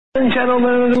and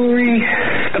gentlemen,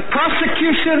 the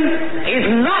prosecution is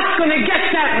not going to get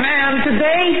that man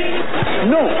today.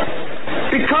 No,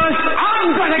 because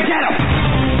I'm going to get him.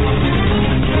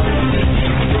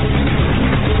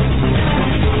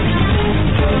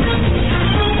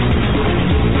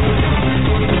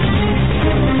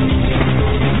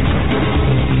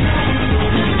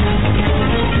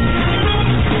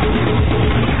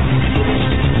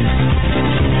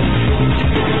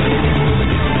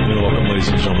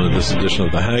 Ladies and gentlemen, this edition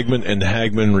of the Hagmann and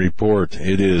Hagmann Report.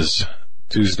 It is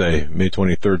Tuesday, May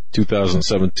 23rd,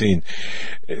 2017,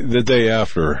 the day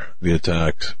after the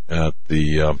attacks at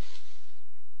the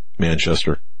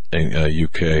Manchester,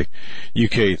 UK.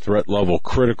 UK threat level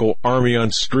critical, army on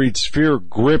streets, fear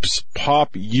grips pop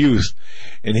youth.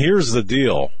 And here's the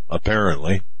deal,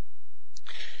 apparently.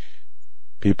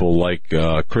 People like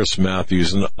Chris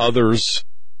Matthews and others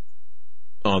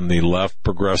on the left,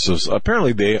 progressives,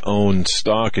 apparently they own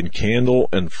stock in candle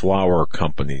and flower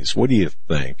companies. What do you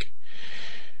think?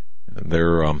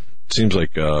 They're seems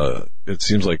like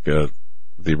the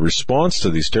response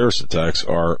to these terrorist attacks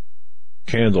are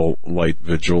candle light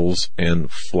vigils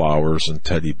and flowers and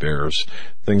teddy bears,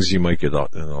 things you might get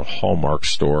in a Hallmark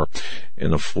store,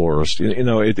 in a florist. You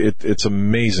know, it's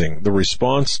amazing. The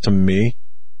response to me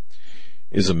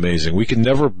is amazing. We can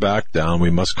never back down.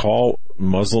 We must call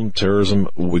Muslim terrorism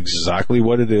exactly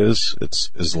what it is.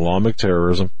 It's Islamic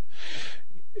terrorism.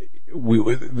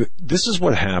 This is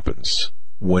what happens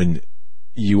when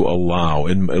you allow,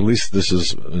 and at least this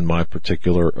is in my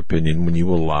particular opinion, when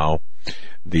you allow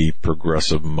the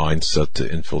progressive mindset to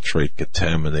infiltrate,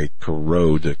 contaminate,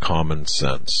 corrode common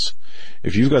sense.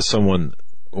 If you've got someone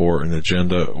or an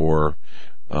agenda or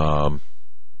an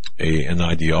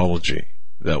ideology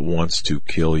that wants to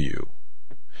kill you,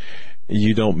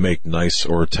 you don't make nice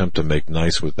or attempt to make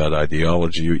nice with that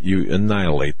ideology. You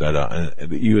annihilate that.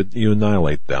 You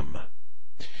annihilate them.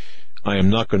 I am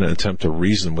not going to attempt to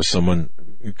reason with someone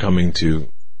coming to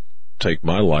take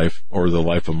my life or the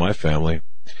life of my family.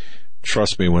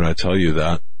 Trust me when I tell you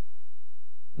that.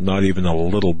 Not even a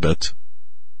little bit.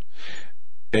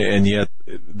 And yet,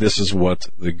 this is what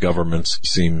the governments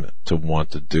seem to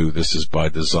want to do. This is by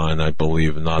design, I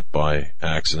believe, not by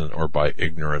accident or by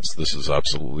ignorance. This is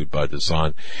absolutely by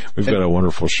design. We've got a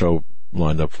wonderful show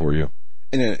lined up for you.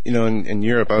 And in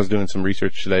Europe, I was doing some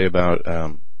research today about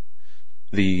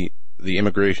the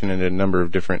immigration in a number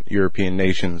of different European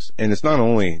nations, and it's not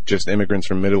only just immigrants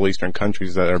from Middle Eastern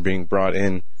countries that are being brought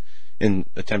in and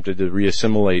attempted to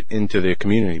reassimilate into the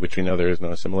community, which we know there is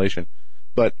no assimilation.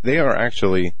 But they are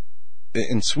actually,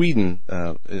 in Sweden,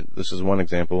 this is one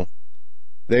example,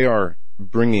 they are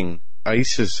bringing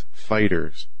ISIS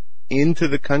fighters into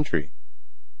the country,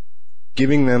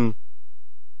 giving them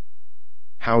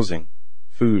housing,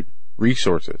 food,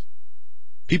 resources.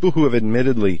 People who have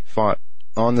admittedly fought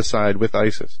on the side with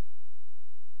ISIS.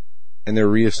 And they're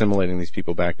reassimilating these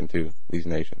people back into these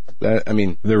nations.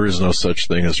 There is no such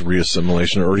thing as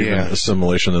reassimilation or even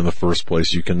assimilation in the first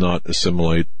place. You cannot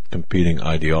assimilate competing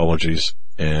ideologies,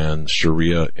 and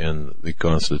Sharia and the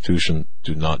Constitution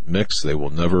do not mix. They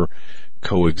will never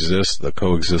coexist. The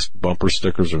coexist bumper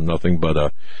stickers are nothing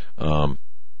but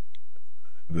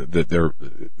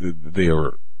they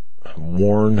are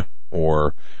worn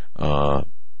or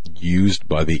used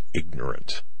by the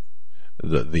ignorant,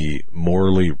 the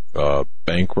morally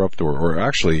bankrupt, or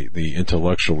actually the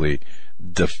intellectually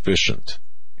deficient.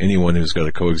 Anyone who's got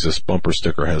a coexist bumper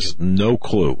sticker has no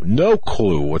clue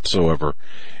whatsoever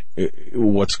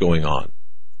what's going on.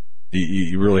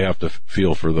 You really have to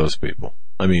feel for those people.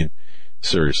 I mean,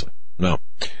 seriously. No,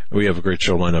 we have a great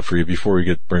show lined up for you. Before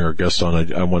we bring our guests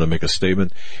on, I want to make a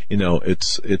statement. You know,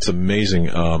 it's amazing.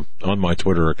 On my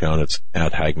Twitter account, it's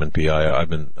 @HagmannPI. I've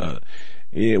been,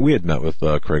 we had met with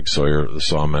Craig Sawyer, the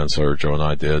Sawman Sawyer, Joe and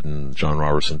I did, and John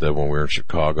Robertson did when we were in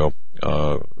Chicago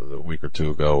a week or two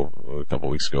ago, a couple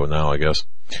of weeks ago now, I guess,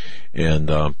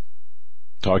 and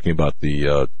talking about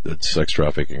the sex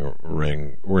trafficking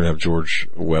ring. We're going to have George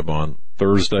Webb on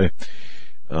Thursday,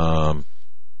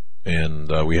 and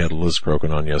we had Liz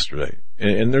Crokin on yesterday,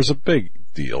 and there's a big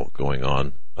deal going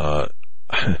on. I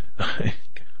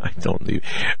don't need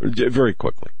very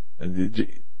quickly.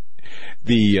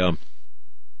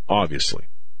 Obviously,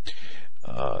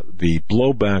 the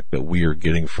blowback that we are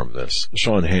getting from this,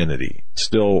 Sean Hannity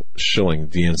still shilling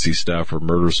DNC staffer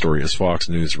murder story as Fox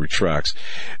News retracts.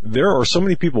 There are so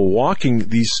many people walking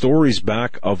these stories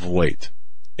back of late,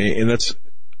 and that's.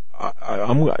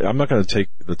 I'm not going to take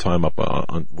the time up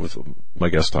with our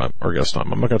guest time.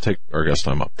 I'm not going to take our guest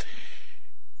time up.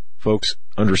 Folks,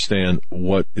 understand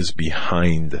what is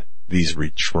behind these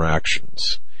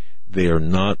retractions. They are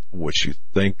not what you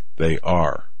think they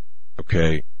are.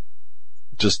 Okay?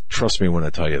 Just trust me when I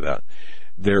tell you that.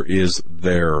 There is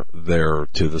there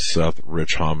to the Seth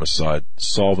Rich homicide.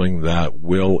 Solving that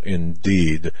will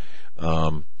indeed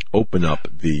open up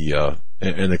the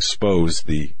and expose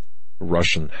the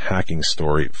Russian hacking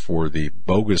story for the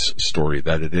bogus story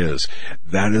that it is.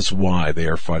 That is why they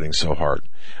are fighting so hard.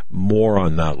 More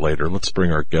on that later. Let's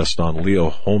bring our guest on. Leo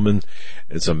Hohmann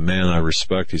is a man I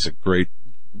respect. He's a great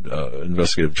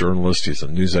investigative journalist. He's a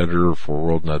news editor for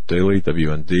WorldNet Daily,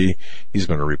 WND. He's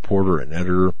been a reporter and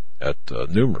editor at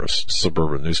numerous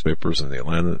suburban newspapers in the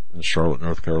Atlanta and Charlotte,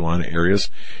 North Carolina areas.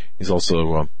 He's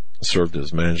also served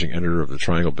as managing editor of the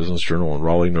Triangle Business Journal in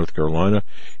Raleigh, North Carolina.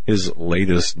 His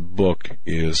latest book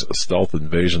is Stealth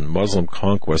Invasion, Muslim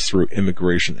Conquest Through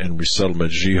Immigration and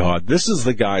Resettlement Jihad. This is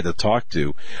the guy to talk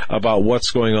to about what's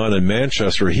going on in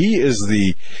Manchester. He is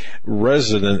the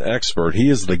resident expert. He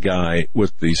is the guy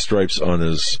with the stripes on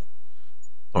his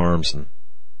arms and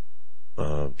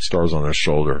stars on his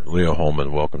shoulder. Leo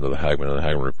Hohmann, welcome to the Hagmann and the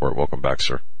Hagmann Report. Welcome back,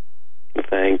 sir.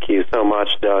 Thank you so much,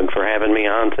 Doug, for having me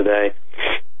on today.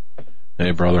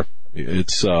 Hey, brother.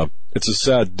 It's a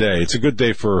sad day. It's a good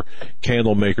day for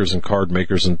candle makers and card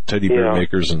makers and teddy bear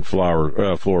makers and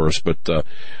florists, but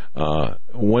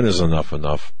when is enough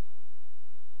enough?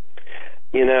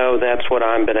 You know, that's what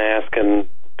I've been asking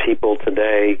people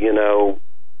today. You know,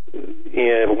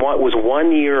 what was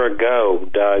 1 year ago,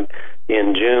 Doug,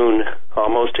 in June,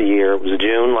 almost a year, it was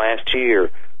June last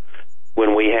year,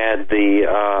 when we had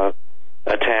the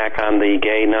attack on the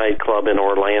gay nightclub in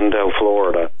Orlando,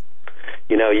 Florida.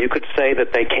 You know, you could say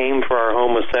that they came for our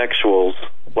homosexuals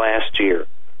last year.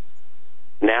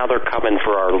 Now they're coming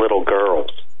for our little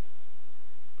girls.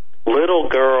 Little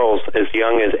girls as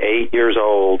young as 8 years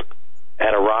old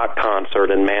at a rock concert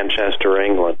in Manchester,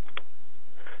 England,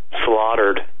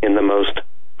 slaughtered in the most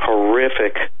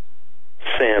horrific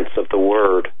sense of the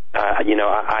word. You know,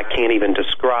 I can't even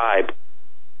describe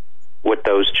what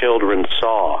those children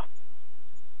saw.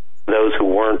 Those who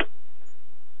weren't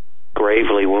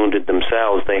gravely wounded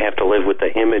themselves, they have to live with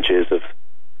the images of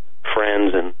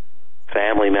friends and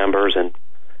family members and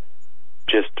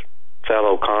just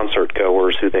fellow concert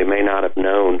goers who they may not have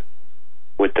known,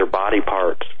 with their body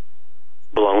parts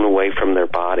blown away from their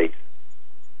bodies.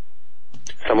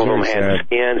 Some of them had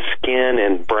skin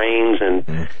and brains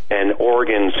and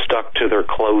organs stuck to their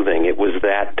clothing. It was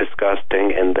that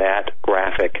disgusting and that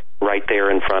graphic right there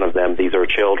in front of them. These are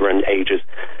children ages,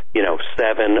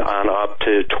 7 on up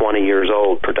to 20 years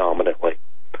old predominantly.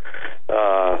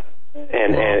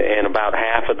 And about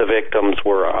half of the victims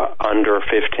were under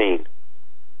 15.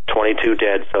 22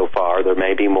 dead so far. There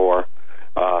may be more.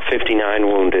 59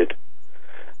 wounded.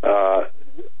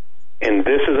 And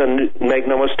this is make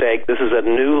no mistake, this is a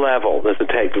new level. This is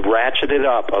ratcheted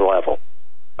up a level.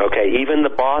 Okay, even the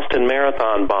Boston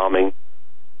Marathon bombing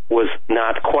was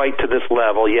not quite to this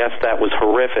level. Yes, that was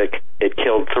horrific. It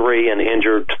killed 3 and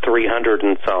injured 300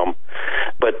 and some.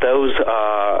 But those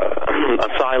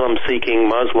asylum-seeking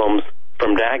Muslims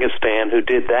from Dagestan who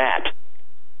did that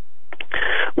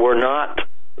were not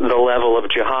the level of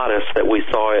jihadists that we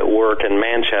saw at work in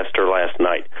Manchester last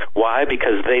night. Why?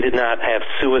 Because they did not have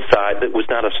suicide. It was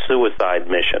not a suicide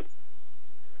mission.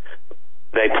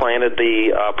 They planted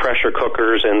the pressure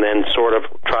cookers and then sort of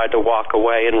tried to walk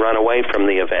away and run away from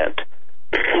the event.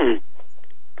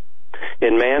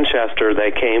 In Manchester,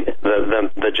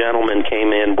 the gentleman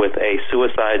came in with a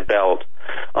suicide belt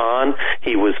on.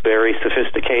 He was very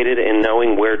sophisticated in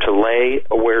knowing where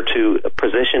to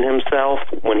position himself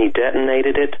when he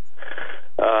detonated it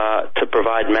to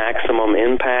provide maximum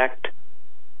impact.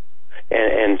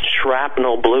 And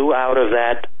shrapnel blew out of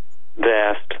that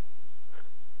vest,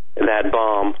 that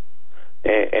bomb,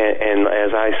 and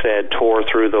as I said, tore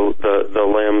through the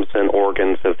limbs and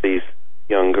organs of these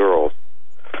young girls.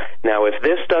 Now, if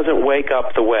this doesn't wake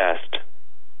up the West,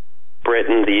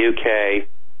 Britain, the UK,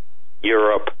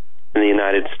 Europe, and the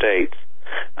United States,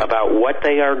 about what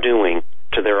they are doing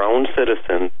to their own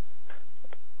citizens,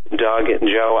 Doug and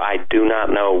Joe, I do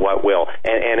not know what will.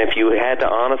 And if you had to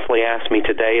honestly ask me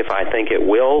today if I think it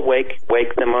will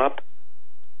wake them up,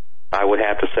 I would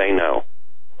have to say no.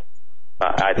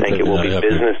 I think it will be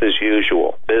business as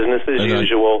usual. Business as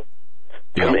usual.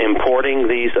 Importing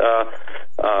these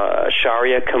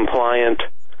Sharia-compliant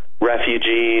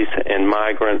refugees and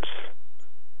migrants,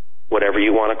 whatever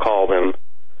you want to call them,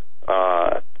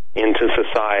 into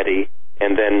society,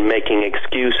 and then making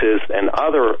excuses and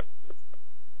other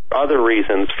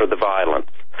reasons for the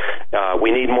violence.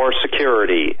 We need more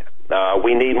security.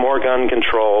 We need more gun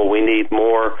control. We need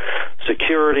more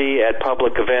security at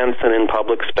public events and in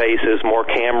public spaces, more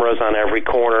cameras on every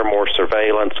corner, more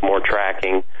surveillance, more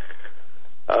tracking.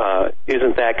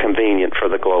 Isn't that convenient for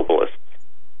the globalists?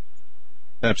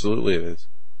 Absolutely it is.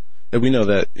 And we know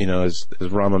that, as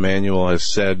Rahm Emanuel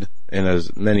has said, and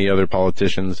as many other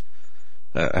politicians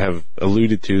have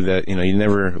alluded to, that, you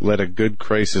never let a good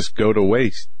crisis go to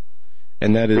waste.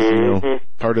 And that is,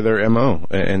 part of their MO.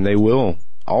 And they will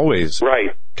always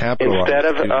capitalize. Instead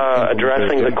of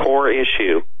addressing the core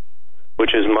issue,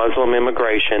 which is Muslim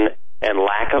immigration and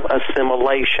lack of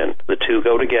assimilation, the two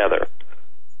go together.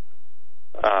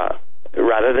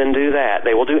 Rather than do that,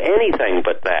 they will do anything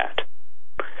but that.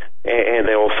 And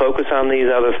they will focus on these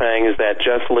other things that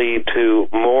just lead to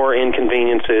more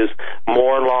inconveniences,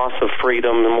 more loss of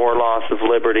freedom, and more loss of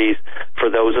liberties for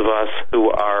those of us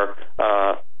who are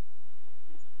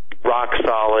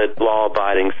rock-solid,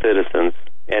 law-abiding citizens.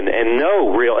 And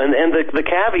no real... And the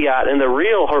caveat and the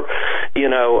real,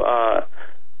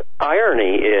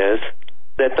 irony is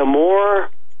that the more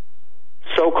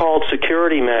so-called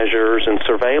security measures and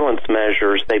surveillance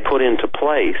measures they put into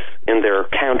place in their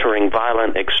countering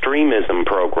violent extremism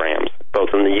programs,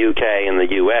 both in the UK and the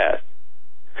US,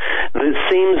 it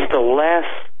seems the less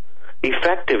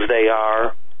effective they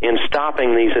are in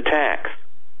stopping these attacks.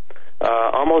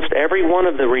 Almost every one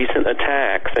of the recent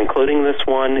attacks, including this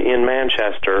one in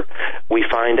Manchester, we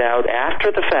find out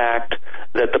after the fact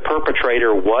that the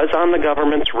perpetrator was on the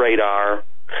government's radar.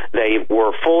 They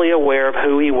were fully aware of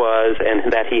who he was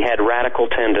and that he had radical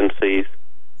tendencies,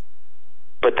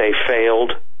 but they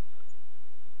failed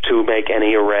to make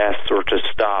any arrests or to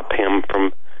stop him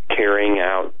from carrying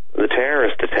out the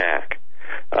terrorist attack.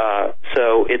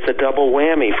 So it's a double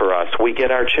whammy for us. We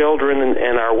get our children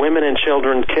and our women and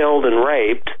children killed and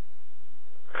raped,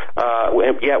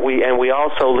 yet we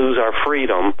also lose our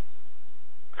freedom,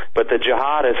 but the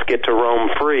jihadists get to roam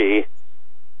free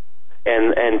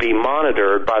and be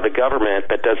monitored by the government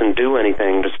that doesn't do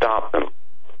anything to stop them.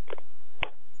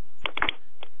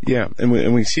 Yeah, and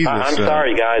we see this... I'm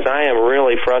sorry, guys. I am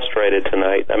really frustrated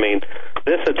tonight. I mean,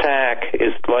 this attack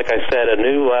is, like I said, a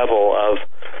new level of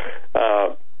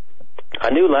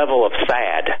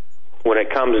sad when it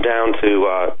comes down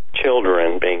to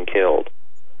children being killed.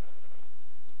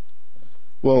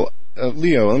 Well,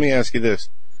 Leo, let me ask you this.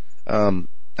 I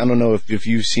don't know if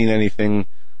you've seen anything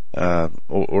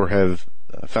or have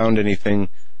found anything.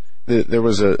 There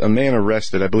was a man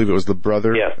arrested. I believe it was the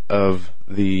brother of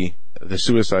the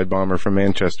suicide bomber from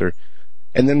Manchester.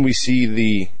 And then we see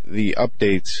the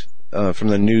updates from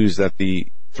the news that the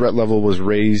threat level was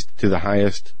raised to the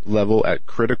highest level at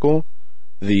critical.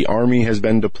 The army has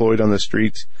been deployed on the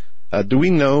streets. Do we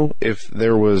know if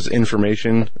there was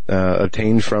information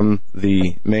obtained from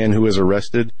the man who was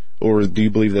arrested, or do you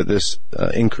believe that this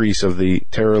increase of the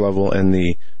terror level and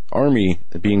the army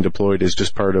being deployed is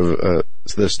just part of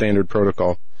the standard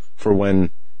protocol for when?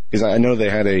 Because I know they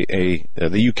had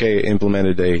the UK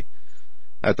implemented I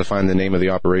have to find the name of the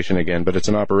operation again, but it's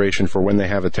an operation for when they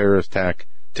have a terrorist attack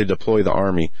to deploy the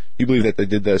army. Do you believe that they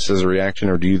did this as a reaction,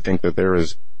 or do you think that there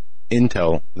is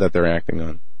intel that they're acting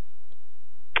on?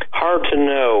 Hard to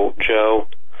know, Joe,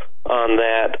 on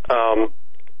that.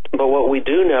 But what we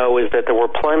do know is that there were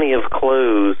plenty of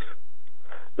clues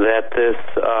that this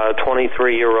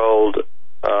 23-year-old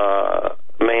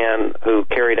man who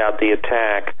carried out the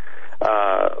attack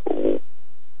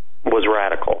was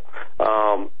radical.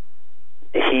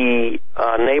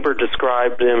 A neighbor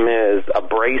described him as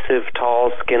abrasive,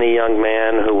 tall, skinny young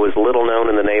man who was little known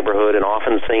in the neighborhood and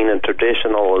often seen in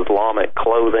traditional Islamic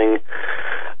clothing.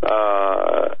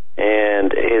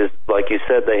 And like you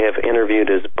said, they have interviewed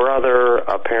his brother.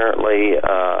 Apparently,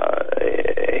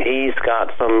 he's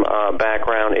got some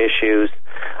background issues.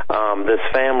 This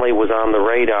family was on the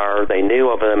radar. They knew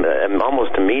of him, and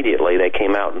almost immediately they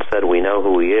came out and said, "We know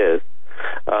who he is,"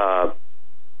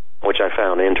 which I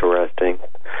found interesting.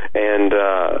 And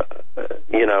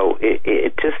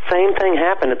it just same thing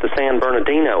happened at the San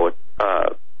Bernardino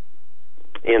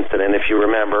incident, if you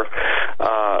remember.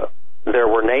 There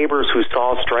were neighbors who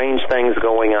saw strange things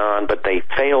going on, but they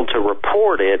failed to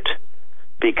report it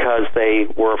because they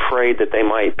were afraid that they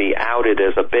might be outed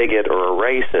as a bigot or a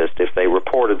racist if they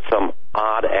reported some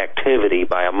odd activity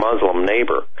by a Muslim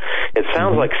neighbor. It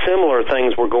sounds like similar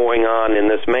things were going on in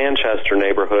this Manchester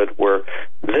neighborhood where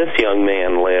this young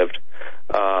man lived.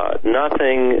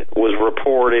 Nothing was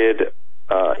reported,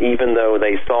 even though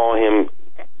they saw him,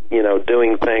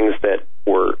 doing things that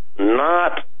were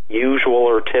not usual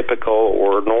or typical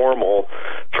or normal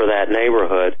for that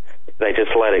neighborhood. They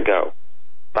just let it go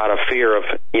out of fear of,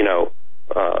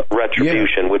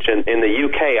 retribution, which in the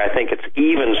UK I think it's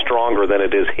even stronger than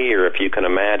it is here, if you can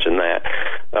imagine that,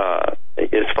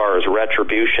 as far as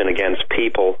retribution against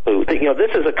people who,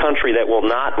 this is a country that will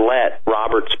not let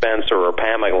Robert Spencer or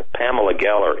Pamela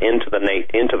Geller into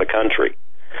the country,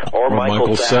 or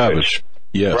Michael Savage.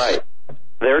 Yes. Right.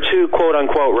 They're too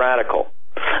quote-unquote radical.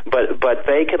 But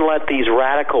they can let these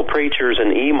radical preachers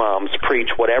and imams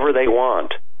preach whatever they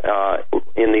want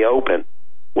in the open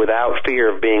without fear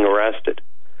of being arrested.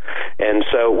 And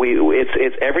so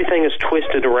it's everything is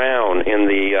twisted around in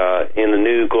the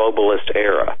new globalist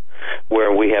era,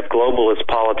 where we have globalist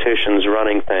politicians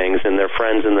running things and their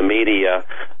friends in the media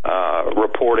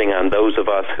reporting on those of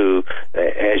us who,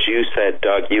 as you said,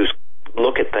 Doug,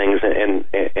 look at things and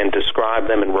describe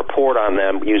them and report on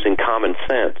them using common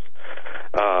sense.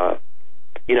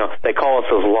 They call us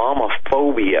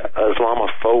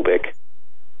Islamophobic.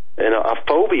 And a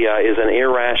phobia is an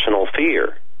irrational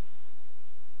fear.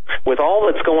 With all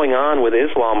that's going on with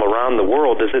Islam around the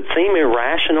world, does it seem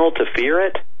irrational to fear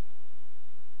it?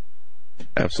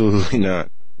 Absolutely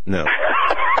not. No.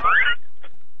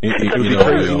 It's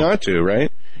crazy not to,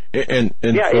 right? And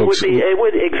yeah, folks,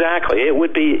 it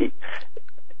would be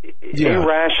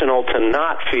irrational to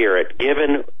not fear it,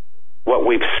 given what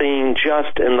we've seen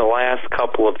just in the last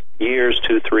couple of years,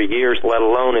 2-3 years, let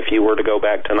alone if you were to go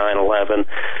back to 9/11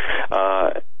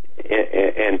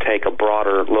 and take a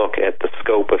broader look at the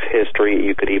scope of history.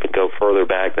 You could even go further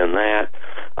back than that,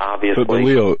 obviously. But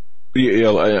Leo,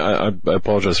 I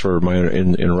apologize for my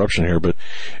interruption here, but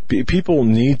people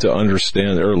need to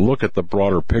understand or look at the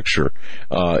broader picture,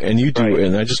 and you do. Right.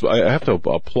 And I have to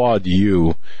applaud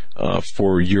you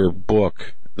for your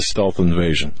book, The Stealth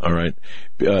Invasion. All right,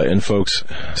 and folks,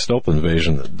 Stealth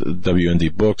Invasion, WND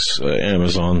Books,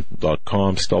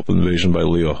 Amazon.com, Stealth Invasion by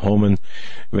Leo Hohmann.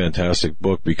 Fantastic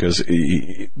book, because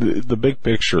the big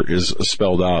picture is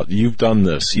spelled out. You've done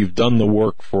this. You've done the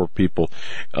work for people.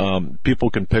 People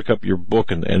can pick up your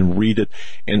book and read it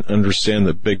and understand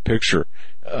the big picture.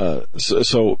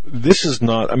 So this is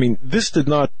not, this did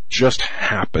not just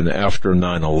happen after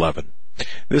 9/11.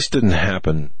 This didn't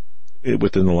happen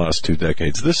within the last 2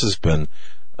 decades. This has been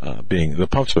the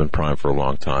pump's been primed for a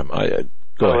long time. It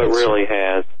really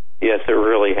has. Yes, it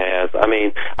really has.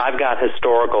 I've got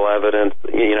historical evidence,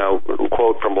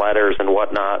 quote from letters and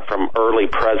whatnot from early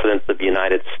presidents of the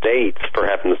United States, for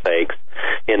heaven's sakes,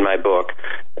 in my book.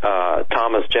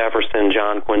 Thomas Jefferson,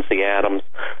 John Quincy Adams,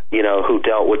 who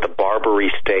dealt with the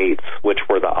Barbary states, which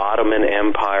were the Ottoman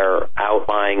Empire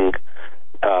outlying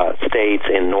states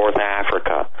in North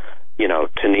Africa.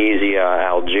 Tunisia,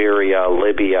 Algeria,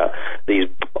 Libya, these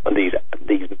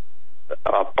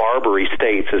Barbary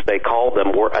states, as they called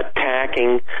them, were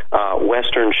attacking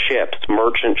Western ships,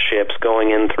 merchant ships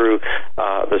going in through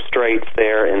the straits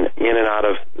there and in and out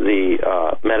of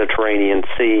the Mediterranean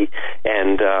Sea.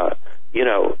 And,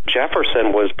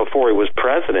 Jefferson was, before he was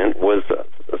president, was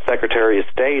Secretary of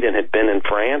State and had been in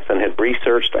France and had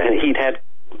researched, and he'd had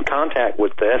contact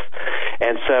with this.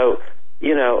 And so,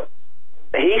 he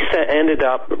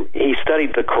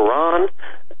studied the Quran,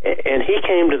 and he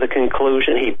came to the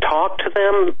conclusion, he talked to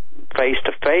them face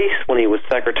to face when he was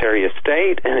Secretary of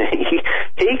State, and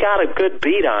he got a good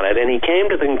beat on it, and he came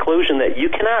to the conclusion that you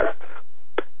cannot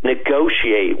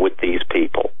negotiate with these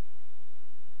people.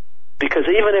 Because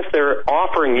even if they're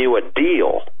offering you a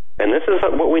deal, and this is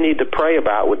what we need to pray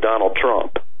about with Donald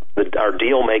Trump, our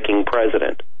deal-making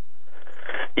president,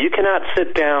 you cannot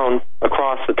sit down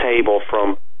across the table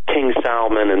from King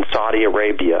Salman in Saudi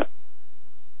Arabia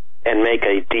and make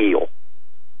a deal.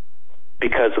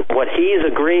 Because what he's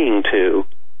agreeing to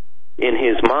in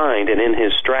his mind and in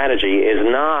his strategy is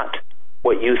not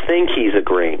what you think he's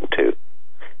agreeing to.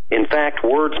 In fact,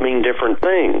 words mean different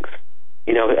things.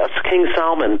 King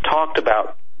Salman talked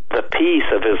about the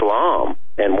peace of Islam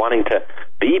and wanting to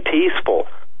be peaceful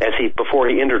before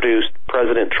he introduced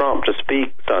President Trump to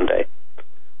speak Sunday.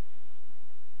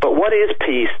 But what is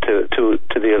peace to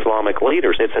the Islamic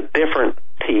leaders? It's a different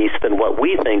peace than what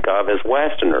we think of as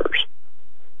Westerners.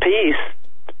 Peace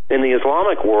in the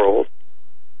Islamic world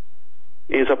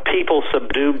is a people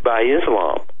subdued by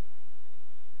Islam.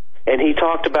 And he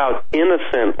talked about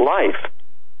innocent life,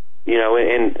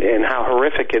 and how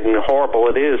horrific and horrible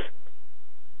it is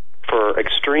for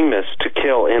extremists to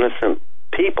kill innocent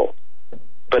people.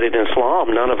 But in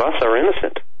Islam, none of us are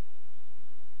innocent.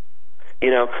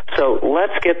 So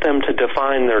let's get them to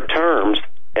define their terms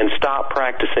and stop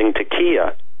practicing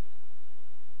taqiyya,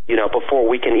 before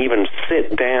we can even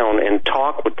sit down and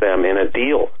talk with them in a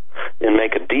deal and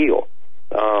make a deal.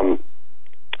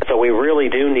 So we really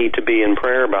do need to be in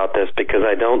prayer about this, because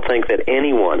I don't think that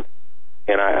anyone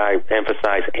and I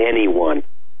emphasize anyone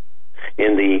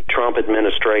in the Trump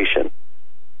administration,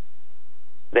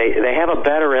 they have a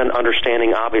better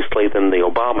understanding, obviously, than the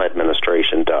Obama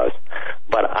administration does.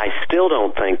 But I still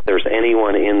don't think there's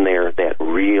anyone in there that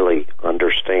really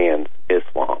understands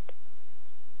Islam.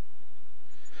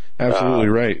 Absolutely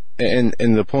right. And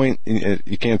the point,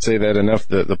 you can't say that enough,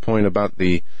 the point about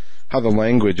how the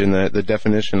language and the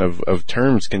definition of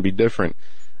terms can be different.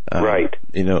 Right.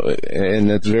 And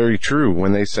that's very true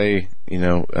when they say,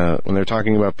 when they're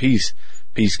talking about peace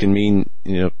can mean,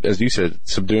 as you said,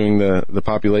 subduing the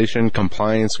population,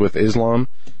 compliance with Islam.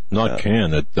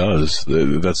 It does.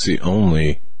 That's the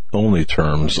only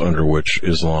terms under which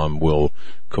Islam will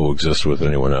coexist with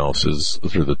anyone else is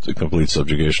through the complete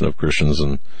subjugation of Christians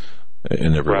and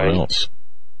everyone else.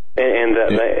 And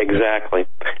exactly.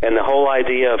 And the whole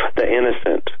idea of the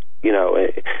innocent,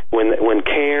 when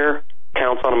CARE,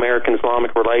 Council on American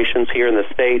Islamic Relations here in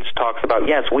the States, talks about,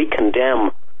 yes, we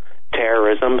condemn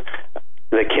terrorism,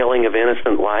 the killing of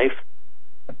innocent life.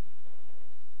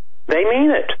 They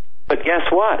mean it. But guess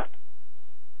what?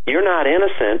 You're not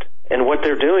innocent, and what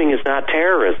they're doing is not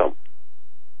terrorism.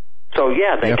 So,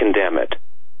 yeah, they condemn it,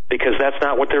 because that's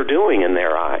not what they're doing in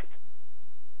their eyes.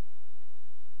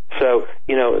 So,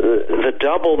 the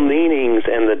double meanings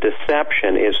and the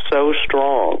deception is so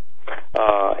strong.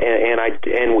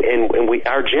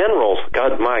 Our generals,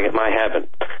 God, my heaven,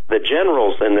 the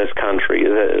generals in this country,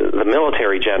 the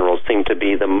military generals seem to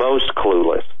be the most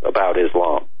clueless about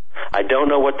Islam. I don't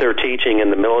know what they're teaching in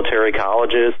the military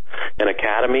colleges and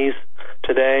academies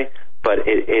today, but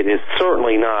it is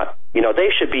certainly not, they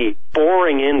should be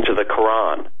boring into the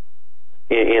Quran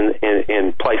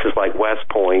in places like West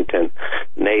Point and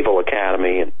Naval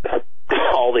Academy and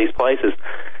all these places.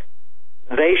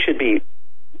 They should be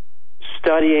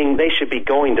studying, they should be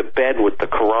going to bed with the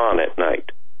Quran at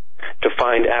night to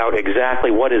find out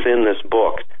exactly what is in this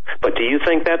book. But do you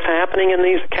think that's happening in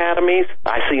these academies?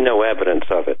 I see no evidence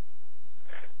of it.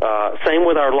 Same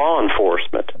with our law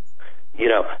enforcement.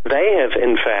 They have,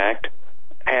 in fact,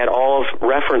 had all of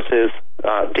references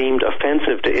deemed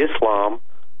offensive to Islam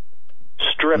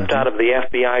stripped out of the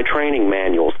FBI training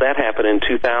manuals. That happened in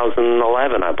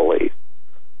 2011, I believe.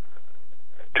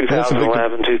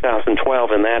 2011,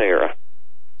 2012, in that era.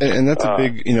 And that's a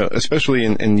big, especially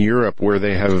in Europe where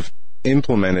they have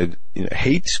implemented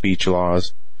hate speech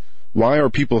laws. Why are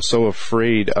people so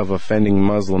afraid of offending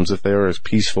Muslims if they are as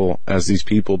peaceful as these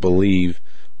people believe?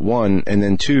 One, and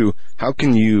then two, how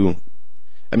can you,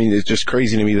 it's just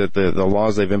crazy to me that the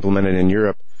laws they've implemented in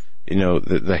Europe,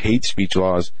 the hate speech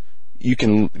laws, you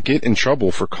can get in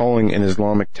trouble for calling an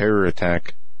Islamic terror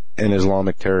attack an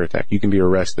Islamic terror attack. You can be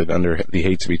arrested under the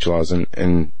hate speech laws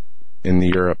in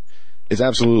Europe. It's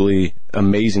absolutely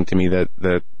amazing to me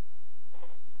that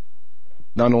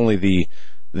not only the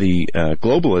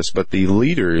globalists, but the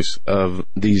leaders of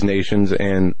these nations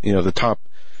and, the top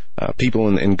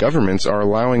people in governments are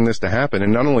allowing this to happen.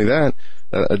 And not only that,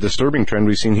 a disturbing trend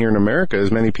we've seen here in America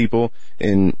is many people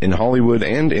in Hollywood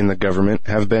and in the government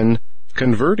have been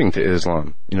converting to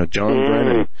Islam. John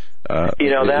Brennan.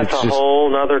 That's a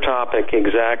whole other topic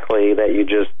exactly that you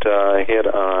just hit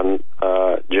on,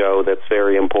 Joe, that's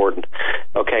very important.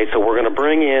 Okay, so we're going to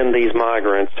bring in these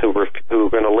migrants who are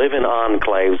going to live in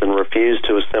enclaves and refuse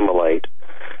to assimilate,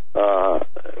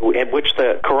 which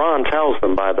the Quran tells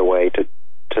them, by the way, to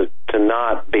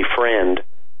not befriend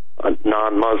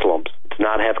non-Muslims, to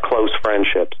not have close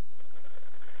friendships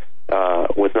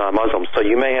with non-Muslims. So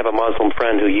you may have a Muslim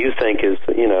friend who you think is,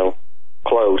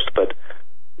 close, but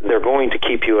they're going to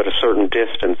keep you at a certain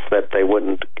distance that they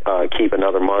wouldn't keep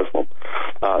another Muslim.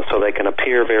 So they can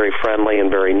appear very friendly and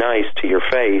very nice to your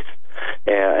face.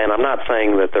 And I'm not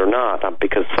saying that they're not,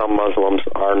 because some Muslims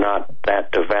are not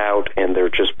that devout and they're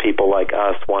just people like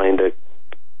us wanting to,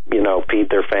 feed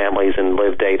their families and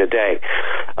live day to day.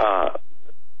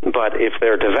 But if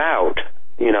they're devout,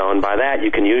 and by that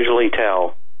you can usually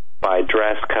tell by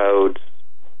dress codes,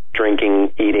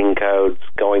 drinking, eating codes,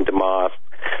 going to mosque,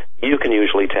 you can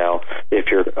usually tell if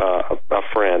you're a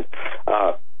friend.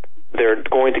 They're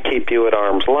going to keep you at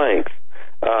arm's length.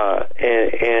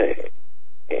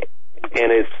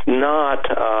 And it's not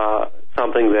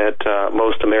something that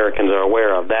most Americans are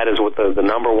aware of. That is what the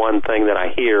number one thing that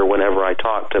I hear whenever I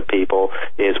talk to people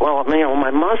is, well,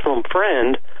 my Muslim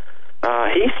friend,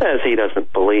 he says he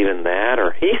doesn't believe in that,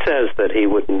 or he says that he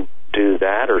wouldn't do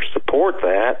that or support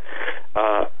that.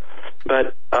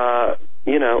 But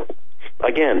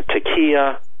again,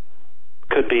 taqiyya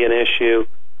could be an issue.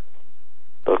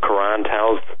 The Quran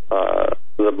tells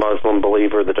the Muslim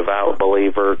believer, the devout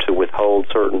believer, to withhold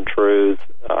certain truths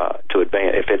to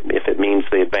advance if it means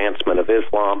the advancement of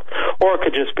Islam, or Or it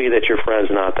could just be that your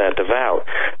friend's not that devout.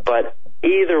 But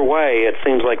either way, it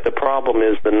seems like the problem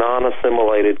is the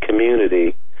non-assimilated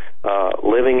community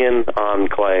living in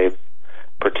enclaves,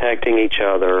 protecting each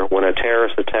other. When a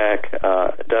terrorist attack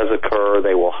does occur,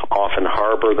 they will often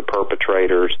harbor the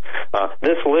perpetrators.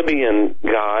 This Libyan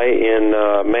guy in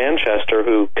Manchester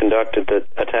who conducted the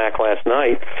attack last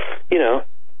night, you know,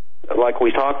 like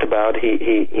we talked about,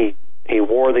 he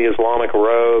wore the Islamic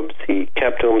robes, he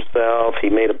kept to himself, he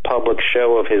made a public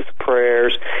show of his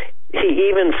prayers. He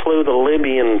even flew the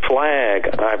Libyan flag,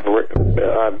 I've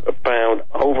found,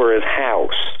 over his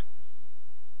house.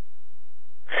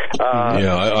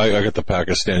 I got the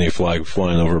Pakistani flag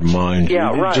flying over mine.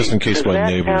 Yeah, right. Just in case my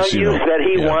neighbors, tell you that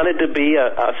he wanted to be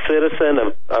a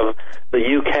citizen of the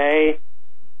UK?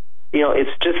 You know,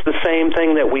 it's just the same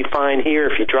thing that we find here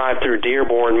if you drive through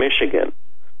Dearborn, Michigan.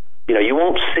 You know, you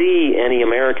won't see any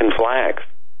American flags.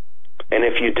 And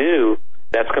if you do,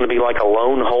 that's going to be like a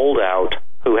lone holdout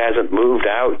who hasn't moved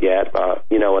out yet,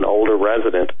 you know, an older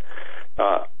resident.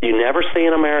 You never see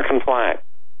an American flag.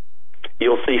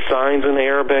 You'll see signs in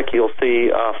Arabic, you'll see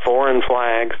foreign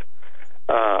flags,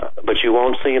 but you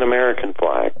won't see an American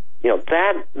flag. You know,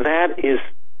 that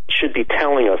should be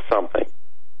telling us something,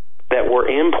 that we're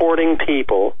importing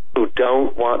people who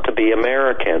don't want to be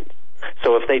Americans.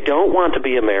 So if they don't want to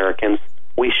be Americans,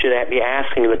 we should be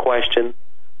asking the question,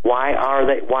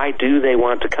 why do they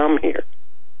want to come here?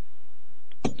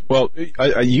 Well,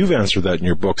 you've answered that in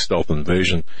your book, Stealth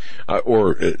Invasion,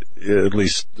 or at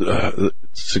least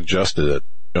suggested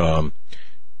it.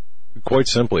 Quite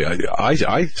simply,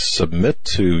 I submit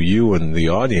to you and the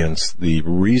audience the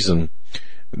reason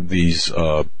these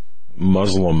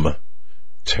Muslim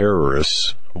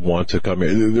terrorists want to come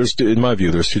here. In my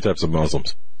view, there's two types of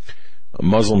Muslims: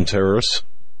 Muslim terrorists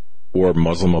or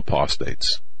Muslim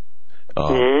apostates.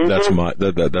 That's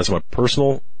my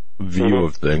personal view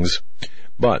of things.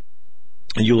 But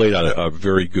you laid out a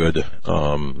very good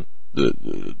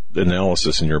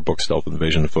analysis in your book, Stealth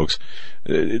Invasion, folks.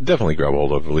 Definitely grab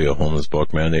hold of Leo Hohmann's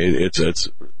book, man. It's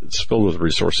filled with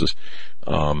resources.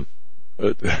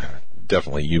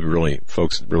 Definitely,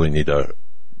 folks really need to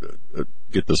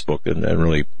get this book and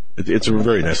really, it's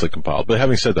very nicely compiled. But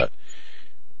having said that,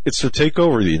 it's to take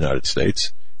over the United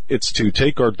States. It's to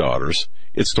take our daughters.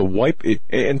 It's to wipe it,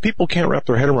 and people can't wrap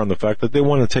their head around the fact that they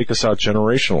want to take us out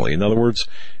generationally. In other words,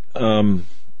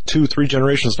 2-3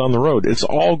 generations down the road, it's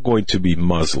all going to be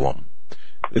Muslim.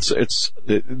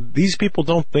 These people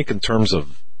don't think in terms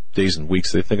of days and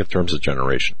weeks; they think in terms of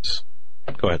generations.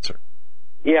 Go ahead, sir.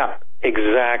 Yeah,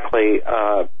 exactly,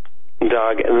 Doug.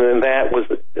 And that was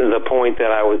the point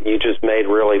that you just made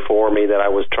really for me, that I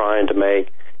was trying to make,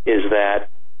 is that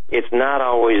it's not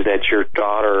always that your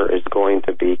daughter is going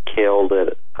to be killed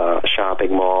at a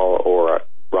shopping mall or a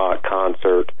rock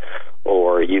concert,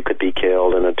 or you could be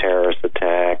killed in a terrorist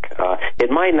attack.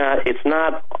 It's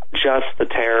not just the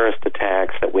terrorist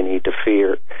attacks that we need to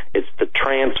fear. It's the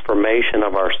transformation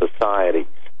of our society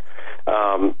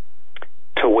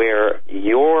to where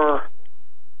your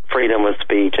freedom of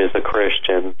speech as a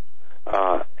Christian,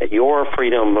 your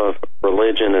freedom of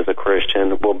religion as a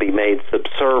Christian will be made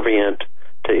subservient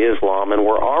to Islam, and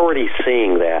we're already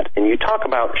seeing that. And you talk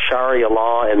about Sharia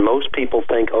law, and most people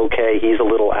think, okay, he's a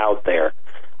little out there.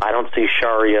 I don't see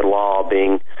Sharia law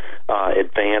being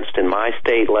advanced in my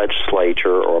state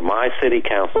legislature or my city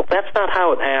council. That's not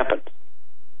how it happens.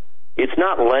 It's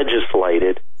not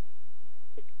legislated.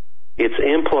 It's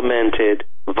implemented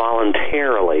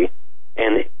voluntarily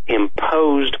and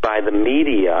imposed by the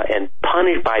media and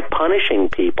by punishing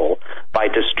people, by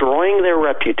destroying their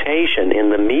reputation in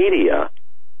the media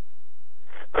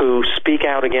who speak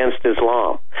out against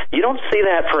Islam. You don't see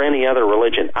that for any other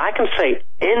religion. I can say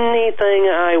anything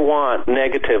I want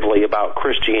negatively about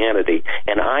Christianity,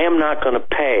 and I am not going to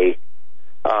pay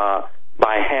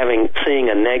by seeing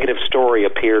a negative story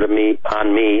appear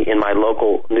on me in my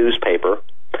local newspaper.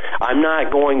 I'm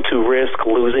not going to risk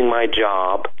losing my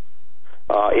job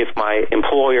if my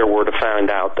employer were to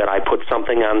find out that I put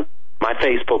something on my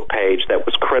Facebook page that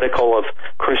was critical of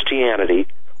Christianity,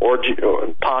 or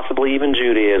possibly even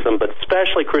Judaism, but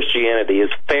especially Christianity, is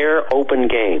fair, open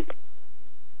game.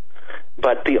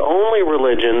 But the only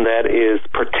religion that is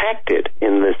protected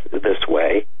in this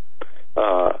way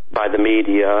by the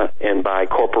media and by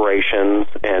corporations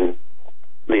and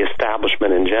the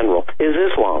establishment in general is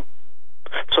Islam.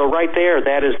 So right there,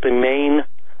 that is the main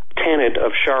tenet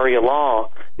of Sharia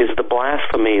law, is the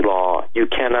blasphemy law. You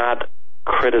cannot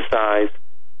criticize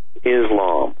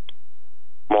Islam,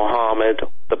 Muhammad,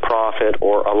 the Prophet,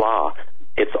 or Allah.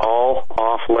 It's all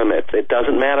off limits. It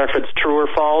doesn't matter if it's true or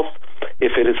false.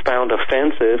 If it is found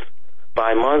offensive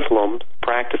by Muslims,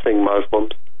 practicing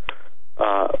Muslims,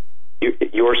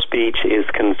 your speech is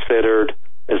considered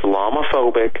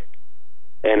Islamophobic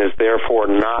and is therefore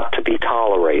not to be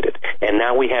tolerated. And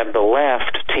now we have the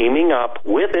left teaming up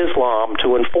with Islam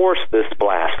to enforce this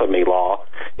blasphemy law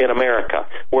in America.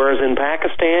 Whereas in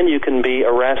Pakistan, you can be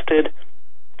arrested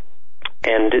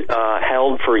and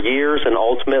held for years and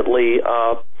ultimately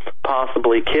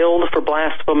possibly killed for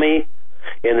blasphemy.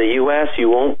 In the U.S., you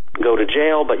won't go to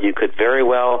jail, but you could very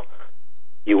well,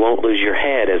 you won't lose your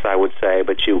head, as I would say,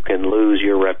 but you can lose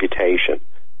your reputation.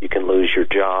 You can lose your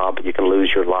job. You can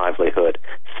lose your livelihood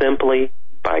simply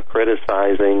by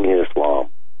criticizing Islam.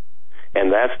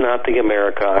 And that's not the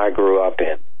America I grew up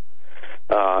in.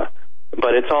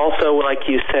 But it's also, like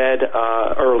you said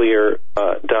earlier,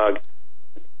 Doug,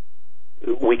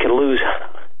 we can lose.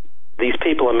 These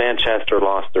people in Manchester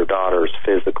lost their daughters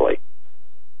physically.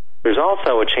 There's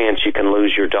also a chance you can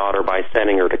lose your daughter by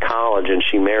sending her to college and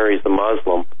she marries a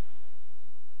Muslim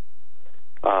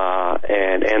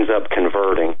and ends up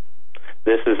converting.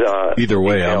 This is either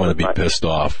way, I'm going to be pissed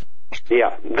off.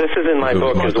 Yeah, this is in my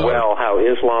book as well, how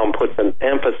Islam puts an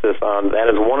emphasis on, that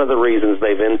is one of the reasons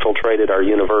they've infiltrated our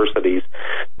universities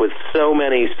with so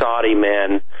many Saudi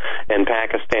men and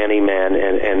Pakistani men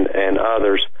and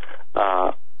others,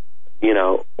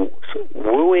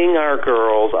 wooing our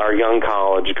girls, our young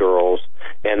college girls,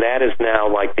 and that is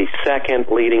now like the second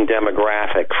leading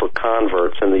demographic for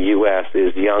converts in the U.S.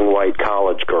 is young white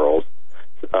college girls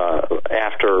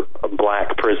after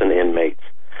black prison inmates.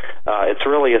 It's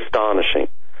really astonishing.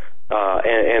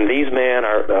 And these men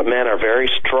are very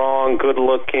strong,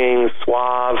 good-looking,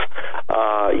 suave,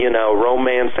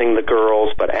 romancing the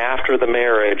girls, but after the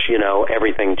marriage,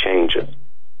 everything changes.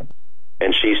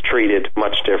 And she's treated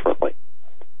much differently.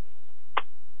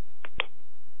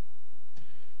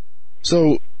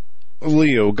 So,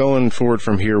 Leo, going forward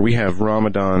from here, we have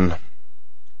Ramadan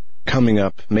coming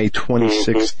up May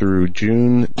 26th through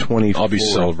June 24th. I'll be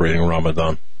celebrating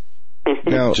Ramadan.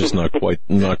 Now, just not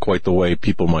quite the way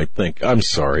people might think. I'm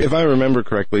sorry. If I remember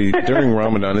correctly, during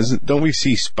Ramadan, don't we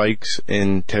see spikes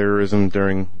in terrorism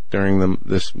during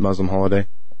this Muslim holiday?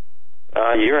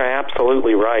 You're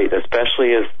absolutely right,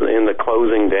 especially as in the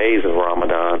closing days of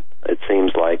Ramadan, it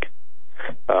seems like.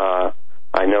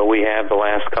 I know we have the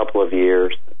last couple of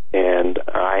years, and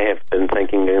I have been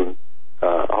thinking and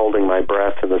holding my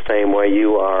breath in the same way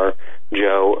you are,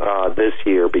 Joe, this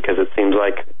year, because it seems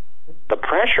like the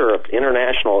pressure of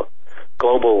international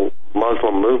global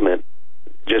Muslim movement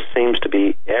just seems to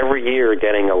be every year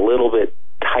getting a little bit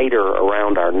tighter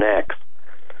around our necks.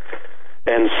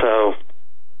 And so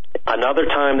another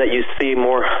time that you see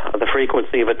more of the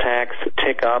frequency of attacks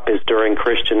tick up is during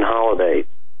Christian holidays,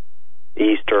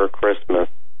 Easter, Christmas.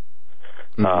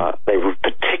 They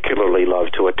particularly love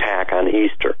to attack on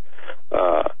Easter.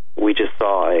 We just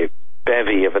saw a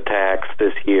bevy of attacks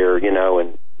this year,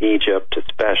 in Egypt,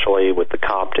 especially with the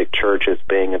Coptic churches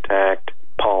being attacked,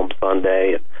 Palm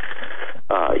Sunday. And,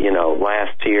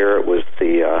 last year it was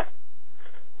the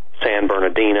San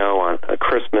Bernardino on a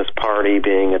Christmas party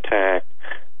being attacked.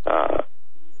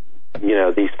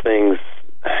 These things,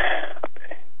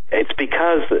 it's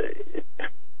because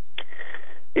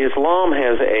Islam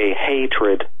has a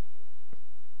hatred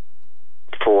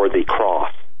for the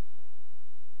cross.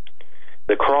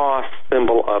 The cross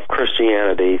symbol of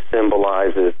Christianity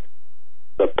symbolizes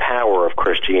the power of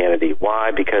Christianity.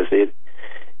 Why? Because it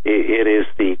is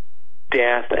the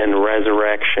death and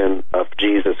resurrection of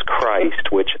Jesus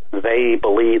Christ, which they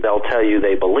believe. They'll tell you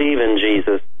they believe in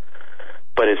Jesus,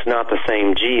 but it's not the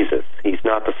same Jesus. He's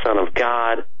not the Son of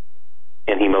God,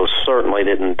 and he most certainly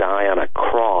didn't die on a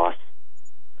cross.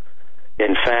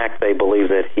 In fact, they believe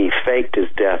that he faked his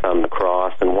death on the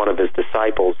cross, and one of his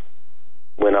disciples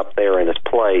went up there in his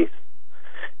place.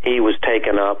 He was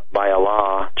taken up by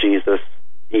Allah, Jesus,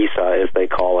 Isa as they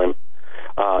call him,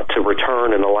 to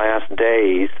return in the last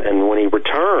days. And when he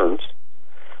returns,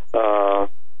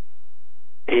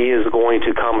 he is going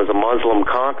to come as a Muslim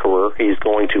conqueror. He's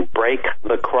going to break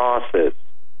the crosses,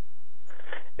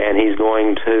 and he's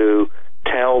going to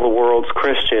tell the world's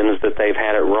Christians that they've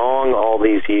had it wrong all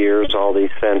these years, all these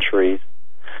centuries,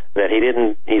 that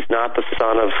he's not the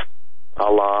son of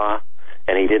Allah,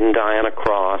 and he didn't die on a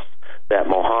cross, that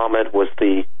Muhammad was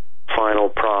the final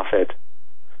prophet,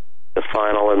 the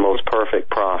final and most perfect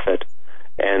prophet,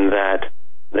 and that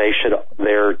they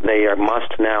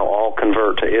must now all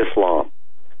convert to Islam.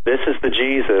 This is the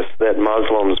Jesus that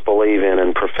Muslims believe in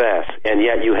and profess, and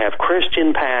yet you have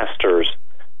Christian pastors,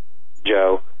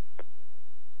 Joe,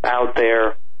 out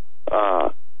there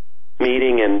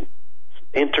meeting in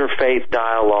interfaith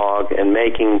dialogue and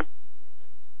making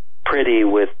pretty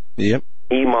with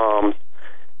imams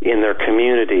in their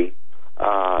community.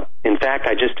 In fact,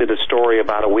 I just did a story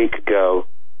about a week ago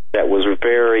that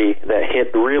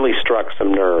really struck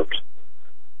some nerves.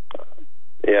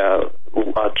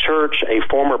 A church, a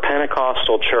former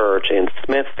Pentecostal church in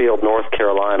Smithfield, North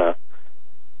Carolina,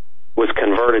 was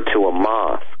converted to a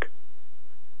mosque,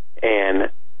 and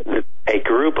a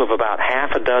group of about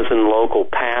half a dozen local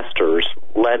pastors,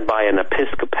 led by an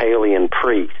Episcopalian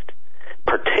priest,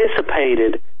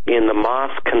 participated in the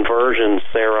mosque conversion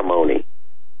ceremony.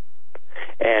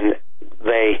 And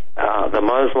the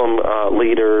Muslim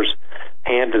leaders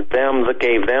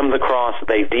gave them the cross.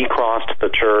 They decrossed the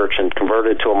church and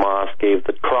converted to a mosque, gave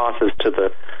the crosses to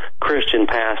the Christian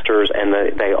pastors, and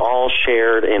they all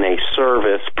shared in a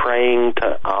service praying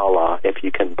to Allah, if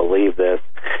you can believe this.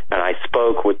 And I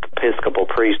spoke with the Episcopal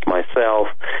priest myself,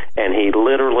 and he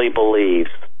literally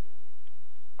believes,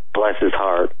 bless his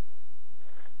heart,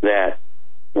 that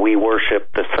we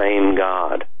worship the same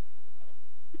God,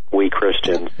 we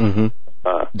Christians. Mm-hmm.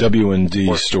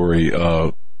 WND story,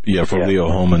 for Leo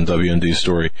Hohmann, WND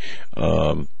story.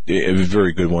 A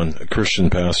very good one. A Christian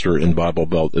pastor in Bible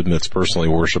Belt admits personally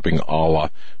worshiping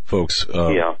Allah. Folks,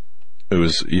 it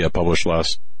was, published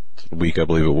last week, I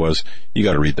believe it was. You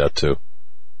got to read that too.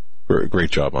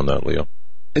 Great job on that, Leo.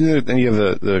 And then you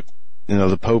have the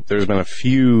Pope. There's been a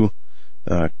few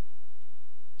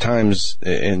times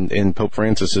in Pope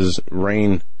Francis's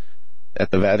reign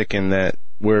at the Vatican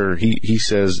where he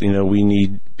says, we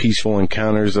need peaceful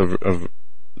encounters of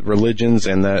religions,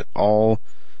 and that all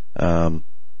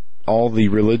the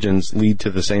religions lead to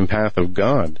the same path of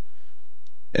God.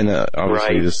 And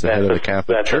obviously, this is the head of the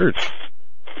Catholic Church.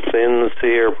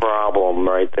 Sincere problem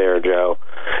right there, Joe.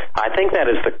 I think that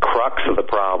is the crux of the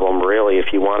problem, really,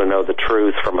 if you want to know the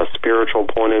truth from a spiritual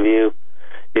point of view,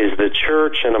 is the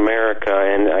church in America,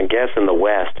 and I guess in the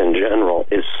West in general,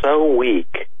 is so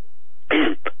weak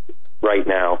right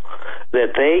now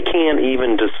that they can't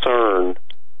even discern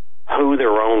who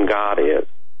their own God is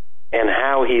and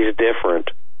how he's different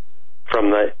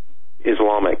from the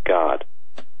Islamic God.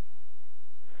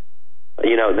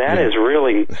 That is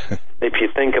really, if you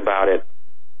think about it,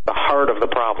 the heart of the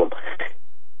problem.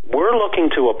 We're looking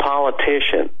to a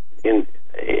politician in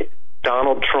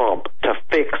Donald Trump to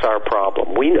fix our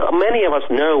problem. Many of us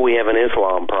know we have an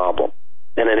Islam problem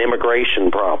and an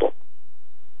immigration problem.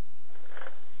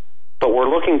 But we're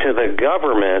looking to the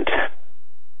government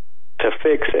to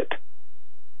fix it.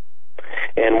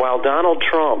 And while Donald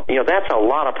Trump, that's a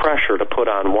lot of pressure to put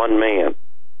on one man.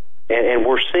 And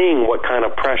we're seeing what kind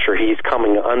of pressure he's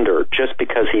coming under just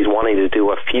because he's wanting to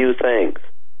do a few things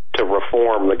to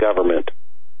reform the government.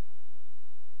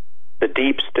 The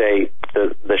deep state,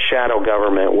 the shadow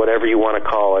government, whatever you want to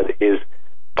call it, is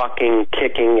bucking,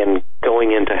 kicking, and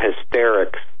going into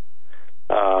hysterics,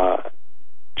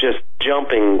 just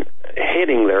jumping,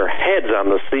 hitting their heads on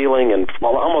the ceiling, and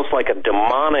almost like a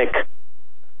demonic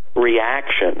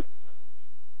reaction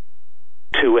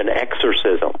to an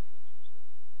exorcism.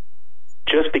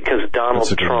 Just because Donald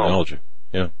Trump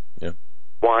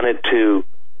wanted to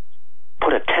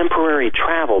put a temporary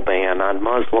travel ban on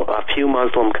a few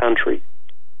Muslim countries,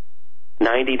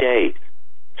 90 days,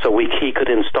 so he could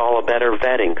install a better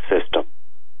vetting system,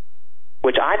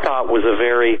 which I thought was a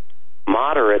very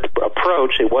moderate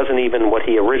approach. It wasn't even what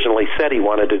he originally said he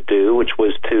wanted to do, which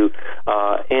was to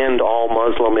end all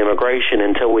Muslim immigration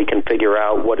until we can figure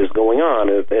out what is going on,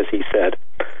 as he said.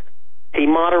 He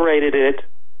moderated it,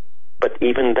 but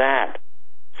even that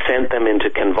sent them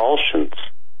into convulsions.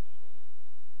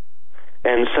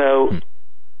 And so,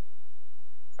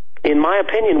 in my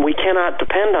opinion, we cannot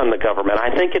depend on the government.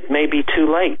 I think it may be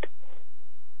too late.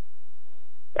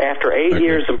 After 8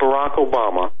 years of Barack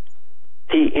Obama,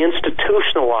 he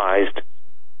institutionalized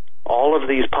all of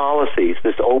these policies,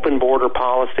 this open border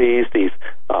policies, these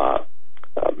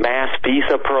mass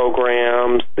visa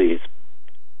programs, these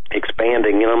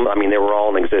expanding them. I mean, they were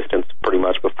all in existence pretty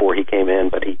much before he came in,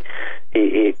 but he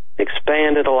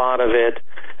expanded a lot of it.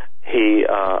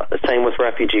 Same with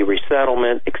refugee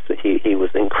resettlement. He was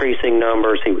increasing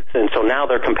numbers. And so now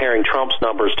they're comparing Trump's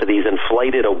numbers to these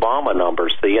inflated Obama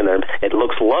numbers. See, and it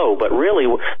looks low, but really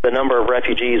the number of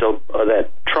refugees that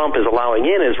Trump is allowing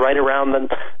in is right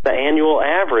around the annual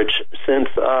average since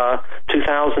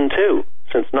 2002,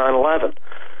 since 9/11.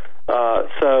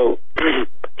 So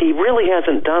he really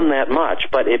hasn't done that much.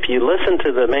 But if you listen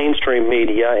to the mainstream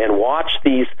media and watch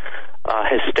these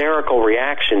hysterical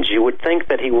reactions, you would think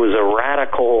that he was a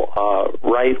radical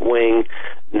right-wing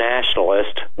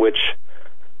nationalist, which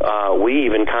we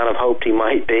even kind of hoped he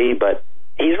might be, but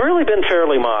he's really been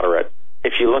fairly moderate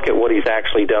if you look at what he's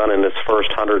actually done in his first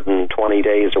 120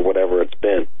 days or whatever it's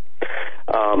been.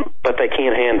 but they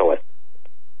can't handle it.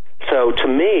 So to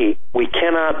me, we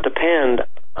cannot depend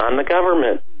on the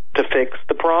government to fix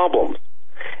the problems.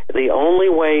 The only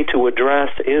way to address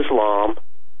Islam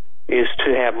is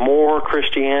to have more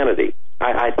Christianity.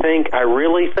 I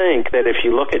really think that if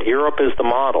you look at Europe as the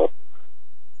model,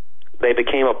 they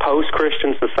became a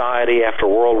post-Christian society after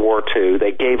World War II.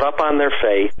 They gave up on their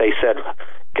faith. They said,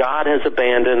 God has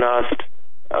abandoned us.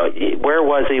 Where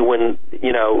was he when,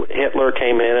 Hitler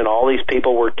came in and all these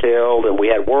people were killed and we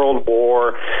had World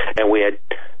War and we had,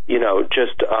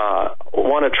 just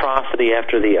one atrocity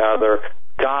after the other?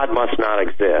 God must not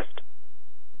exist.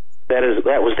 That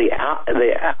was the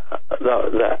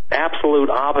absolute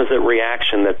opposite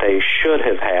reaction that they should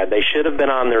have had. They should have been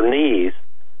on their knees,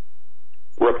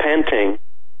 repenting,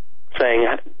 saying,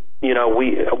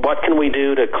 what can we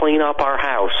do to clean up our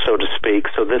house, so to speak,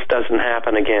 so this doesn't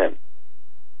happen again?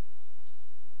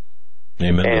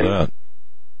 Amen to that.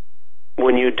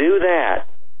 When you do that,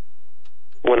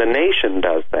 when a nation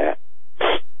does that,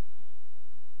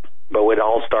 but it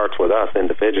all starts with us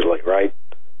individually, right?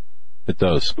 It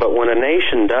does. But when a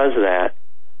nation does that,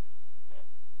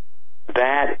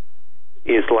 that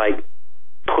is like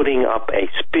putting up a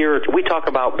spiritual... We talk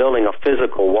about building a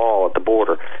physical wall at the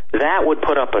border. That would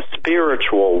put up a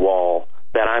spiritual wall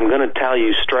that I'm going to tell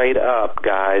you straight up,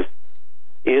 guys,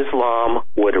 Islam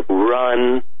would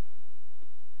run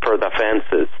for the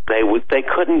fences. They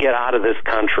couldn't get out of this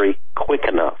country quick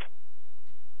enough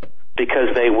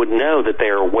because they would know that they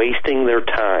are wasting their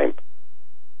time.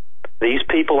 These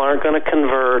people aren't going to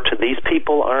convert. These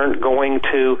people aren't going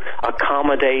to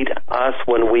accommodate us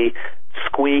when we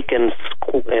squeak and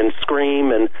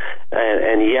scream and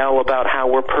yell about how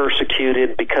we're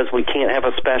persecuted because we can't have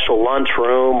a special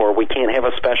lunchroom or we can't have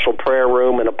a special prayer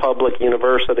room in a public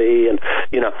university. And,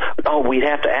 we'd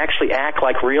have to actually act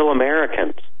like real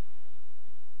Americans.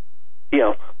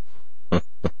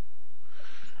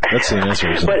 That's the answer.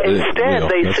 But instead,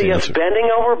 they see us bending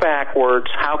over backwards.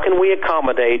 How can we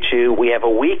accommodate you? We have a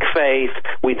weak faith.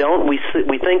 We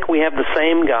think we have the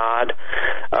same God.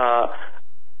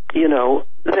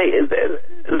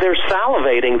 They're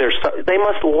salivating. They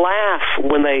must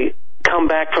laugh when they come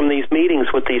back from these meetings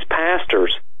with these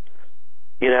pastors,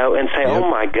 and say, "Oh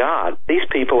my God, these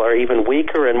people are even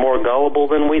weaker and more gullible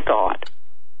than we thought."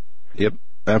 Yep,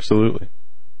 absolutely.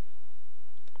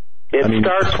 It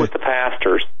starts with the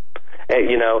pastors.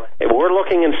 If we're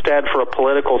looking instead for a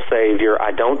political savior,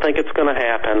 I don't think it's going to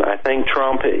happen. I think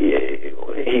Trump,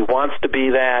 he wants to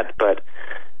be that, but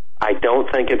I don't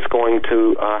think it's going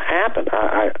to happen.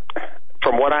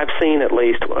 From what I've seen, at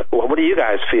least, what do you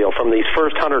guys feel from these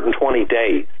first 120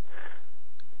 days?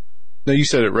 No, you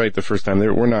said it right the first time.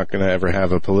 We're not going to ever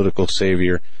have a political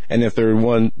savior, and if there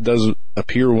does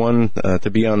appear to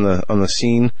be on the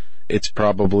scene, it's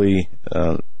probably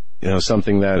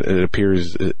something that it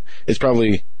appears it's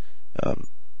probably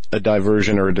a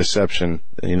diversion or a deception.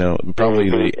 Probably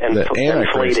the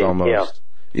Antichrist almost.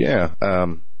 Yeah.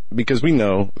 Because we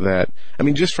know that.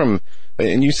 Just from,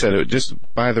 and you said it, just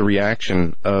by the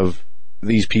reaction of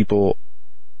these people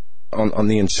on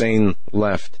the insane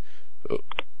left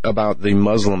about the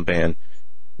Muslim ban,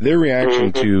 their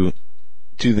reaction to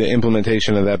the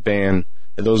implementation of that ban,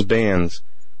 those bans,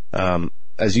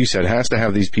 as you said, has to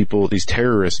have these people, these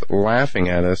terrorists, laughing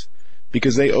at us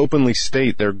because they openly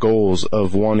state their goals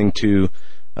of wanting to,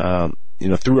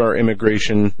 through our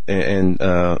immigration and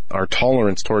our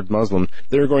tolerance toward Muslim,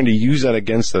 they're going to use that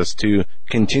against us to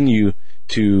continue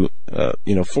to,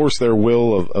 force their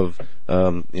will of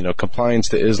compliance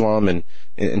to Islam and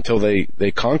until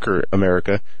they conquer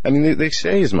America. They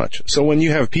say as much. So when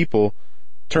you have people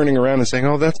turning around and saying,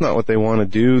 "Oh, that's not what they want to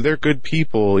do. They're good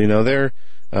people. They're."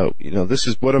 This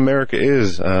is what America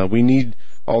is. We need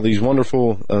all these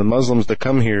wonderful Muslims to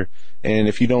come here, and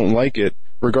if you don't like it,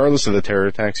 regardless of the terror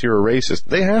attacks, you're a racist.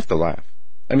 They have to laugh.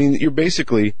 You're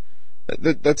basically,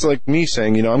 that's like me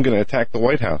saying, I'm going to attack the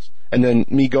White House, and then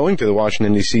me going to the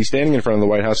Washington, D.C., standing in front of the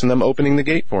White House, and them opening the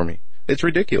gate for me. It's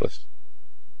ridiculous.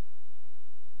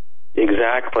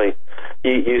 Exactly.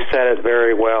 You said it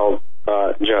very well,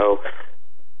 Joe.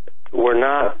 We're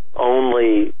not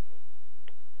only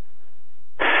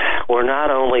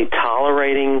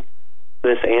tolerating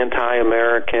this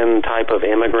anti-American type of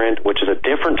immigrant, which is a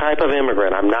different type of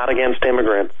immigrant. I'm not against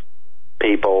immigrants,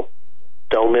 people.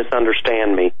 Don't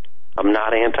misunderstand me. I'm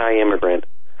not anti-immigrant.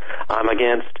 I'm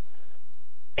against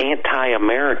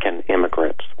anti-American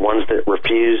immigrants, ones that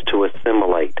refuse to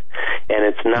assimilate. And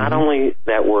it's not only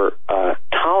that we're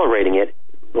tolerating it,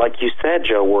 like you said,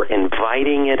 Joe, we're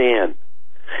inviting it in.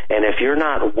 And if you're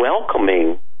not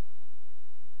welcoming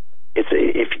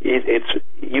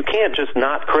you can't just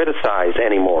not criticize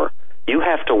anymore. You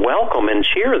have to welcome and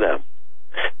cheer them.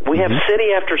 We have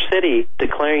city after city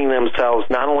declaring themselves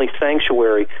not only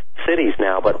sanctuary cities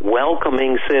now, but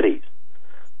welcoming cities.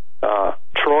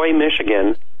 Troy,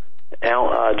 Michigan,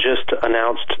 just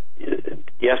announced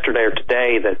yesterday or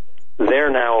today that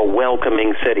they're now a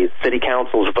welcoming city. City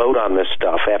councils vote on this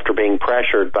stuff after being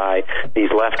pressured by these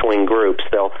left-wing groups.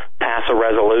 They'll pass a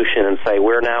resolution and say,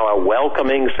 we're now a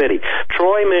welcoming city.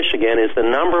 Troy, Michigan is the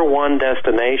number one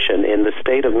destination in the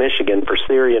state of Michigan for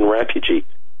Syrian refugees.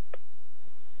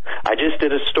 I just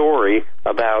did a story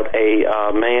about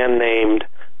a man named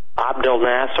Abdel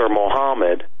Nasser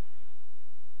Mohammed.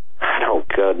 Oh,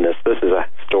 goodness, this is a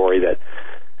story that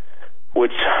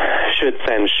should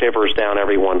send shivers down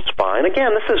everyone's spine.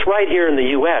 Again, this is right here in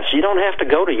the U.S. You don't have to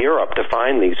go to Europe to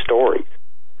find these stories.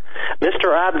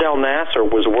 Mr. Abdel Nasser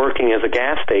was working as a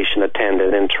gas station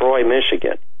attendant in Troy,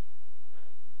 Michigan.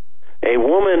 A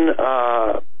woman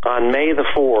on May the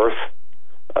 4th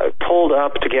pulled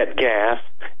up to get gas,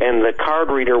 and the card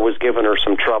reader was giving her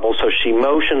some trouble, so she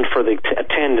motioned for the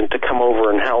attendant to come over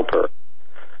and help her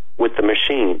with the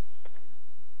machine.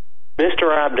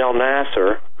 Mr. Abdel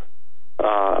Nasser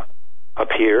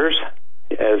appears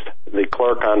as the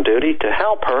clerk on duty to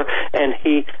help her, and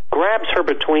he grabs her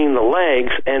between the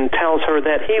legs and tells her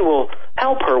that he will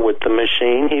help her with the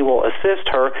machine. He will assist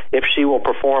her if she will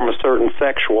perform a certain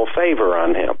sexual favor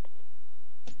on him.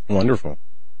 Wonderful.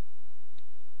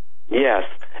 Yes,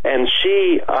 and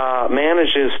she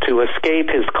manages to escape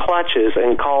his clutches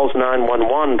and calls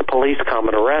 911. The police come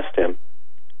and arrest him.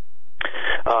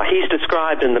 He's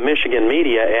described in the Michigan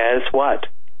media as what?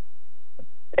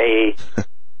 A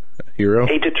hero?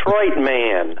 A Detroit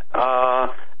man,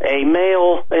 a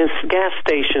male gas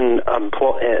station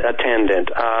attendant.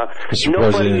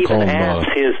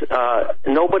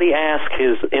 Nobody asked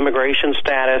his immigration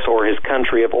status or his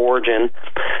country of origin.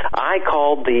 I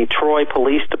called the Troy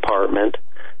Police Department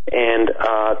and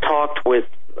talked with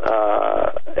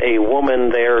a woman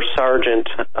there, Sergeant,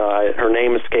 her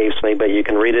name escapes me, but you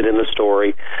can read it in the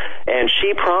story, and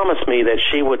she promised me that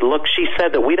she would look. She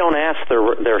said that we don't ask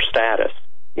their status.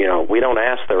 You know, we don't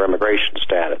ask their immigration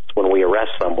status when we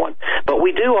arrest someone, but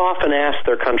we do often ask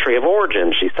their country of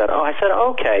origin. She said, I said,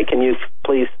 okay, can you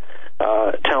please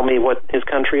tell me what his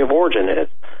country of origin is?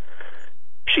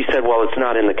 She said, well, it's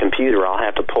not in the computer. I'll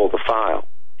have to pull the file.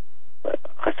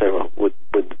 I said, well,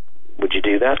 would you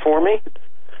do that for me?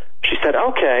 She said,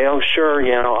 okay, oh, sure,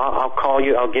 I'll call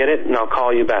you, I'll get it, and I'll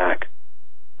call you back.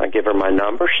 I give her my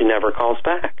number. She never calls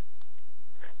back.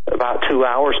 About 2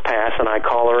 hours pass, and I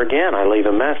call her again. I leave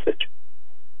a message.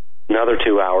 Another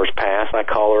 2 hours pass. I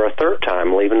call her a third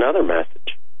time, leave another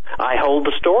message. I hold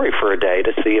the story for a day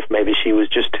to see if maybe she was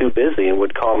just too busy and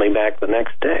would call me back the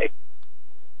next day.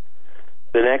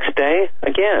 The next day,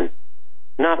 again,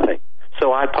 nothing.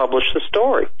 So I published the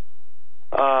story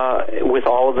with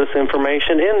all of this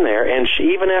information in there, and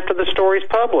even after the story's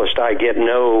published, I get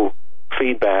no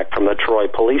feedback from the Troy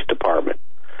Police Department.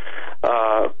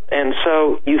 And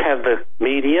so you have the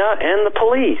media and the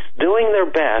police doing their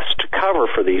best to cover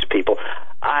for these people.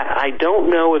 I don't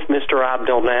know if Mr.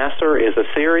 Abdel Nasser is a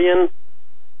Syrian.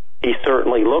 He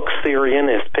certainly looks Syrian.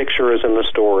 His picture is in the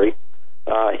story.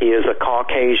 He is a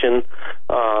Caucasian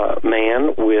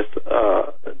man with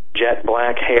jet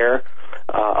black hair,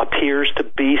 appears to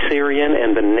be Syrian,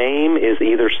 and the name is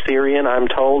either Syrian, I'm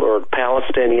told, or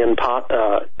Palestinian,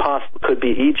 could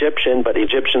be Egyptian, but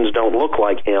Egyptians don't look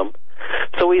like him.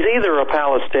 So he's either a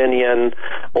Palestinian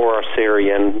or a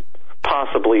Syrian,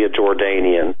 possibly a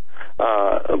Jordanian.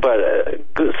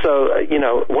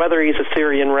 Whether he's a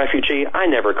Syrian refugee, I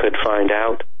never could find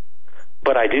out.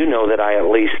 But I do know that I at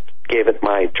least gave it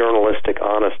my journalistic,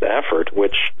 honest effort,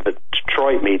 which the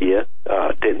Detroit media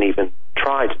didn't even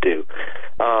try to do.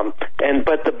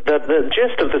 But the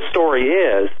gist of the story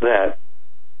is that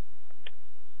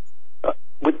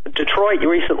with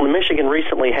Michigan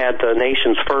recently had the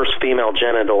nation's first female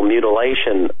genital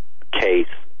mutilation case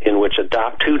in which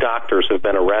two doctors have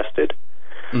been arrested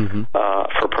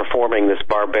for performing this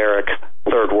barbaric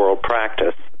third world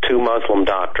practice. Two Muslim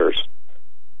doctors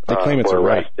they claim it's were a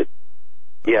right. arrested.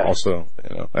 Yes. Also,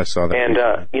 I saw that. And,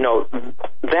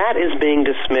 that is being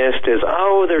dismissed as,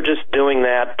 they're just doing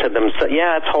that to themselves.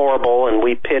 Yeah, it's horrible, and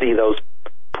we pity those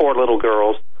poor little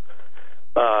girls.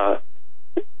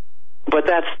 But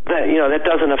that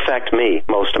doesn't affect me.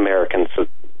 Most Americans,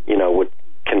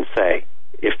 can say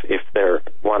if they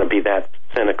want to be that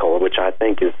cynical, which I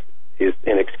think is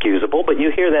inexcusable. But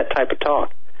you hear that type of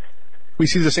talk. We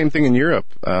see the same thing in Europe.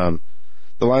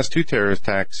 The last two terrorist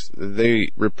attacks,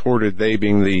 they reported, they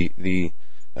being the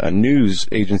news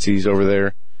agencies over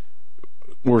there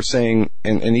were saying,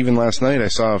 and even last night I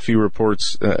saw a few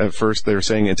reports. At first, they were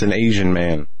saying it's an Asian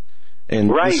man. And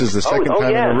right. This is the second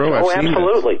time in a row I've seen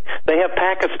absolutely. this. They have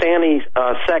Pakistani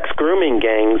sex grooming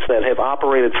gangs that have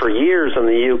operated for years in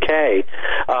the UK,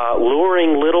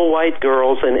 luring little white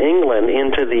girls in England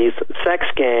into these sex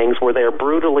gangs where they're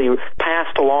brutally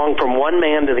passed along from one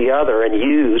man to the other and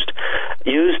used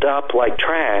up like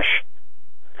trash.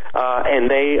 And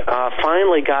they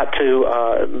finally got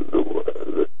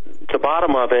to the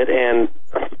bottom of it, and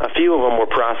a few of them were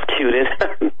prosecuted,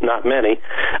 not many.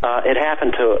 It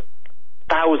happened to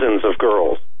thousands of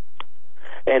girls.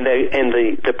 And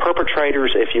the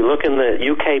perpetrators, if you look in the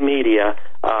UK media,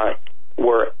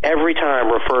 were every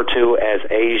time referred to as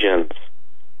Asians.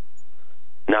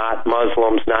 Not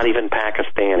Muslims, not even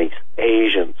Pakistanis,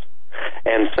 Asians.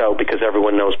 And so, because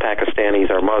everyone knows Pakistanis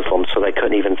are Muslims, so they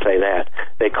couldn't even say that.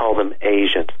 They call them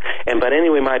Asians. But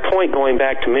anyway, my point going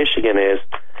back to Michigan is,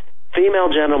 female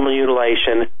genital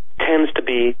mutilation tends to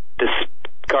be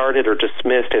discarded or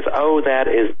dismissed as,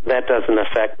 that doesn't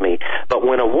affect me. But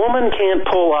when a woman can't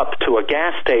pull up to a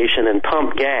gas station and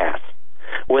pump gas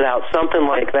without something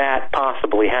like that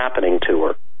possibly happening to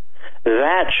her,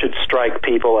 that should strike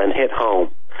people and hit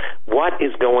home. What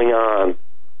is going on?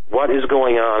 What is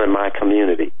going on in my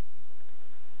community?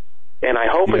 And I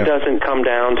hope it doesn't come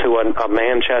down to a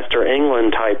Manchester,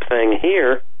 England type thing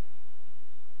here.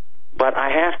 But I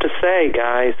have to say,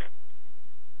 guys,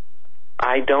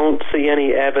 I don't see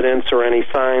any evidence or any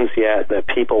signs yet that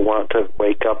people want to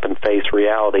wake up and face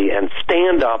reality and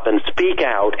stand up and speak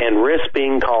out and risk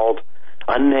being called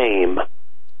a name,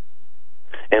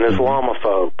 an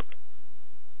Islamophobe.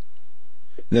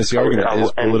 That's the argument.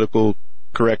 Is political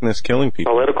correctness killing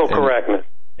people? Political correctness.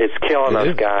 It's killing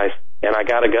us, guys. And I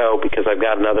got to go because I've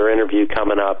got another interview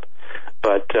coming up.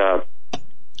 But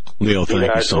Leo,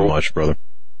 thank you so much, brother.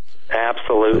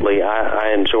 Absolutely.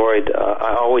 I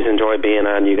always enjoy being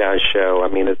on you guys' show. I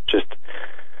mean, it's just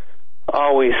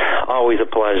always a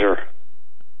pleasure.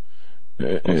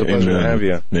 It's a pleasure to have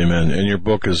you. Amen. And your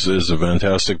book is a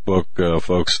fantastic book,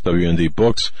 folks. WND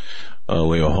Books.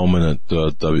 Leo Hohmann at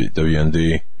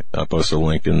WND. I'll post a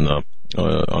link on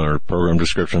our program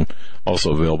description.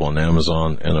 Also available on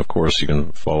Amazon. And, of course, you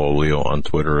can follow Leo on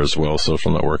Twitter as well,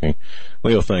 social networking.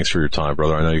 Leo, thanks for your time,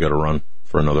 brother. I know you got to run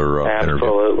for another interview.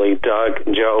 Absolutely. Doug,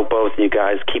 Joe, both of you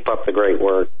guys, keep up the great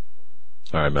work.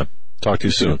 All right, man. Talk to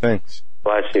you soon. Thanks.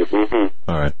 Bless you. Mm-hmm.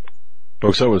 All right.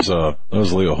 Folks, that was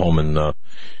Leo Hohmann.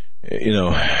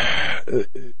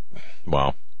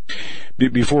 Wow.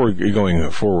 Before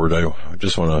going forward, I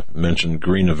just want to mention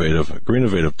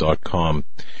greeninnovative.com.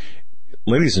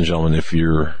 Ladies and gentlemen, if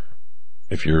you're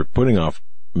putting off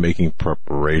making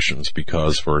preparations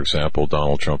because, for example,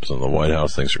 Donald Trump's in the White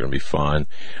House, things are going to be fine.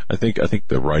 I think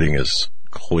the writing is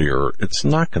clear. It's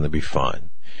not going to be fine.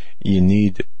 You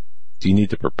need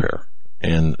to prepare,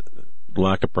 and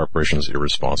lack of preparation is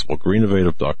irresponsible.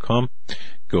 Greeninnovative.com.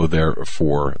 Go there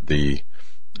for the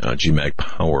GMAG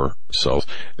power cells.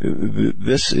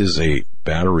 This is a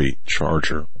battery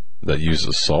charger that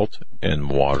uses salt and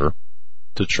water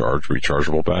to charge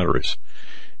rechargeable batteries.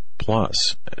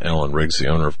 Plus, Alan Riggs, the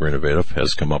owner of Green Innovative,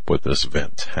 has come up with this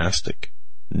fantastic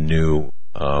new,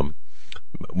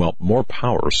 more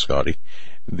power, Scotty.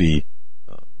 The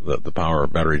power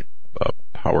battery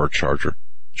power charger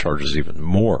charges even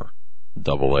more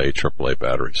AA, AAA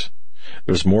batteries.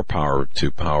 There's more power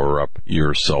to power up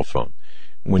your cell phone.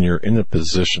 When you're in a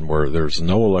position where there's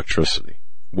no electricity,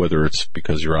 whether it's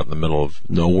because you're out in the middle of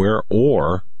nowhere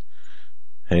or,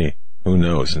 hey, who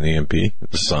knows, an EMP,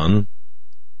 the sun,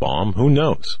 bomb, who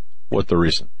knows what the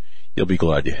reason. You'll be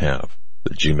glad you have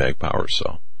the GMAG power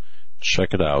cell.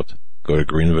 Check it out. Go to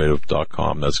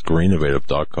greeninnovative.com. That's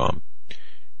greeninnovative.com.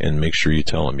 And make sure you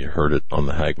tell them you heard it on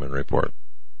the Hagmann report.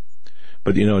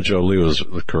 But, Joe, Leo is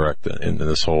correct in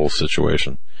this whole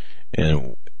situation.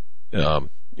 And,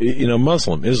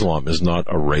 Islam is not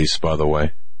a race, by the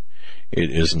way.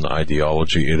 It is an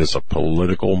ideology. It is a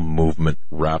political movement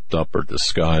wrapped up or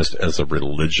disguised as a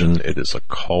religion. It is a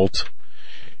cult.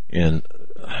 And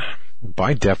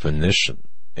by definition,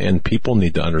 and people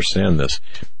need to understand this.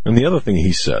 And the other thing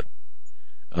he said,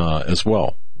 as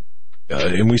well,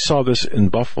 and we saw this in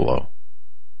Buffalo,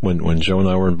 when Joe and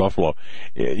I were in Buffalo.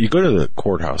 You go to the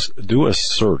courthouse, do a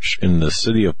search in the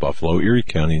city of Buffalo, Erie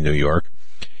County, New York,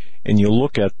 and you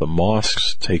look at the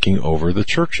mosques taking over the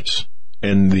churches.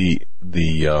 And the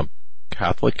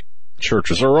Catholic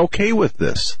churches are okay with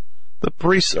this. The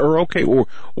priests are okay,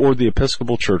 or the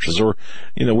Episcopal churches, or,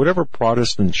 whatever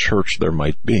Protestant church there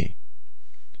might be.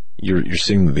 You're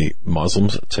seeing the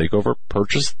Muslims take over,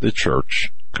 purchase the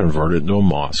church, convert it into a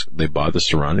mosque. They buy the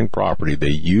surrounding property. They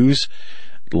use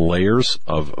layers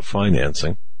of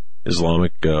financing,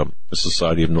 Islamic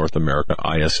Society of North America,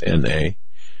 ISNA.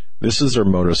 This is their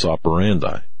modus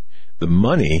operandi. The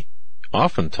money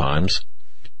oftentimes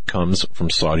comes from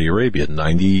Saudi Arabia.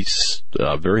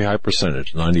 Very high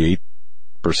percentage, 98%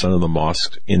 of the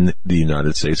mosques in the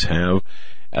United States have,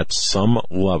 at some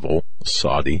level,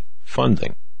 Saudi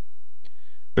funding.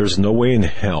 There's no way in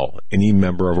hell any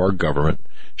member of our government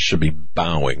should be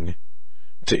bowing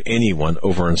to anyone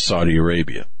over in Saudi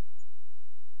Arabia.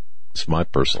 It's my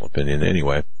personal opinion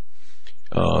anyway.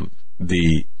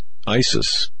 The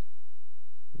ISIS,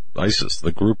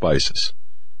 the group ISIS,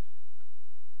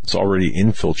 it's already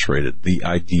infiltrated. The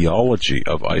ideology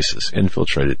of ISIS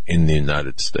infiltrated in the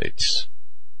United States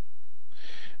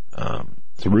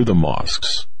through the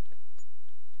mosques.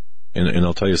 And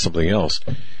I'll tell you something else.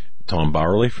 Tom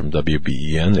Bowerly from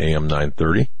WBEN, AM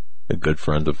 930, a good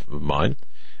friend of mine,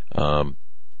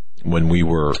 when we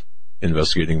were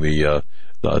investigating the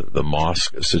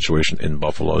mosque situation in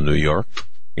Buffalo, New York,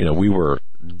 we were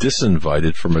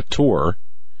disinvited from a tour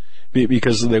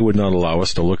because they would not allow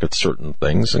us to look at certain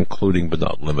things, including but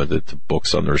not limited to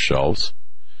books on their shelves.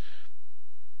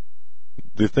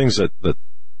 The things that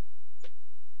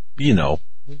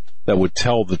would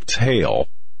tell the tale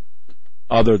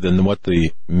other than what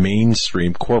the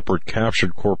mainstream corporate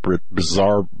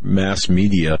bizarre mass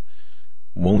media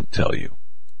won't tell you.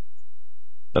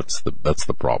 That's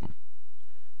the problem.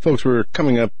 Folks, we're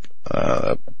coming up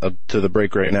to the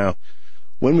break right now.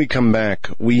 When we come back,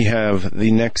 we have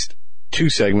the next two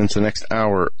segments, the next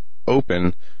hour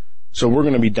open. So we're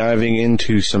going to be diving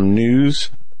into some news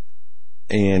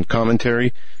and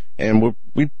commentary. And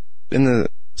we in the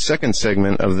second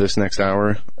segment of this next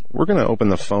hour, we're going to open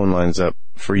the phone lines up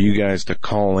for you guys to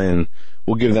call in.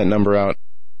 We'll give that number out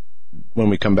when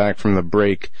we come back from the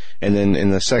break. And then in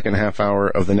the second half hour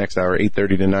of the next hour,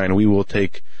 8:30 to 9, we will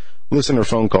take listener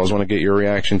phone calls. I want to get your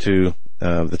reaction to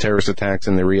the terrorist attacks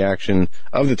and the reaction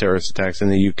of the terrorist attacks in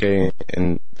the UK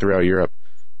and throughout Europe.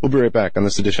 We'll be right back on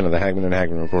this edition of the Hagmann and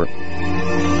Hagmann Report.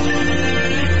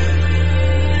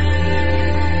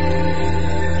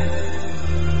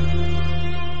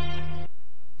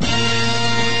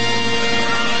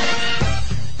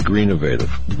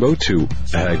 Greennovative. Go to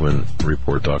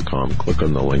HagmannReport.com. Click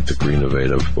on the link to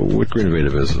Greennovative. What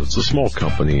Greennovative is, it's a small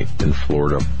company in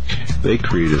Florida. They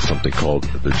created something called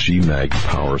the GMAG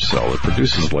Power Cell. It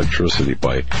produces electricity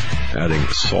by adding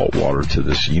salt water to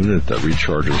this unit that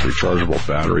recharges rechargeable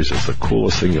batteries. It's the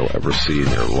coolest thing you'll ever see in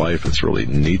your life. It's really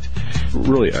neat.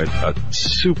 Really a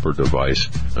super device.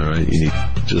 All right, you need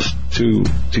just 2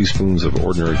 teaspoons of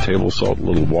ordinary table salt, a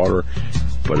little water.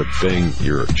 But a bang,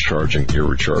 you're charging your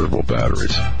rechargeable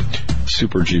batteries.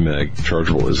 Super GMAG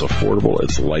chargeable is affordable.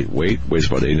 It's lightweight, weighs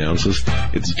about 8 ounces.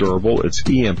 It's durable. It's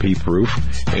EMP proof,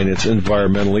 and it's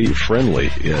environmentally friendly.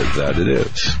 That it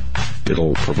is.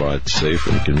 It'll provide safe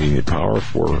and convenient power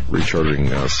for recharging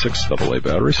 6 AA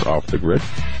batteries off the grid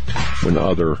when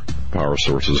other power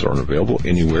sources aren't available.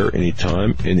 Anywhere,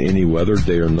 anytime, in any weather,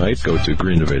 day or night. Go to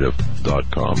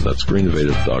greennovative.com. That's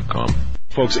greennovative.com.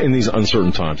 Folks, in these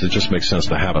uncertain times, it just makes sense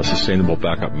to have a sustainable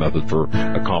backup method for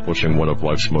accomplishing one of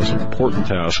life's most important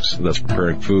tasks, that's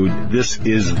preparing food. This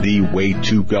is the way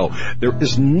to go. There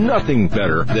is nothing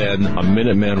better than a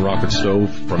Minuteman rocket stove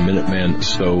from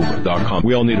MinutemanStove.com.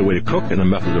 We all need a way to cook and a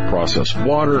method to process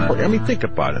water. I mean, think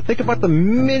about it. Think about the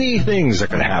many things that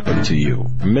could happen to you.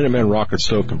 A Minuteman rocket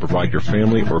stove can provide your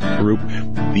family or group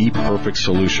the perfect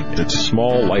solution. It's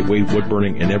small, lightweight,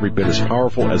 wood-burning, and every bit as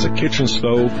powerful as a kitchen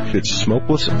stove. It's smokeless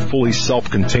and fully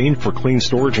self-contained for clean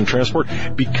storage and transport.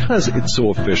 Because it's so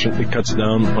efficient, it cuts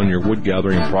down on your wood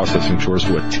gathering and processing chores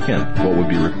to a tenth what would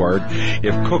be required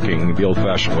if cooking the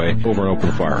old-fashioned way over an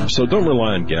open fire. So don't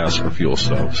rely on gas or fuel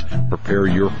stoves. Prepare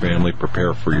your family,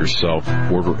 prepare for yourself.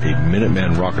 Order a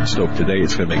Minuteman rocket stove today.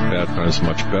 It's going to make bad times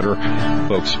much better.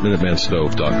 Folks,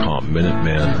 MinutemanStove.com,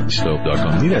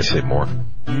 MinutemanStove.com. Need I say more?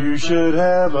 You should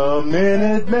have a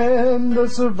Minuteman, the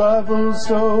survival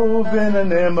stove in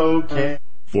an ammo can.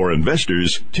 For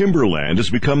investors, timberland has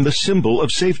become the symbol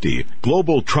of safety.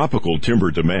 Global tropical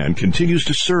timber demand continues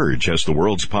to surge as the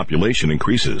world's population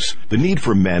increases. The need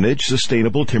for managed,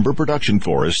 sustainable timber production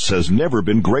forests has never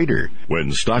been greater.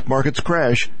 When stock markets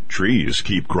crash, trees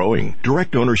keep growing.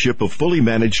 Direct ownership of fully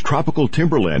managed tropical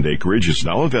timberland acreage is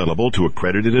now available to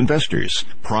accredited investors.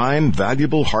 Prime,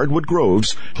 valuable hardwood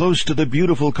groves close to the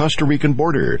beautiful Costa Rican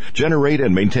border generate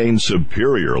and maintain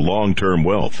superior long-term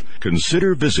wealth.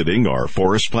 Consider visiting our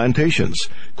forest plantations.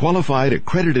 Qualified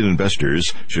accredited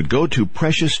investors should go to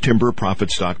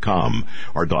PreciousTimberProfits.com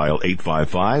or dial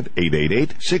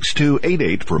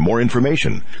 855-888-6288 for more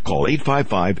information. Call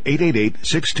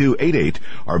 855-888-6288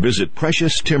 or visit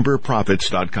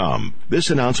PreciousTimberProfits.com. This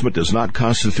announcement does not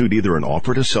constitute either an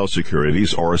offer to sell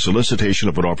securities or a solicitation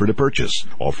of an offer to purchase.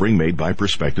 Offering made by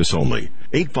prospectus only.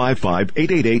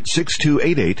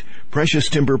 855-888-6288,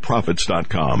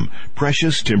 PreciousTimberProfits.com.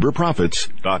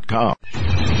 PreciousTimberProfits.com.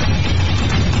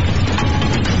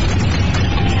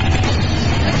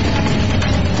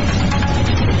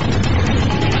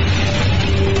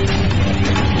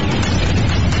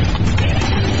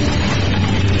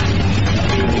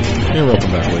 Hey,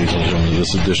 welcome back, ladies and gentlemen, to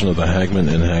this edition of the Hagmann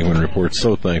and Hagmann Report.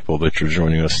 So thankful that you're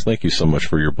joining us. Thank you so much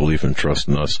for your belief and trust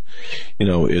in us. You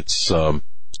know, it's a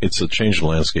changed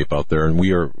landscape out there, and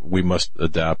we must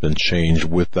adapt and change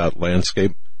with that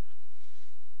landscape.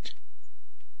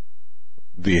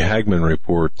 The Hagmann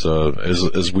Report,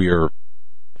 as we are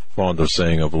fond of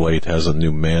saying of late, has a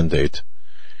new mandate.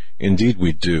 Indeed,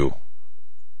 we do.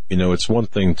 You know, it's one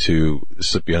thing to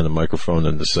sit behind a microphone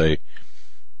and to say,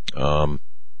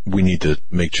 we need to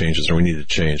make changes, or we need to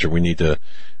change, or we do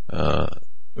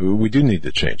need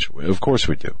to change. Of course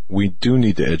we do. We do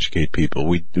need to educate people.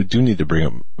 We do need to bring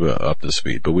them up to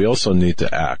speed, but we also need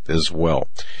to act as well.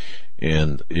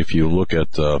 And if you look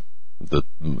at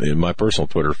in my personal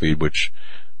Twitter feed, which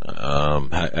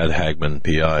at Hagmann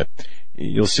PI,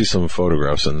 you'll see some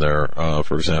photographs in there.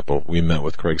 For example, we met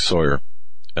with Craig Sawyer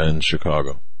in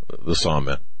Chicago, the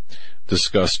Sawman,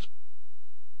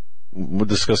 we'll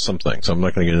discuss some things. I'm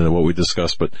not going to get into what we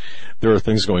discussed, but there are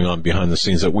things going on behind the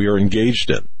scenes that we are engaged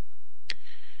in.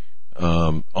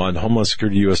 On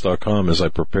HomelandSecurityUS.com, as I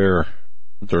prepare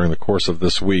during the course of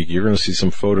this week, you're going to see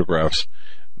some photographs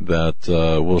that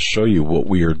will show you what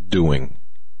we are doing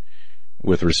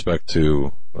with respect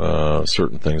to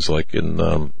certain things, like in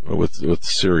with the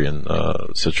Syrian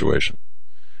situation.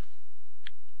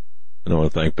 And I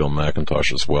want to thank Bill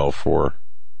McIntosh as well for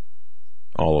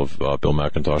all of Bill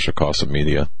McIntosh at Casa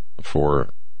Media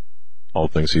for all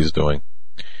the things he's doing.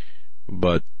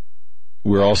 But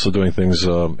we're also doing things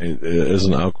as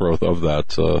an outgrowth of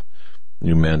that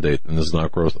new mandate, and as an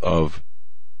outgrowth of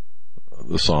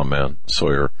the Sawman,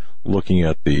 Sawyer, looking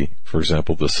at for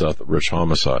example, the Seth Rich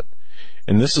homicide.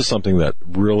 And this is something that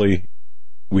really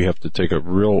we have to take a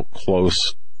real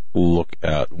close look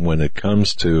at when it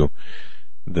comes to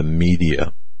the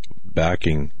media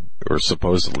backing or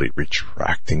supposedly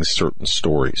retracting certain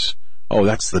stories. Oh,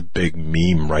 that's the big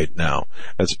meme right now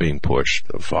that's being pushed.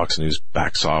 Fox News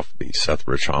backs off the Seth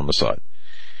Rich homicide.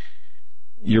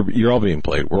 You're all being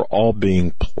played. We're all being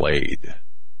played.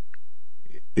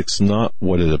 It's not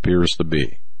what it appears to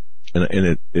be.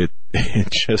 And it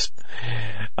just,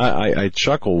 I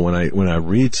chuckle when I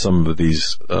read some of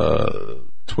these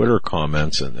Twitter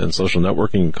comments and social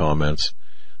networking comments.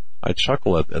 I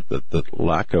chuckle at the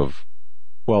lack of,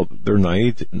 well, they're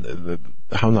naive,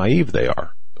 how naive they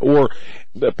are, or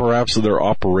that perhaps they're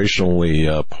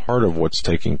operationally part of what's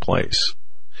taking place.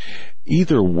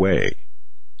 Either way,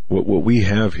 what we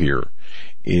have here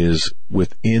is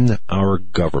within our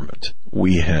government,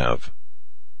 we have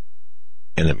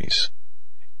enemies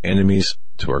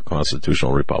to our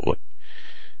constitutional republic.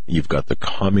 You've got the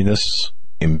communists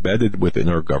embedded within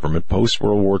our government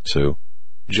post-World War II.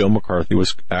 Joe McCarthy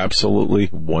was absolutely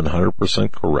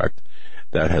 100% correct.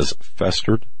 That has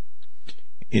festered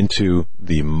into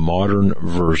the modern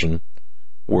version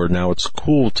where now it's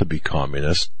cool to be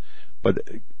communist. But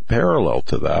parallel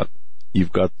to that,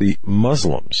 you've got the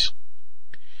Muslims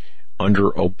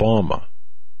under Obama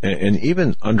and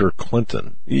even under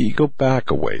Clinton. You go back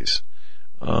a ways.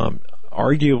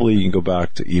 Arguably, you can go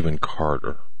back to even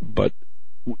Carter. But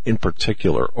in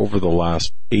particular, over the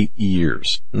last 8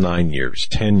 years, 9 years,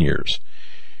 10 years,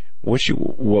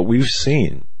 what we've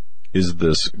seen is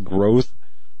this growth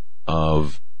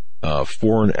of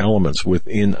foreign elements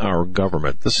within our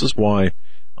government. This is why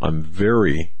I'm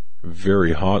very,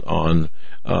 very hot on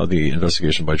the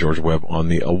investigation by George Webb on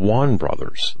the Awan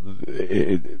brothers.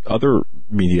 Other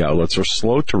media outlets are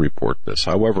slow to report this.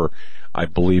 However, I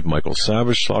believe Michael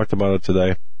Savage talked about it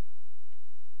today.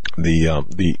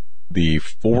 The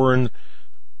foreign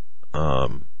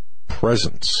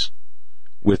presence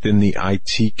within the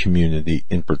IT community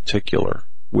in particular,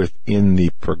 within the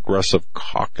Progressive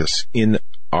Caucus, in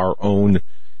our own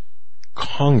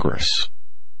Congress,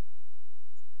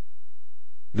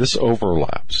 This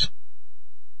overlaps.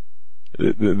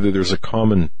 There's a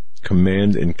common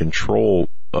command and control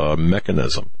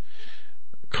mechanism,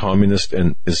 communist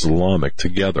and Islamic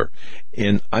together.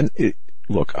 And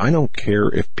look, I don't care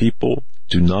if people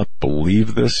do not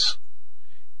believe this.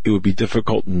 It would be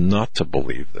difficult not to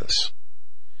believe this.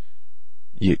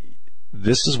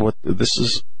 This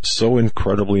is so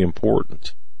incredibly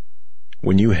important.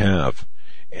 When you have,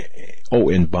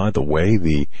 and by the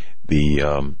way,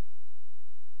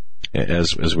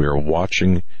 as we are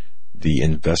watching the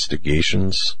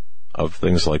investigations of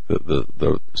things like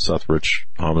the Seth Rich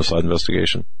homicide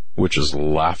investigation, which is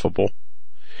laughable,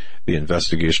 the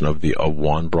investigation of the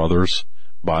Hohmann brothers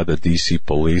by the D.C.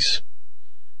 police,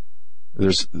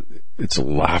 it's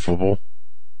laughable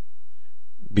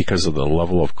because of the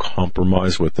level of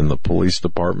compromise within the police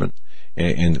department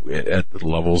and at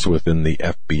levels within the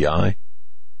FBI.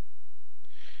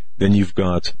 Then you've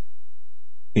got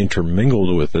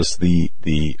intermingled with this the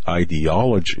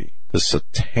ideology, the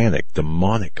satanic,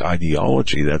 demonic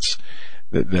ideology that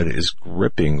is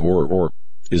gripping or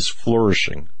is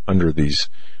flourishing under these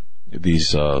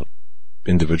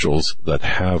individuals that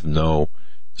have no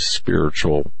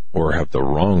spiritual or have the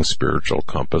wrong spiritual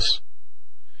compass.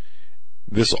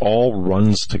 This all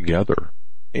runs together.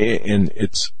 And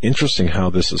it's interesting how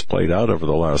this has played out over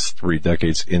the last 3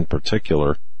 decades in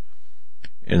particular,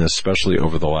 and especially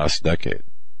over the last decade.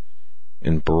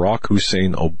 In Barack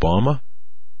Hussein Obama,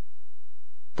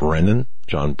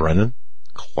 John Brennan,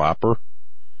 Clapper,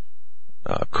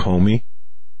 Comey,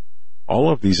 all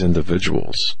of these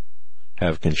individuals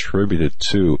have contributed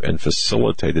to and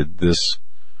facilitated this,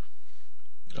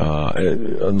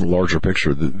 in the larger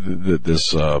picture,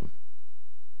 this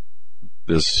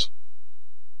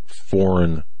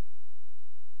foreign,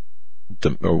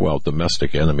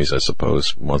 domestic enemies, I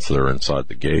suppose, once they're inside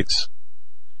the gates.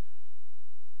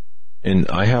 And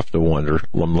I have to wonder,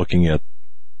 I'm looking at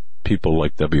people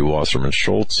like W. Wasserman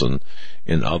Schultz and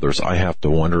others, I have to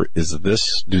wonder, is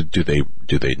this, do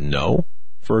they know,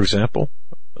 for example,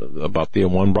 about the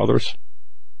Hohmann brothers?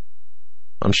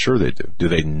 I'm sure they do. Do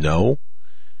they know?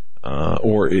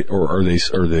 Or are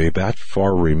they that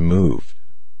far removed?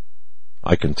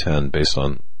 I contend, based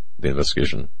on the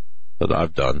investigation that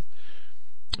I've done,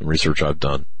 and research I've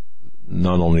done,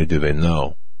 not only do they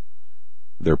know,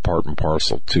 they're part and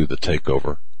parcel to the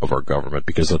takeover of our government,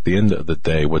 because at the end of the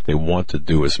day, what they want to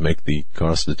do is make the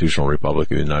constitutional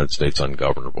republic of the United States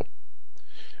ungovernable.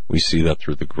 We see that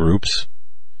through the groups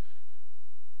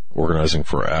organizing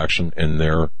for action in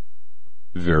their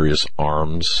various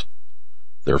arms,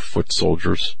 their foot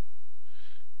soldiers,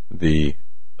 the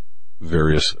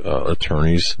various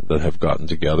attorneys that have gotten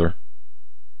together,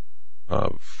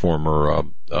 former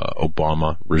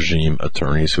Obama regime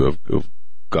attorneys who've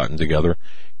gotten together,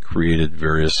 created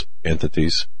various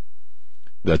entities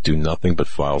that do nothing but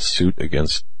file suit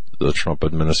against the Trump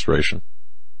administration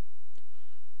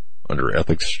under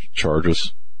ethics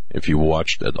charges. If you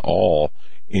watched at all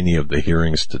any of the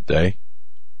hearings today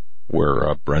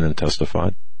where Brennan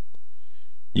testified,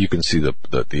 you can see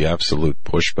the absolute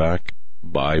pushback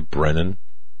by Brennan.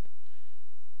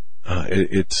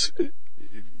 I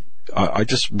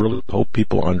just really hope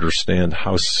people understand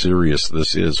how serious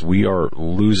this is. We are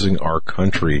losing our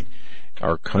country.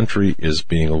 Our country is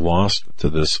being lost to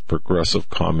this progressive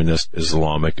communist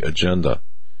Islamic agenda.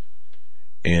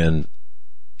 And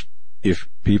if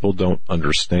people don't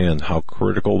understand how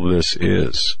critical this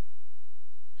is,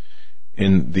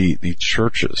 in the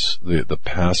churches, the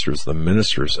pastors, the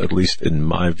ministers, at least in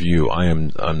my view,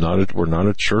 we're not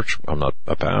a church, I'm not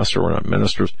a pastor, we're not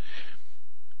ministers.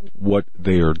 What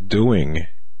they are doing,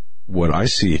 what I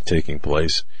see taking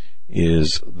place,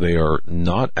 is they are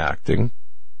not acting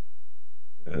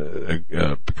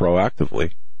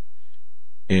proactively,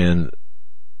 and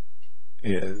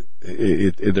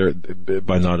they're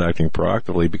by not acting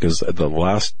proactively, because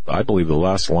I believe the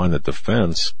last line of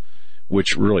defense,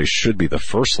 which really should be the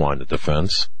first line of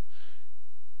defense,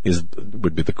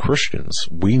 would be the Christians.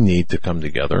 We need to come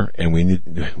together, and we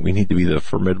need to be the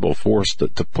formidable force to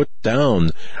put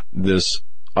down this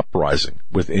uprising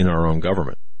within our own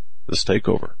government, this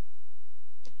takeover.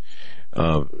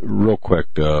 Real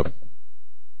quick, Joe,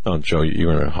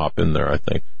 you're going to hop in there, I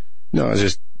think. No,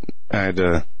 I had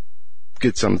to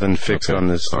get something fixed on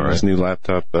this new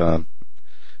laptop.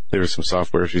 There was some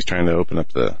software she's trying to open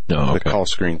up the call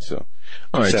screen, so.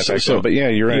 All right, but yeah,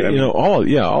 you're right.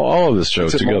 All of this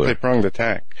shows together. It's a multi-pronged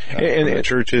attack. And the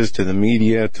churches, to the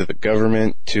media, to the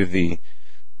government, to the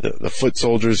foot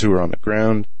soldiers who are on the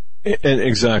ground. And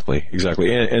exactly.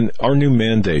 And our new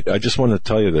mandate, I just want to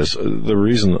tell you this, the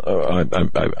reason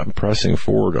I'm pressing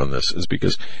forward on this is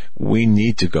because we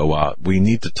need to go out. We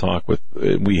need to talk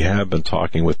we have been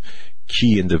talking with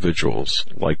key individuals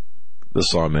like the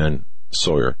Sawman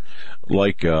Sawyer,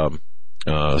 like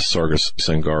Sargis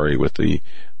Sangari with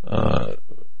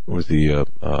the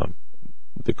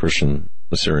Christian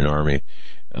Assyrian Army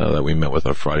that we met with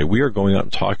on Friday. We are going out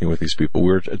and talking with these people.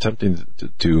 We're attempting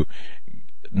to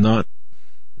not,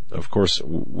 of course,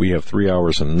 we have 3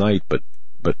 hours a night, but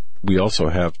we also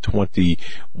have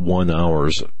 21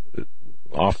 hours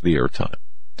off the air time.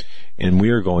 And we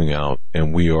are going out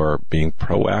and we are being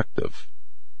proactive.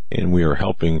 And we are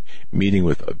meeting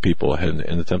with people and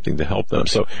attempting to help them.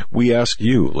 So we ask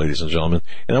you, ladies and gentlemen,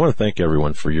 and I want to thank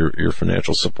everyone for your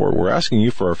financial support. We're asking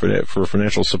you for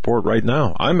financial support right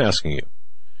now. I'm asking you.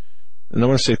 And I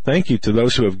want to say thank you to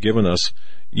those who have given us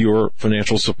your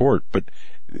financial support. But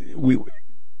we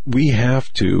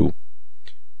have to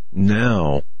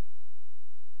now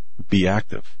be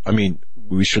active. I mean,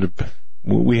 we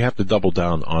have to double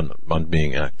down on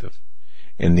being active.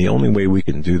 And the only way we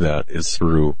can do that is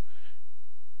through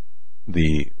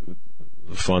the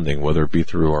funding, whether it be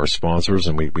through our sponsors,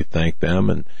 and we thank them,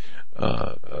 and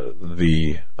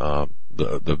the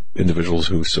individuals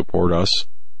who support us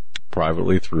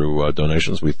privately through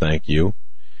donations. We thank you.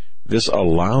 This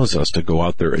allows us to go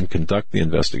out there and conduct the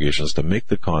investigations, to make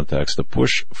the contacts, to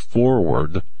push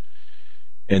forward,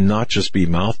 and not just be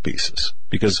mouthpieces.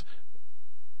 Because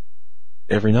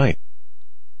every night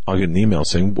I'll get an email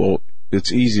saying, well,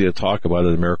 it's easy to talk about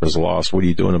it. America's lost. What are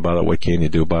you doing about it? What can you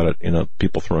do about it?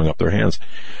 People throwing up their hands.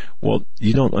 Well,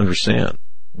 you don't understand.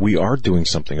 We are doing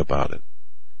something about it.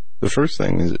 The first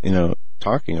thing is,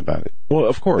 talking about it. Well,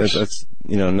 of course. That's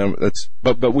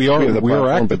but we are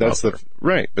active. But that's the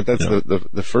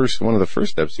first, one of the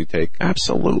first steps you take.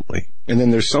 Absolutely. And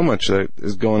then there's so much that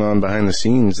is going on behind the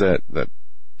scenes that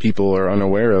people are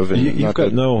unaware of. And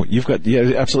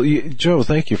absolutely. Joe,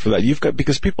 thank you for that.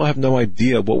 Because people have no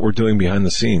idea what we're doing behind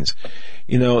the scenes.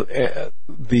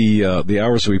 The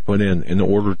hours we put in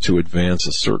order to advance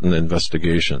a certain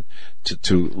investigation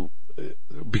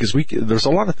because there's a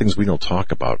lot of things we don't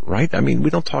talk about, right? I mean, we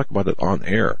don't talk about it on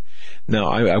air. Now,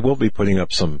 I will be putting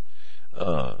up some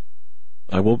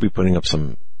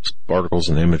articles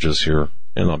and images here,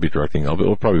 and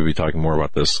we'll probably be talking more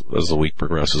about this as the week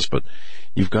progresses, but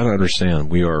you've got to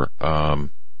understand we are,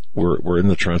 we're in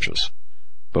the trenches,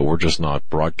 but we're just not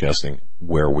broadcasting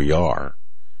where we are,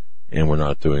 and we're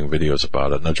not doing videos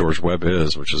about it. Now, George Webb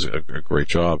is, which is a great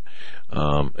job.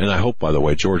 And I hope, by the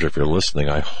way, George, if you're listening,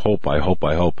 I hope, I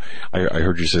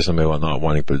heard you say something about not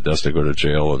wanting Podesta to go to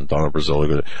jail and Donna Brazil to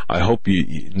go to, I hope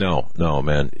no,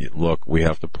 man, look, we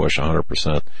have to push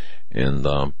 100%. And,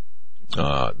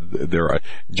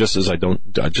 just as I do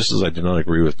not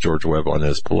agree with George Webb on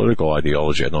his political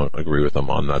ideology, I don't agree with him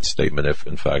on that statement. If,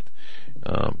 in fact,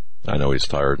 I know he's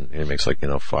tired and he makes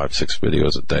 5-6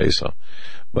 videos a day,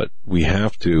 but we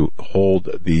have to hold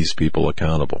these people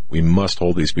accountable. We must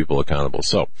hold these people accountable.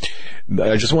 So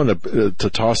I just wanted to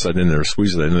toss that in there,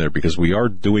 squeeze that in there, because we are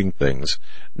doing things,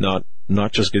 not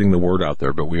just getting the word out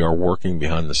there, but we are working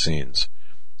behind the scenes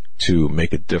to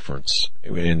make a difference.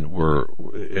 And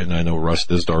I know Russ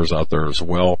Disdar's out there as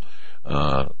well.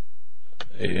 And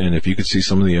if you could see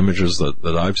some of the images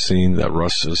that I've seen, that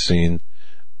Russ has seen,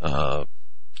 of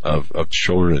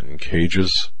children in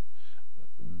cages,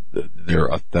 they're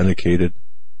authenticated,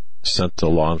 sent to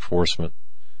law enforcement,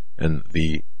 and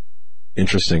the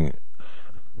interesting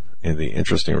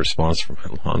response from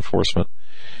law enforcement,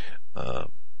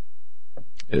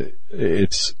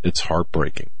 it's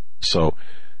heartbreaking. So,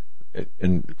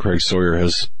 and Craig Sawyer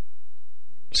has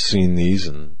seen these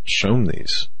and shown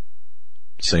these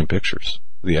same pictures,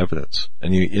 the evidence,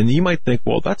 and you might think,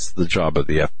 well, that's the job of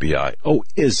the FBI. Oh,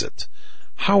 is it?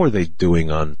 How are they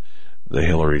doing on the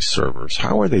Hillary servers?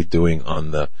 How are they doing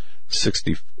on the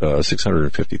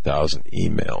 650,000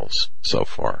 emails so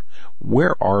far?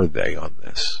 Where are they on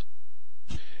this?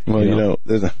 Well,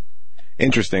 there's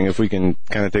interesting, if we can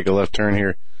kind of take a left turn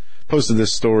here, posted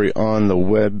this story on the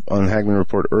web, on Hagmann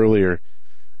Report earlier,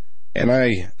 and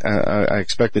I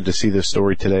expected to see this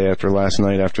story today after last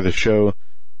night, after the show,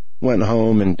 went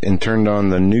home and turned on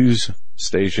the news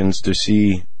stations to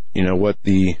see, what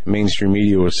the mainstream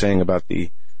media was saying about the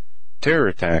terror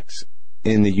attacks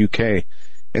in the UK.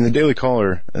 And the Daily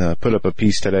Caller put up a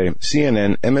piece today.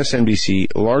 CNN, MSNBC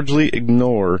largely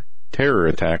ignore terror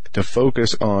attack to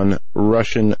focus on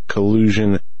Russian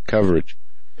collusion coverage.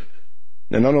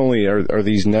 Now, not only are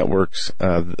these networks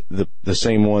the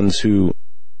same ones who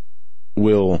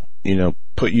will,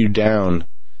 put you down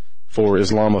for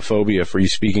Islamophobia, for you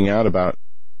speaking out about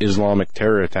Islamic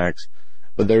terror attacks,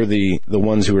 but they're the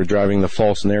ones who are driving the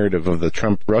false narrative of the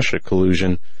Trump-Russia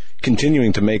collusion,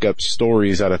 continuing to make up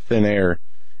stories out of thin air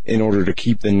in order to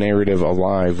keep the narrative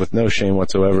alive with no shame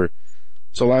whatsoever.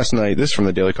 So last night, this from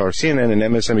the Daily Caller, CNN and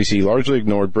MSNBC largely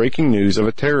ignored breaking news of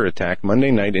a terror attack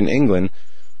Monday night in England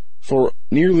for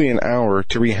nearly an hour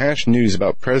to rehash news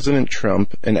about President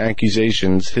Trump and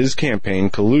accusations his campaign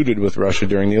colluded with Russia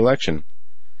during the election.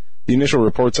 The initial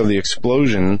reports of the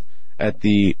explosion at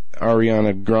the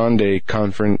Ariana Grande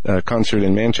concert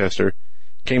in Manchester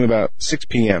came about 6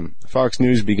 p.m. Fox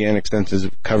News began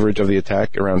extensive coverage of the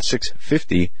attack around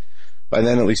 6:50. By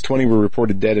then, at least 20 were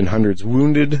reported dead and hundreds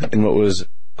wounded in what was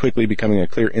quickly becoming a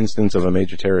clear instance of a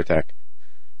major terror attack.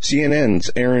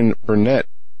 CNN's Aaron Burnett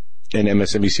and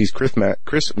MSNBC's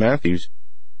Chris Matthews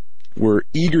were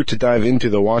eager to dive into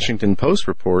the Washington Post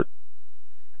report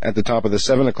at the top of the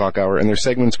 7 o'clock hour, and their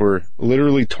segments were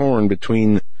literally torn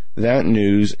between that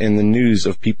news and the news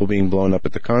of people being blown up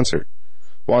at the concert.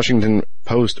 Washington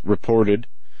Post reported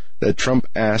that Trump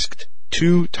asked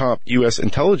 2 top U.S.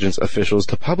 intelligence officials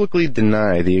to publicly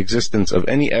deny the existence of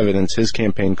any evidence his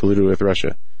campaign colluded with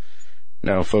Russia.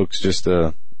 Now, folks, just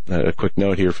a quick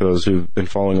note here for those who've been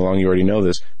following along, you already know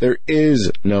this. There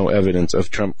is no evidence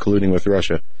of Trump colluding with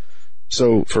Russia.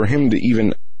 So for him to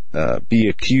even be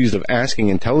accused of asking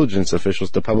intelligence officials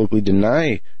to publicly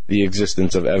deny the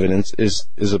existence of evidence is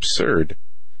absurd.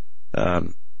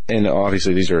 And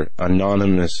obviously these are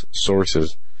anonymous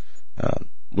sources,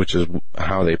 which is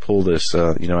how they pull this,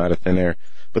 out of thin air.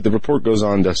 But the report goes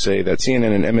on to say that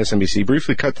CNN and MSNBC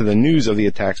briefly cut to the news of the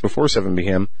attacks before 7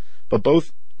 p.m., but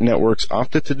both networks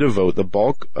opted to devote the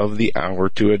bulk of the hour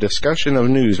to a discussion of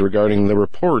news regarding the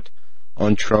report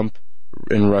on Trump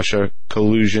and Russia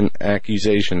collusion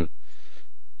accusation.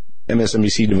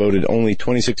 MSNBC devoted only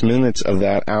 26 minutes of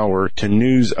that hour to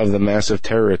news of the massive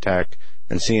terror attack,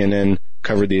 and CNN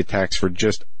covered the attacks for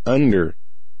just under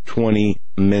 20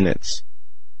 minutes.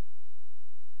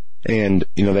 And,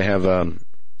 they have,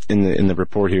 in the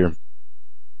report here,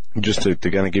 just to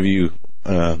kind of give you,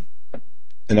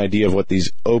 an idea of what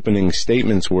these opening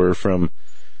statements were from,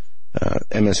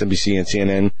 MSNBC and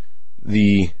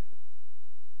CNN.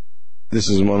 This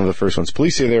is one of the first ones.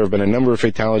 Police say there have been a number of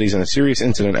fatalities and a serious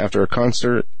incident after a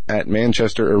concert at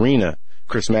Manchester Arena,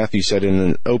 Chris Matthews said in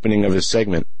an opening of his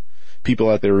segment.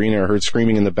 People at the arena are heard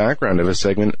screaming in the background of his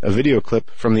segment. A video clip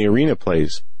from the arena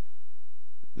plays.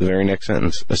 The very next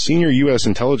sentence. A senior U.S.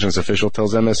 intelligence official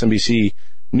tells MSNBC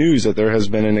News that there has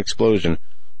been an explosion.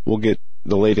 We'll get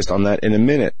the latest on that in a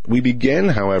minute. We begin,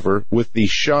 however, with the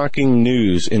shocking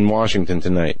news in Washington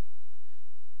tonight,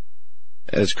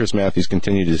 as Chris Matthews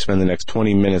continued to spend the next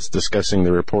 20 minutes discussing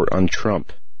the report on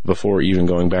Trump before even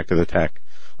going back to the attack.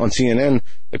 On CNN,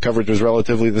 the coverage was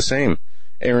relatively the same.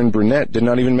 Aaron Burnett did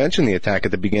not even mention the attack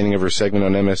at the beginning of her segment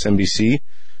on MSNBC.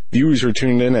 Viewers who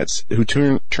turned in at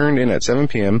 7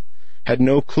 p.m. had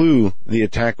no clue the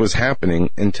attack was happening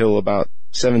until about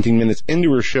 17 minutes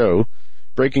into her show.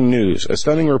 Breaking news, a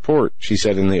stunning report, she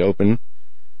said in the open.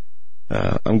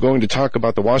 I'm going to talk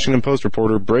about the Washington Post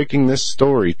reporter breaking this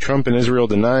story. Trump and Israel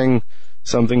denying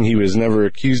something he was never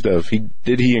accused of.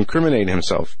 Did he incriminate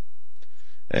himself?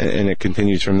 And it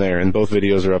continues from there. And both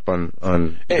videos are up on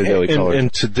the Daily Caller.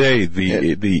 And today,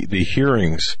 the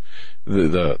hearings,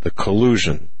 the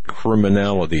collusion,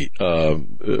 criminality,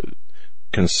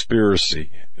 conspiracy,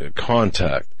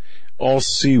 contact, all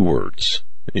C words.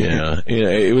 Yeah,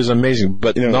 it was amazing.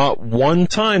 But not one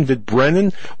time did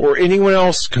Brennan or anyone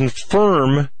else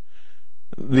confirm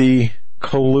the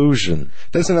collusion.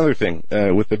 That's another thing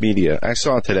with the media. I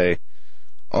saw today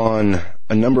on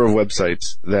a number of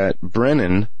websites that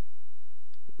Brennan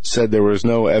said there was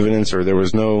no evidence, or there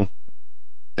was no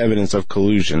evidence of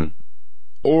collusion,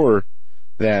 or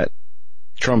that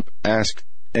Trump asked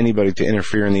anybody to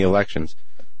interfere in the elections.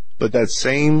 But that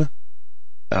same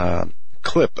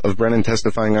clip of Brennan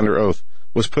testifying under oath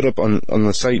was put up on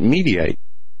the site Mediaite,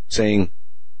 saying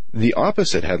the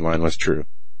opposite headline was true.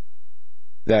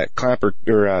 That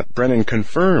Brennan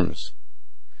confirms.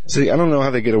 See, I don't know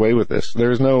how they get away with this.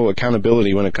 There's no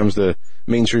accountability when it comes to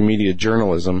mainstream media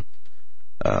journalism.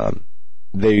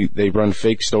 They run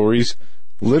fake stories,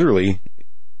 literally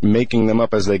making them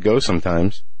up as they go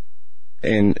sometimes.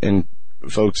 And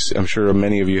folks, I'm sure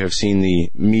many of you have seen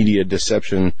the media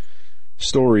deception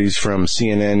stories from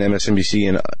CNN, MSNBC,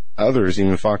 and others,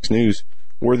 even Fox News,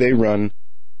 where they run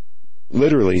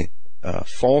literally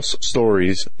false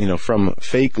stories, from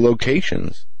fake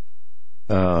locations.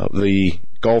 The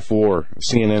Gulf War,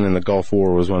 CNN and the Gulf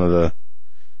War was one of the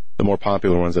more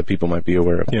popular ones that people might be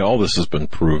aware of. Yeah, all this has been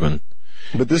proven.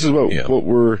 But this is what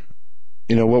we're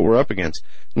what we're up against.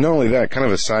 Not only that, kind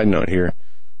of a side note here.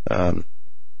 How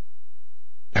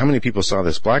many people saw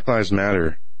this? Black Lives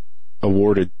Matter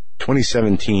awarded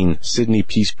 2017 Sydney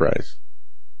Peace Prize.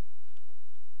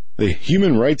 The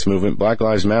human rights movement, Black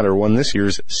Lives Matter, won this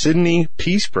year's Sydney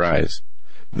Peace Prize.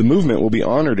 The movement will be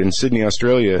honored in Sydney,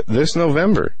 Australia this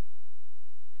November.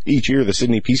 Each year, the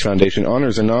Sydney Peace Foundation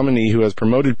honors a nominee who has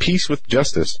promoted peace with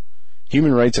justice,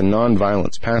 human rights, and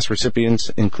nonviolence. Past recipients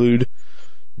include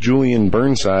Julian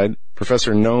Burnside,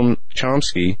 Professor Noam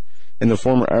Chomsky, and the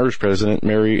former Irish President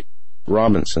Mary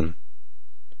Robinson.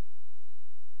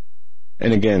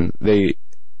 And again, they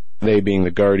being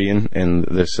the Guardian and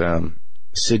this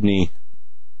Sydney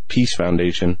Peace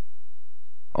Foundation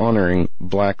honoring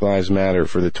Black Lives Matter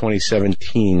for the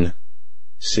 2017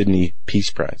 Sydney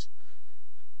Peace Prize.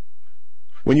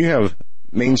 When you have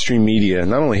mainstream media,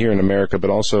 not only here in America, but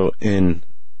also in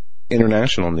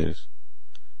international news,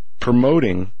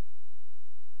 promoting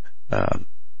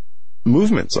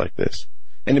movements like this,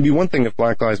 and it'd be one thing if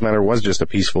Black Lives Matter was just a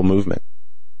peaceful movement.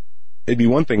 It'd be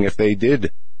one thing if they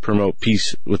did promote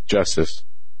peace with justice.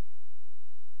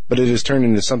 But it has turned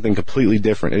into something completely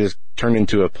different. It has turned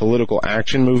into a political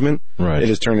action movement. Right. It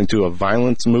has turned into a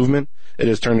violence movement. It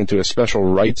has turned into a special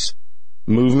rights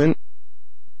movement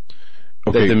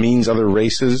that demeans other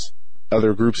races,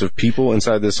 other groups of people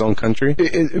inside this own country.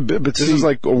 But this is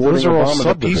like awarding Obama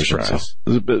the Peace Prize.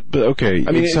 But okay,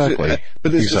 I mean, exactly.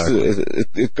 But this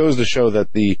it goes to show that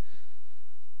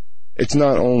it's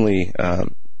not only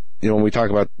when we were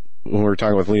talking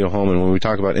with Leo Hohmann, when we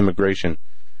talk about immigration,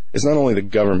 it's not only the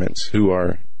governments who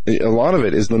are. A lot of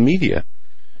it is the media,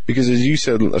 because as you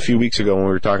said a few weeks ago when we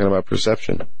were talking about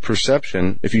perception,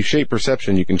 if you shape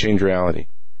perception, you can change reality.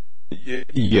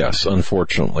 Yes,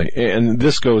 unfortunately. And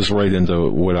this goes right into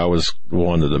what I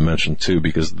wanted to mention too,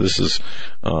 because this is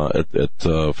at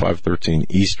 5:13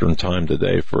 Eastern time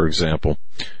today, for example.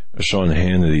 Sean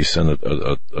Hannity sent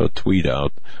a tweet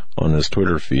out on his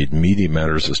Twitter feed. Media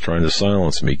Matters is trying to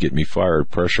silence me, get me fired,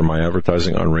 pressure my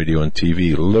advertising on radio and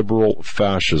TV. Liberal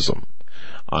fascism.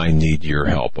 I need your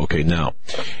help. Now,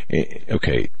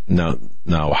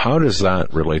 how does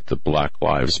that relate to Black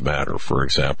Lives Matter, for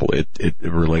example? It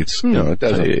relates. No, it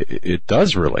doesn't. It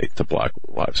does relate to Black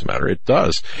Lives Matter. It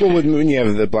does. Well, when you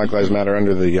have the Black Lives Matter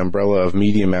under the umbrella of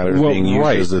Media Matters being used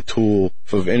as a tool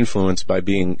of influence by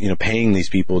being, paying these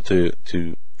people to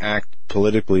act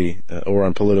politically or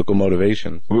on political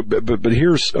motivations. But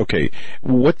here's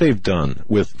what they've done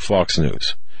with Fox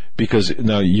News. Because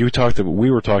now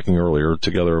we were talking earlier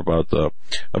together about the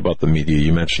media.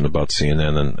 You mentioned about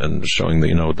CNN and showing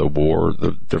the war,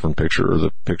 the different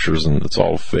pictures, and it's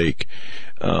all fake.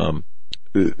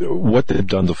 What they've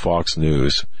done to Fox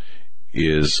News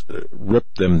is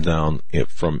rip them down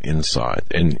from inside,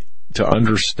 and to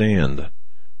understand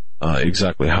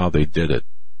exactly how they did it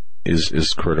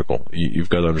is critical. You've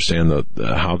got to understand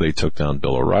how they took down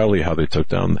Bill O'Reilly, how they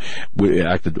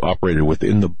operated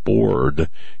within the board,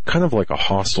 kind of like a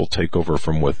hostile takeover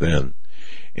from within.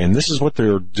 And this is what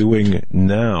they're doing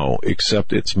now,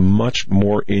 except it's much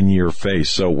more in your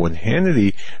face. So when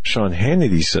Sean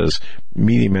Hannity says,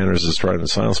 Media Matters is trying to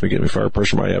silence me, get me fired,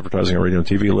 pressure my advertising on radio and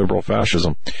TV, liberal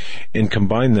fascism, and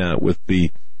combine that with you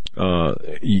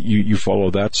follow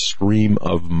that stream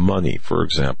of money, for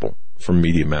example, from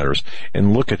Media Matters,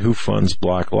 and look at who funds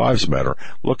Black Lives Matter.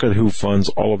 Look at who funds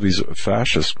all of these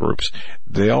fascist groups.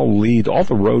 All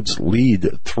the roads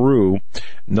lead through,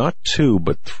 not to,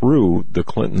 but through the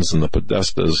Clintons and the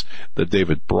Podestas, the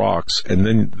David Brocks, and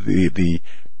then the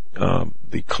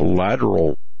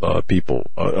collateral people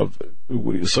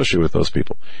associated with those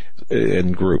people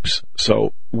and groups.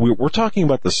 So we're talking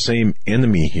about the same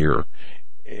enemy here.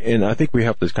 And I think we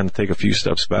have to kind of take a few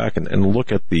steps back and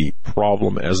look at the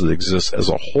problem as it exists as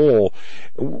a whole.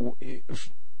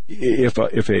 If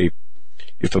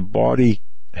a body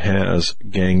has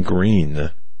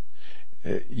gangrene,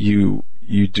 you've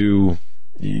got to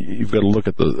look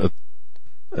at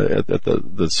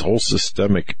this whole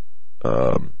systemic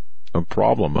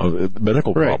problem,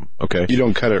 medical problem. Okay, you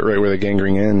don't cut it right where the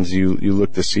gangrene ends. You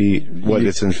look to see what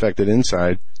it's infected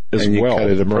inside, and you cut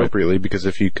it appropriately. Right. Because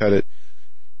if you cut it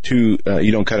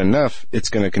you don't cut enough, it's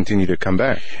going to continue to come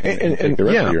back.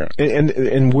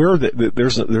 And where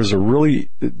there's a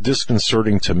really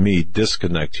disconcerting to me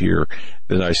disconnect here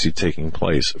that I see taking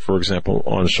place. For example,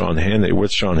 with Sean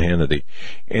Hannity,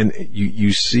 and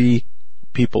you see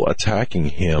people attacking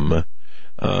him,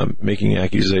 making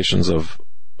accusations of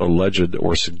alleged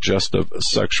or suggestive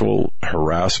sexual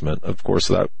harassment. Of course,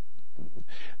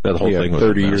 that whole thing was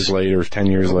 30 years later, 10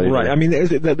 years later. Right. I mean,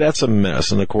 that's a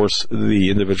mess. And of course,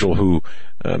 the individual who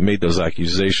made those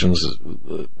accusations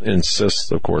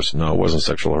insists, of course, no, it wasn't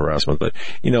sexual harassment. But,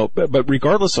 but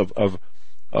regardless of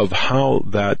how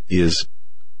that is,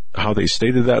 how they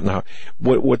stated that and how,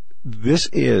 what this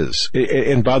is,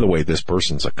 and by the way, this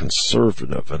person's a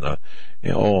conservative and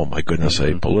oh my goodness,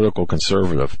 a political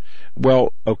conservative.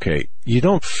 Well, okay, you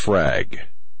don't frag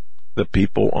the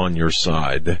people on your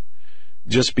side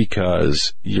just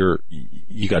because you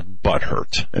got butt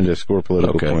hurt and to score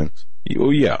political points.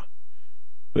 Oh yeah,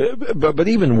 but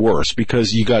even worse,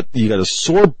 because you got a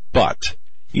sore butt.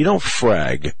 You don't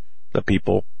frag the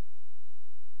people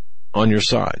on your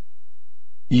side.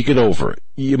 You get over it.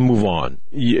 You move on.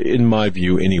 In my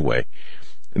view, anyway.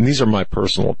 And these are my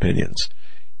personal opinions.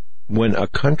 When a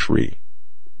country,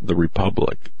 the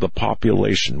republic, the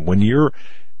population, when your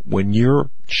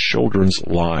children's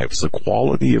lives, the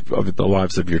quality of the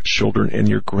lives of your children and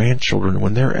your grandchildren,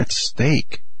 when they're at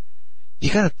stake,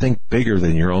 you got to think bigger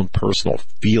than your own personal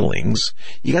feelings.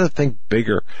 You got to think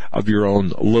bigger of your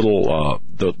own little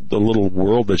the little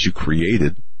world that you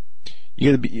created.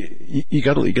 You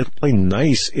got to play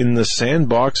nice in the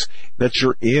sandbox that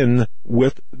you're in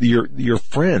with your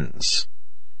friends.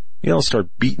 You don't start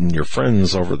beating your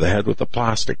friends over the head with a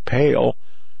plastic pail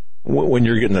when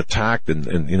you're getting attacked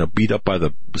and beat up by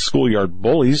the schoolyard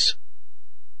bullies.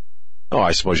 Oh,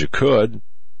 I suppose you could.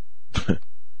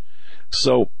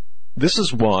 So this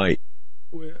is why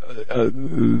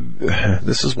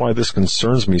this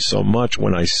concerns me so much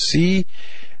when I see.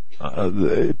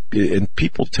 And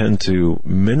people tend to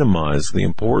minimize the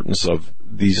importance of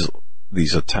these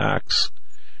attacks,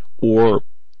 or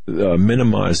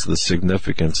minimize the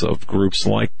significance of groups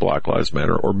like Black Lives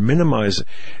Matter, or minimize.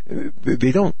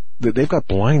 They've got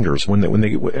blinders when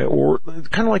they or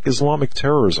kind of like Islamic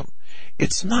terrorism.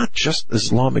 It's not just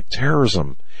Islamic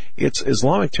terrorism. It's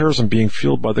Islamic terrorism being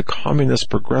fueled by the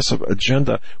communist progressive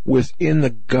agenda within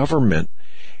the government.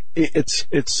 It's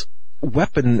the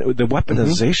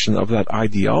weaponization of that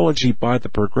ideology by the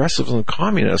progressives and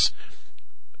communists.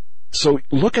 So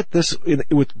look at this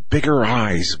with bigger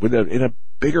eyes, in a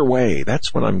bigger way.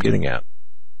 That's what I'm getting at.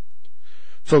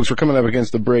 Folks, we're coming up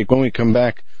against the break. When we come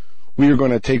back, we are going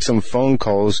to take some phone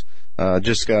calls.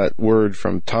 Just got word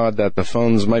from Todd that the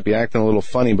phones might be acting a little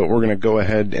funny, but we're going to go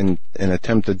ahead and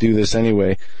attempt to do this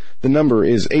anyway. The number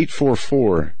is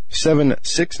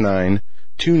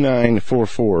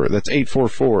 844-769-2944. That's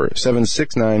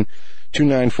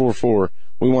 844-769-2944.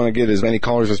 We want to get as many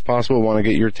callers as possible. We want to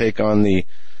get your take on the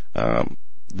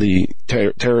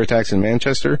terror attacks in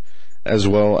Manchester, as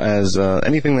well as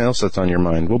anything else that's on your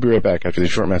mind. We'll be right back after these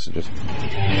short messages.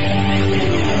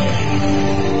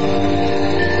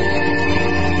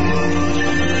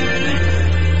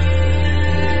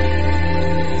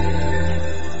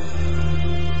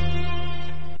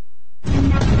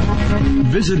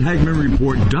 Visit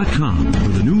HagmannReport.com for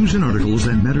the news and articles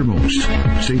that matter most.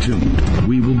 Stay tuned.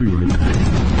 We will be right back.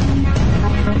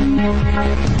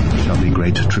 Shall be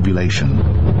great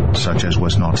tribulation, such as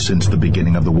was not since the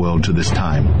beginning of the world to this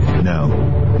time, no,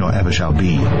 nor ever shall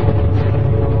be.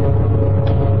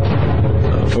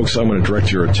 Folks, I'm going to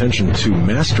direct your attention to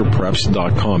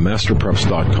masterpreps.com,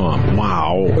 masterpreps.com.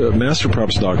 Wow.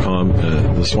 Masterpreps.com,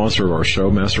 the sponsor of our show,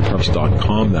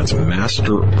 masterpreps.com. That's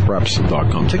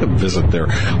masterpreps.com. Take a visit there.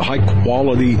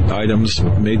 High-quality items,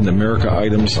 made in America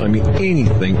items. I mean,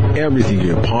 anything, everything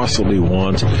you could possibly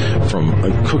want,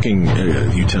 from cooking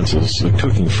utensils,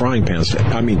 cooking frying pans.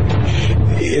 I mean,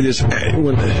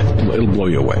 it'll blow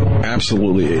you away.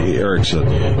 Absolutely, Eric said.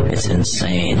 It's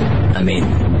insane. I mean,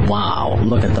 wow.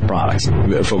 Look at the products.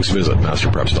 Folks, visit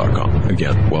masterpreps.com.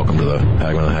 Again, welcome to the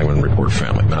Hagmann Report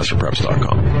family.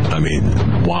 Masterpreps.com. I mean,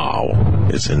 wow.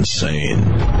 It's insane.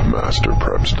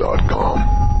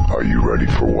 Masterpreps.com. Are you ready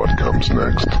for what comes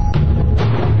next?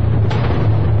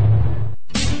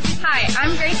 Hi,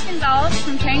 I'm Grace Gonzalez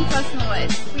from Trading Post in the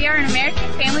Woods. We are an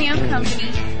American family-owned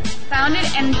company founded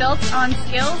and built on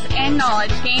skills and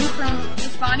knowledge gained from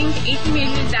responding to 18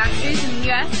 major disasters in the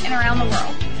U.S. and around the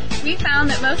world. We found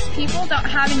that most people don't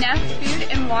have enough food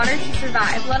and water to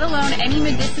survive, let alone any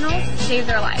medicinals to save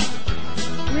their life.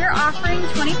 We're offering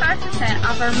 25%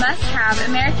 off our must-have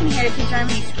American Heritage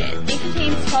Remedies kit. It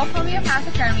contains 12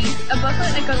 homeopathic remedies, a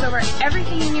booklet that goes over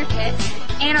everything in your kit,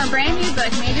 and our brand new book,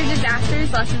 Major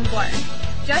Disasters Lessons Learned.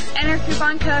 Just enter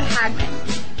coupon code Hagmann.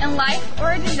 In life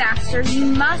or a disaster, you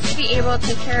must be able to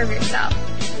take care of yourself.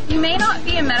 You may not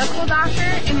be a medical doctor,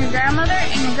 and your grandmother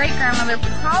and your great-grandmother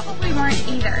probably weren't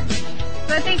either,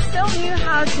 but they still knew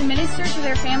how to minister to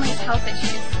their family's health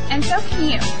issues, and so can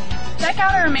you. Check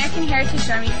out our American Heritage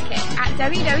Hermes Kit at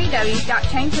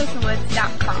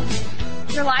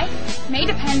www.trainedclosenwoods.com. Your life may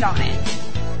depend on it.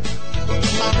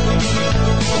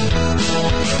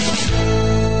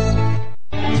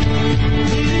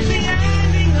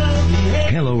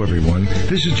 Hello, everyone.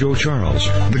 This is Joe Charles,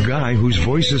 the guy whose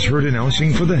voice is heard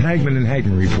announcing for the Hagmann and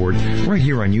Hagmann Report right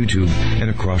here on YouTube and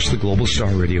across the Global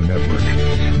Star Radio Network.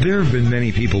 There have been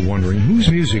many people wondering whose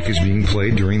music is being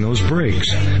played during those breaks.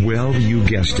 Well, you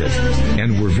guessed it.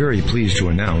 And we're very pleased to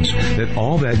announce that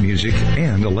all that music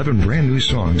and 11 brand new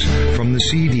songs from the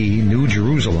CD New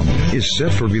Jerusalem is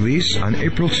set for release on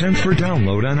April 10th for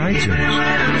download on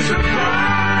iTunes.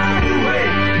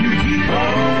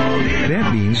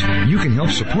 That means you can help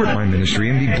support my ministry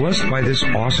and be blessed by this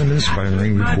awesome,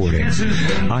 inspiring recording.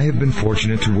 I have been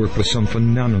fortunate to work with some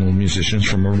phenomenal musicians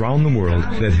from around the world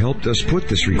that helped us put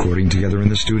this recording together in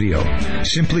the studio.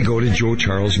 Simply go to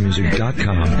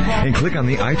joecharlesmusic.com and click on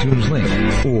the iTunes link.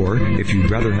 Or, if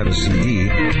you'd rather have a CD,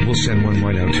 we'll send one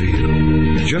right out to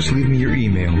you. Just leave me your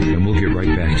email and we'll get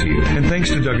right back to you. And thanks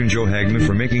to Doug and Joe Hagmann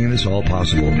for making this all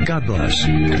possible. God bless.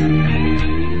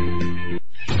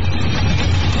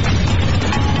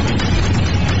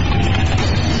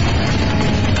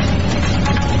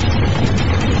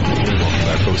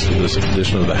 To this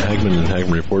edition of the Hagmann and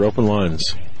Hagmann Report. Open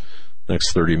lines.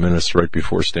 Next 30 minutes right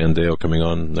before Stan Deyo coming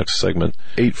on. Next segment.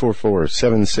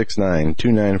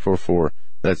 844-769-2944.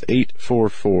 That's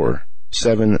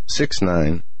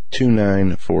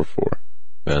 844-769-2944.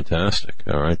 Fantastic.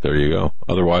 All right, there you go.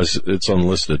 Otherwise, it's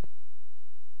unlisted,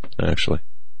 actually.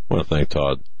 I want to thank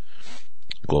Todd,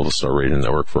 Global Star Radio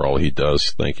Network, for all he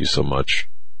does. Thank you so much.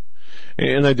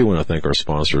 And I do want to thank our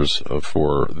sponsors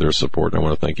for their support. And I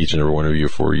want to thank each and every one of you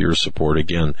for your support.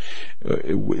 Again,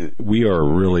 we are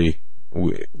really,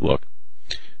 look,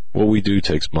 what we do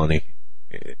takes money.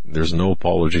 There's no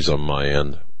apologies on my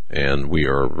end. And we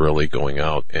are really going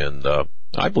out. And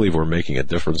I believe we're making a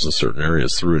difference in certain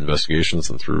areas through investigations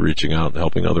and through reaching out and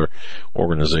helping other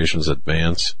organizations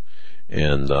advance.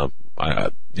 And I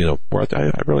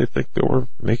really think that we're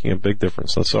making a big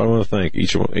difference. So I want to thank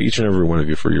each and every one of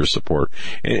you for your support.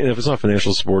 And if it's not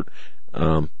financial support,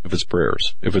 if it's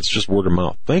prayers, if it's just word of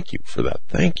mouth, thank you for that.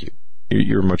 Thank you.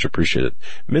 You're much appreciated.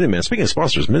 Minuteman, speaking of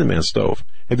sponsors, Minuteman Stove.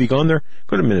 Have you gone there?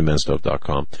 Go to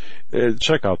minutemanstove.com.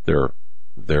 Check out their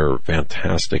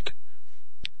fantastic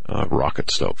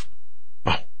rocket stove.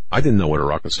 Oh, I didn't know what a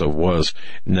rocket stove was.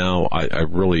 Now I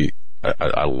really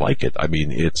like it. I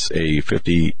mean, it's a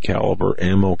 50 caliber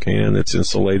ammo can. It's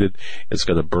insulated. It's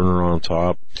got a burner on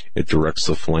top. It directs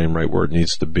the flame right where it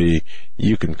needs to be.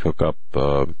 You can cook up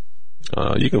a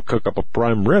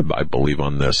prime rib, I believe,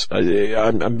 on this.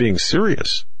 I'm being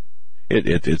serious.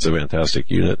 It's a fantastic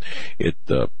unit.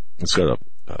 It's got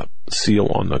a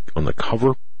seal on the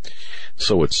cover,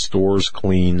 so it stores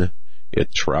clean.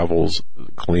 It travels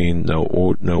clean. No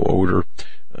odor.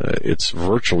 It's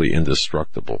virtually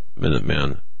indestructible.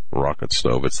 Minuteman rocket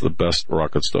stove. It's the best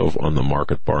rocket stove on the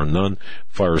market, bar none.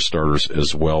 Fire starters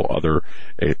as well. Other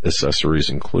accessories,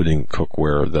 including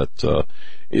cookware, that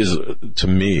is, to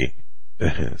me,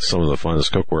 some of the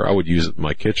finest cookware. I would use it in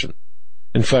my kitchen.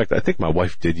 In fact, I think my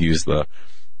wife did use the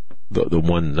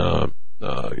one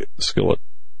skillet.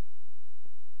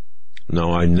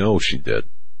 No, I know she did.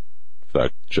 In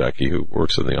fact, Jackie, who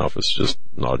works in the office, just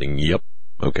nodding, yep.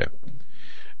 Okay.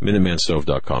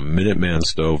 MinutemanStove.com.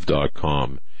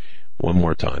 MinutemanStove.com. One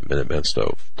more time,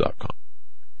 MinutemanStove.com.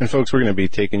 And folks, we're going to be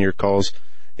taking your calls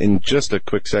in just a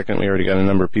quick second. We already got a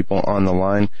number of people on the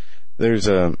line. There's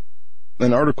an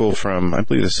article from, I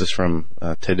believe this is from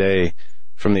today,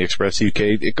 from the Express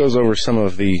UK. It goes over some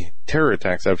of the terror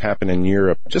attacks that have happened in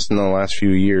Europe just in the last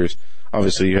few years.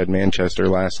 Obviously, you had Manchester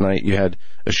last night. You had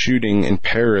a shooting in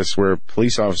Paris where a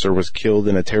police officer was killed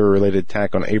in a terror-related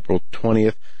attack on April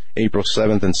 20th. April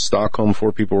 7th in Stockholm,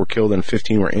 4 people were killed and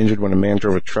 15 were injured when a man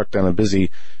drove a truck down a busy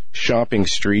shopping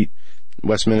street.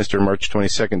 Westminster, March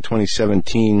 22nd,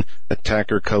 2017,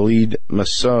 attacker Khalid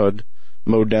Massoud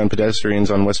mowed down pedestrians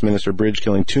on Westminster Bridge,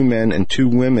 killing 2 men and 2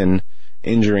 women,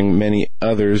 injuring many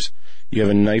others. You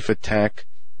have a knife attack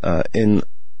in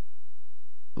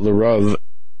Lvov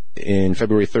in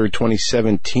February 3rd,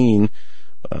 2017,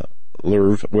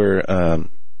 Lvov, where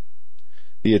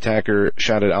the attacker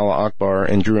shouted Allah Akbar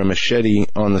and drew a machete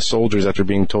on the soldiers after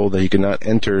being told that he could not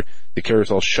enter the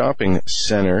Carousel Shopping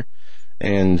Center,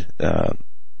 and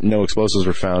no explosives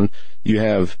were found. You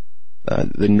have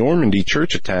the Normandy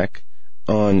church attack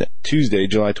on Tuesday,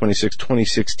 July 26,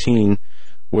 2016,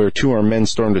 where 2 armed men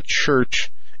stormed a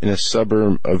church in a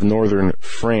suburb of northern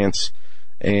France,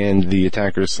 and the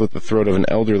attackers slit the throat of an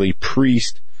elderly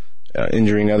priest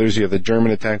injuring others. You have the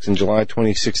German attacks in July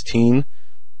 2016,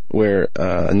 where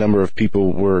a number of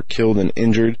people were killed and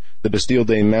injured. The Bastille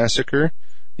Day Massacre.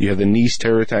 You have the Nice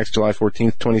terror attacks, July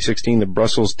 14th, 2016. The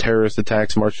Brussels terrorist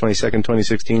attacks, March 22nd,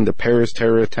 2016. The Paris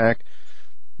terror attack,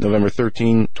 November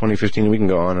 13, 2015. We can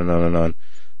go on and on and on.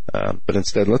 But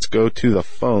instead, let's go to the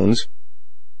phones.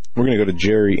 We're going to go to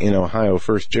Jerry in Ohio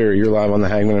first. Jerry, you're live on the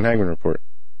Hagmann and Hagmann Report.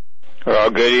 Well,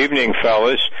 good evening,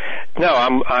 fellas. No,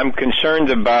 I'm concerned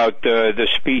about the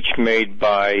speech made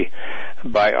by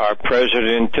our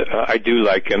president. I do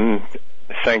like him,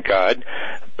 thank God.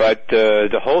 But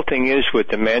the whole thing is with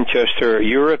the Manchester,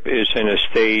 Europe is in a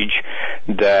stage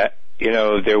that,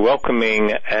 they're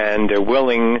welcoming and they're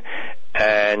willing.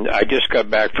 And I just got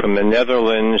back from the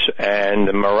Netherlands, and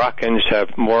the Moroccans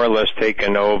have more or less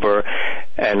taken over,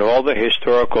 and all the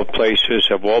historical places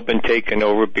have all been taken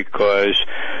over because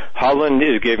Holland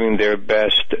is giving their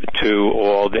best to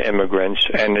all the immigrants,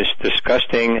 and it's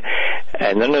disgusting,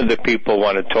 and none of the people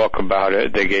want to talk about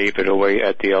it. They gave it away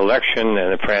at the election,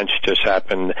 and France just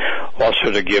happened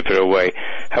also to give it away.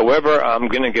 However, I'm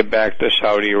going to get back to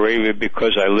Saudi Arabia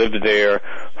because I lived there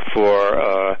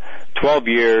for 12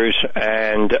 years,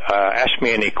 and ask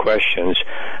me any questions.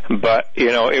 But,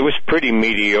 it was pretty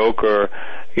mediocre,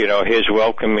 his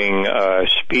welcoming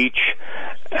speech.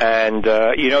 And,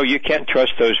 you can't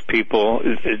trust those people.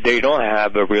 They don't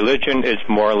have a religion. It's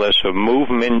more or less a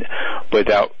movement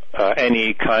without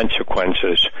any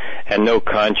consequences and no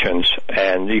conscience.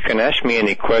 And you can ask me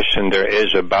any question there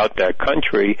is about that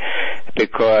country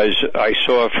because I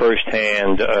saw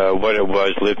firsthand what it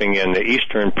was living in the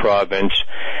eastern province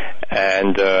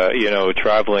and,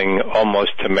 traveling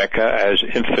almost to Mecca as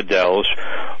infidels.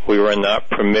 We were not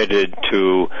permitted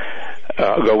to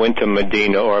go into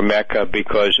Medina or Mecca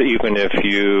because even if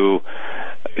you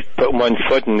put one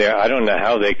foot in there, I don't know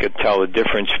how they could tell the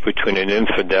difference between an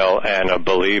infidel and a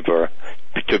believer,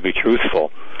 to be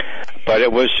truthful. But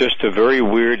it was just a very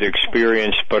weird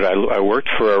experience. But I worked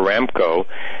for Aramco,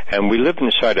 and we lived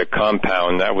inside a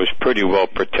compound that was pretty well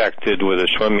protected with a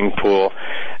swimming pool.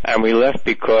 And we left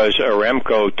because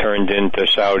Aramco turned into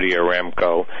Saudi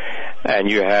Aramco, and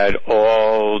you had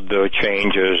all the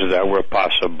changes that were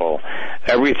possible.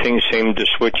 Everything seemed to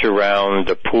switch around,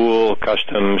 the pool,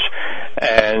 customs,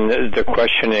 and the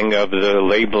questioning of the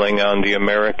labeling on the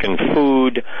American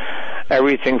food,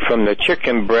 everything from the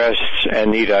chicken breasts,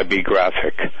 and need I be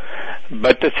graphic.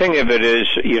 But the thing of it is,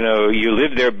 you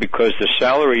live there because the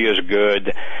salary is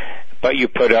good, but you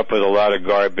put up with a lot of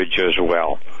garbage as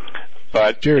well.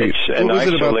 But Jerry, it's an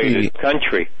isolated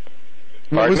country.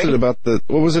 What was it about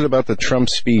the Trump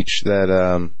speech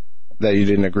that you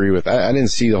didn't agree with? I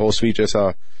didn't see the whole speech. I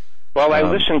saw. Well, I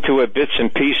listened to it bits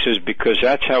and pieces because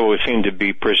that's how it seemed to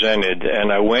be presented,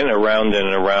 and I went around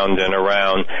and around and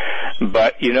around.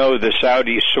 But, the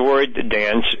Saudi sword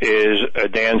dance is a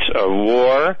dance of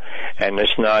war, and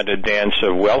it's not a dance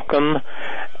of welcome.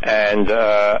 And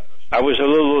I was a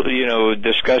little,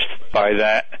 disgusted by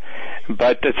that.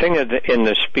 But the thing in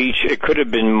the speech, it could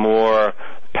have been more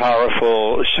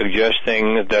powerful,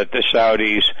 suggesting that the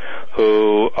Saudis,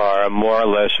 who are more or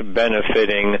less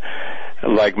benefiting,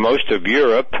 like most of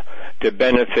Europe, they're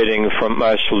benefiting from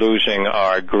us losing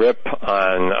our grip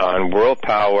on world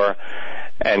power.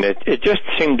 And it just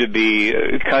seemed to be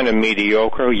kind of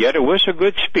mediocre, yet it was a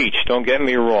good speech, don't get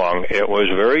me wrong. It was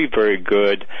very, very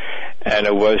good, and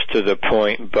it was to the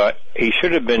point, but he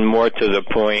should have been more to the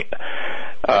point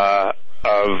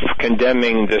of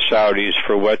condemning the Saudis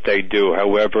for what they do.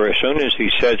 However, as soon as he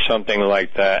said something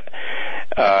like that,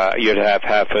 you'd have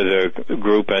half of the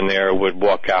group in there would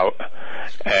walk out.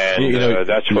 And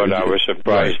that's what I was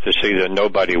surprised to see, that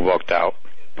nobody walked out.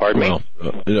 Pardon me?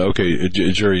 Okay,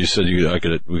 Jerry, you said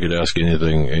we could ask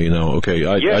anything. Okay,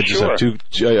 I just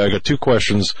sure. have I got two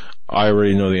questions. I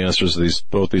already know the answers to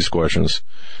both these questions,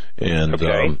 and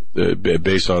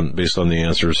based on the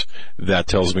answers, that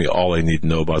tells me all I need to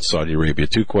know about Saudi Arabia.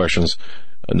 Two questions.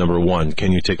 Number one,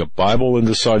 can you take a Bible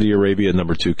into Saudi Arabia?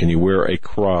 Number two, can you wear a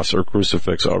cross or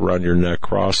crucifix around your neck,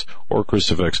 cross or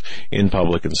crucifix, in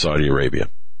public in Saudi Arabia?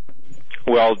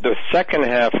 Well, the second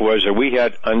half was that we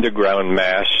had underground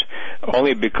mass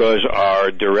only because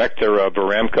our director of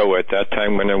Aramco at that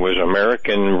time, when it was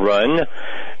American run,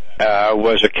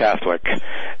 was a Catholic,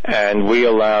 and we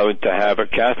allowed to have a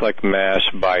Catholic mass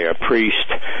by a priest.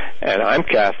 And I'm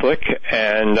Catholic,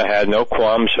 and I had no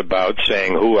qualms about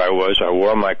saying who I was. I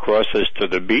wore my crosses to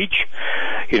the beach.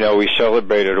 We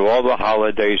celebrated all the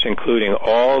holidays, including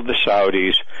all the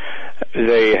Saudis.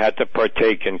 They had to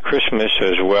partake in Christmas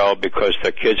as well because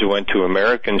the kids went to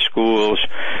American schools.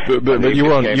 But you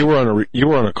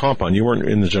were on a compound. You weren't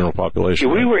in the general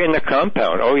population. We were in the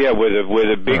compound. Oh yeah, with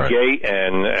a big gate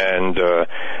and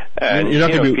you're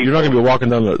not going to be walking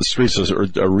down the streets of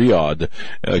Riyadh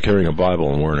carrying a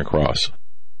Bible and wearing a cross.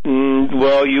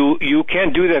 Well, you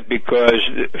can't do that because,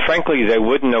 frankly, they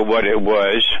wouldn't know what it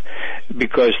was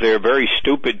because they're very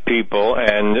stupid people.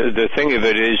 And the thing of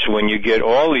it is, when you get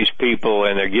all these people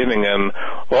and they're giving them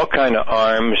all kind of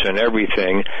arms and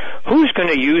everything, who's going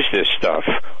to use this stuff?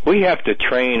 We have to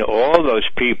train all those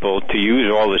people to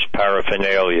use all this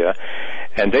paraphernalia.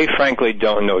 And they frankly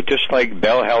don't know. Just like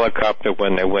Bell Helicopter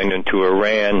when they went into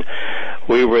Iran,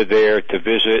 we were there to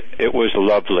visit. It was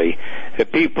lovely. The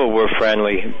people were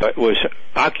friendly, but was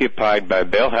occupied by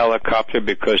Bell Helicopter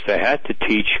because they had to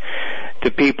teach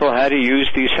the people how to use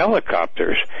these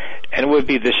helicopters. And it would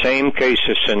be the same case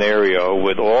of scenario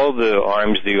with all the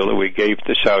arms deal that we gave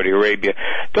to Saudi Arabia.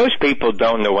 Those people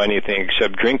don't know anything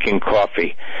except drinking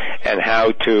coffee and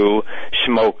how to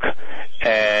smoke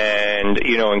and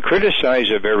criticize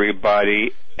of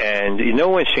everybody, and no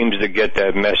one seems to get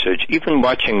that message. Even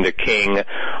watching the King,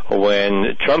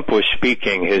 when Trump was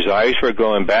speaking, his eyes were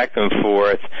going back and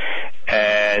forth,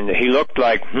 and he looked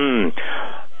like,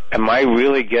 am I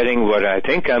really getting what I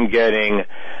think I'm getting,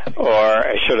 or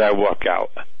should I walk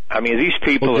out? I mean, these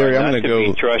people Gary, are not to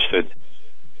be trusted.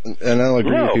 And I'll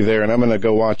agree with you there, and I'm going to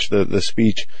go watch the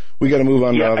speech. We got to move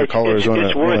on to other callers.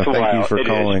 It's worthwhile. Thank you for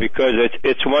calling. Because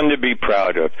it's one to be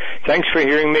proud of. Thanks for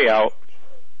hearing me out.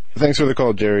 Thanks for the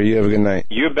call, Jerry. You have a good night.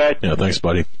 You bet. Yeah, thanks,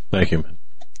 buddy. Thank you.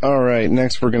 All right,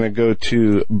 next we're going to go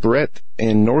to Brett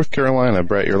in North Carolina.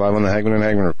 Brett, you're live on the Hagmann and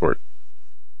Hagmann Report.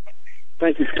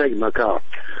 Thank you for taking my call.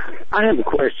 I have a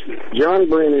question. John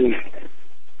Brennan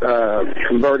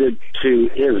converted to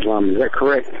Islam. Is that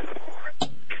correct?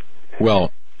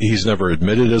 Well, he's never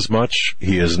admitted as much.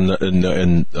 He is,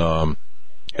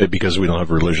 because we don't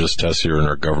have religious tests here in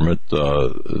our government,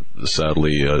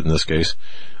 sadly, in this case,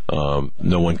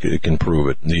 no one can prove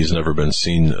it. He's never been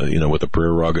seen, with a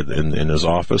prayer rug in his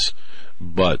office,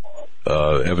 but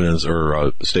evidence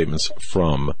or statements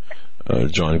from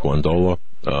John Guandola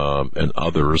and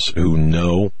others who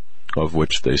know of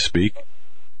which they speak,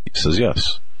 he says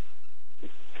yes.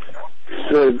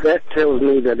 So that tells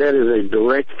me that is a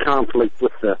direct conflict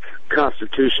with the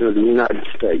Constitution of the United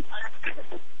States.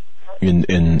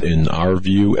 In our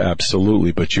view,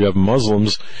 absolutely. But you have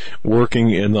Muslims working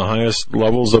in the highest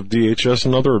levels of DHS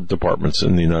and other departments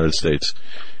in the United States.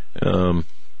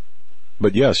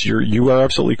 But yes, you are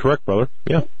absolutely correct, brother.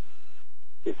 Yeah.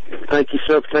 Thank you,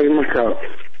 sir, for taking my call.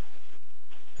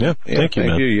 Yeah, thank you,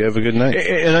 man. Thank you. You have a good night.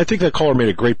 And I think that caller made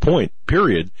a great point,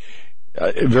 period.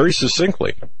 Very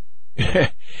succinctly.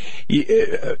 He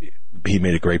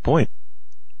made a great point.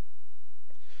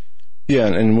 Yeah,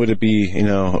 and would it be in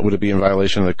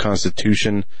violation of the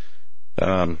Constitution?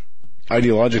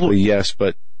 Ideologically, yes,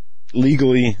 but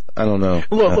legally, I don't know.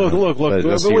 Look. But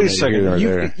wait a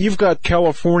second. You've got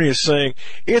California saying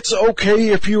it's okay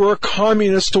if you're a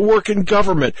communist to work in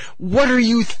government. What are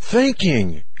you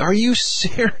thinking? Are you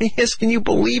serious? Can you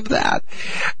believe that?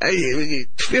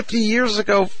 50 years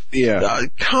ago? Yeah.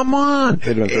 Come on.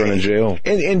 They'd been thrown in jail.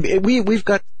 And we've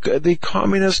got the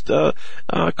communist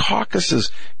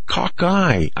caucuses.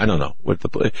 Cockeye. I don't know but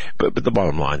the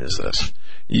bottom line is this: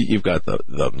 you've got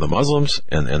the Muslims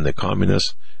and the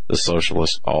communists, the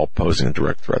socialists, all posing a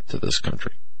direct threat to this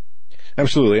country.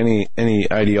 Absolutely.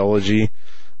 Any ideology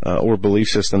or belief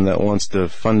system that wants to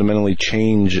fundamentally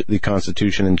change the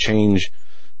Constitution and change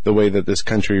the way that this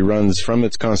country runs from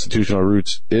its constitutional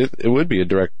roots, it would be a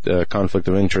direct conflict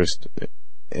of interest,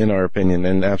 in our opinion,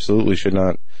 and absolutely should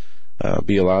not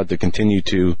be allowed to continue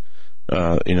to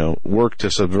work to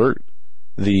subvert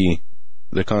the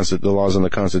laws in the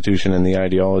Constitution and the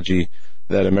ideology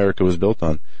that America was built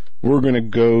on. We're going to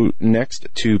go next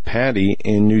to Patty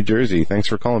in New Jersey. Thanks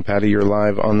for calling, Patty. You're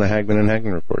live on the Hagmann and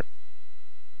Hagmann Report.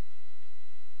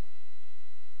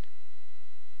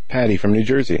 Patty from New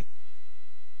Jersey.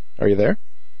 Are you there?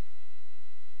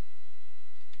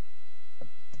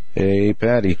 Hey,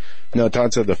 Patty. No,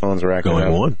 Todd said the phones were acting going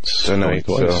up once tonight.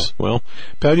 Going twice. So. Well,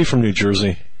 Patty from New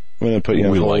Jersey. I'm going to put you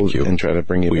on hold and try to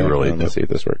bring you back on. Let's see if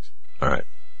this works. All right.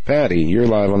 Patty, you're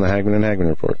live on the Hagmann and Hagmann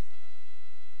Report.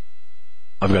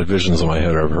 I've got visions in my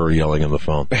head of her yelling on the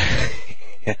phone.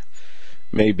 Yeah,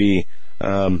 maybe.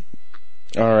 All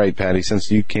right, Patty, since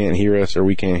you can't hear us or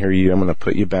we can't hear you, I'm going to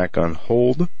put you back on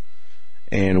hold,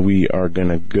 and we are going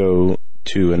to go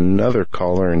to another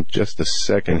caller in just a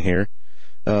second here.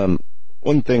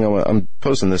 One thing, I'm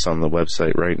posting this on the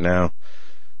website right now.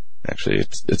 Actually,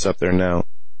 it's up there now.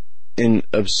 In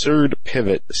absurd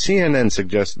pivot, CNN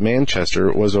suggests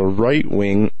Manchester was a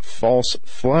right-wing false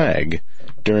flag.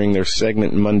 During their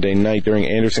segment Monday night during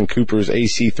Anderson Cooper's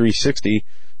AC360,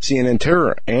 CNN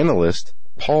terror analyst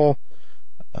Paul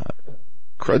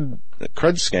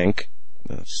Crudskank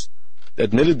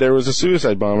admitted there was a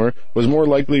suicide bomber, was more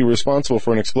likely responsible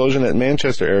for an explosion at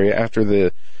Manchester area after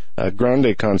the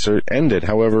Grande concert ended.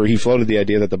 However, he floated the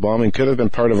idea that the bombing could have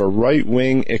been part of a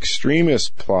right-wing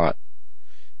extremist plot.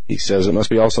 He says it must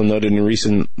be also noted in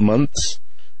recent months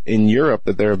in Europe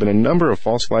that there have been a number of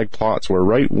false flag plots where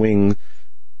right-wingers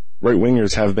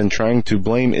have been trying to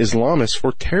blame Islamists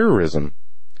for terrorism.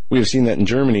 We have seen that in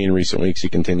Germany in recent weeks, he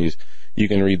continues. You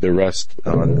can read the rest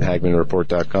on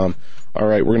HagmannReport.com. All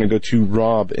right, we're going to go to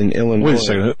Rob in Illinois. Wait a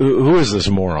second. Who is this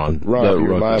moron? Rob,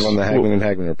 you're live on the Hagmann and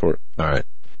Hagmann Report. All right.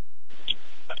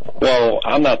 Well,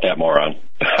 I'm not that moron.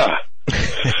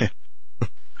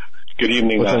 Good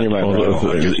evening. What's on your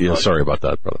mind? Yeah, sorry about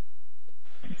that, brother.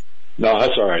 No,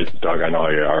 that's all right, Doug. I know how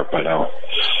you are by now.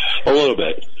 A little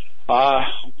bit.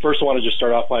 First, I want to just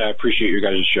start off by I appreciate your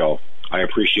guys' show. I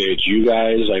appreciate you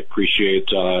guys. I appreciate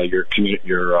your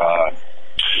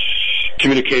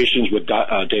communications with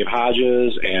Dave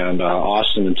Hodges and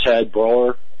Austin and Ted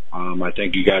Brower. I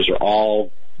think you guys are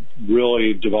all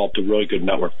really developed a really good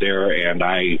network there, and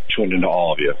I tuned into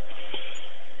all of you.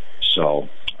 So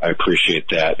I appreciate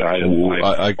that. I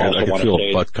can feel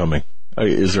a butt coming.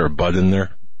 Is there a butt in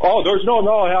there? Oh, there's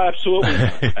no, absolutely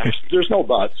not. There's no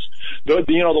buts. The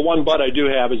one butt I do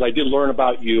have is I did learn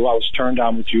about you. I was turned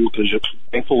on with you because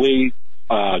thankfully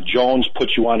Jones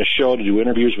put you on a show to do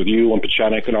interviews with you and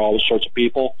Pachenik and all those sorts of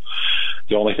people.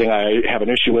 The only thing I have an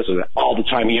issue with is that all the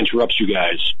time he interrupts you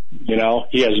guys. You know,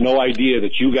 he has no idea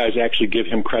that you guys actually give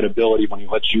him credibility when he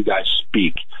lets you guys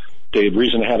speak. The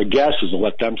reason to have a guest is to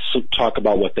let them talk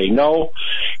about what they know,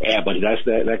 but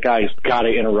that guy's got to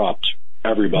interrupt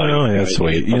everybody. Oh, that's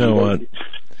sweet. You know what?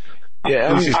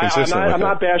 Yeah, I'm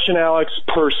not bashing Alex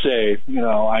per se. You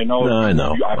know, I know. No, I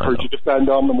know. I've heard you defend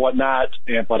him and whatnot,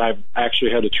 but I've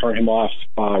actually had to turn him off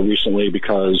recently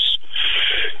because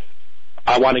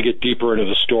I want to get deeper into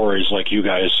the stories like you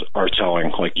guys are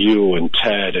telling, like you and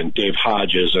Ted and Dave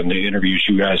Hodges and the interviews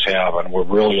you guys have, and we're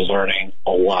really learning a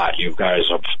lot. You guys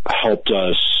have helped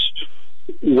us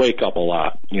wake up a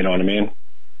lot. You know what I mean?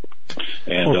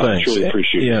 And I truly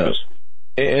appreciate you guys.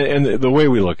 And the way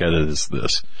we look at it is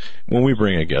this. When we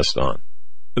bring a guest on,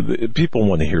 people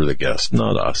want to hear the guest,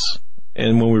 not us.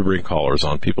 And when we bring callers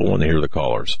on, people want to hear the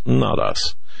callers, not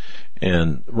us.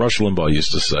 And Rush Limbaugh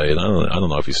used to say, and I don't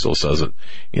know if he still says it,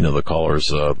 you know, the callers,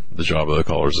 the job of the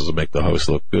callers is to make the host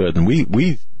look good. And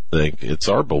we think it's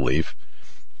our belief,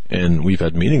 and we've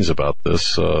had meetings about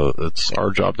this, it's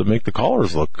our job to make the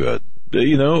callers look good.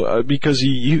 You know, because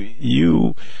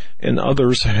you and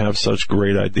others have such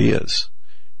great ideas.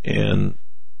 And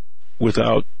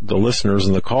without the listeners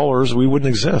and the callers, we wouldn't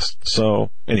exist.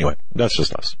 So anyway, that's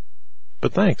just us.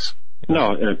 But thanks.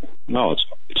 No,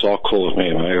 it's all cool with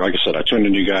me. Like I said, I tuned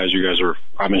into you guys.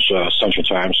 I'm in Central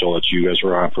Time, so it's you guys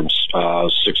were on from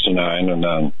 6 to 9, and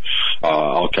then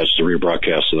I'll catch the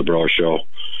rebroadcast of the Brower Show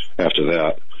after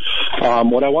that.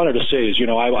 What I wanted to say is, you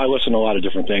know, I listen to a lot of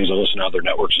different things. I listen to other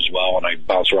networks as well, and I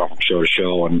bounce around from show to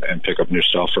show and pick up new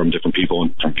stuff from different people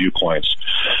and from viewpoints.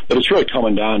 But it's really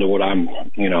coming down to what I'm,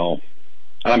 you know,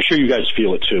 and I'm sure you guys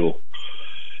feel it too,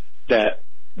 that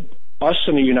us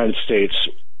in the United States,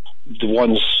 the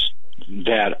ones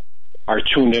that are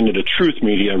tuned into the truth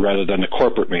media rather than the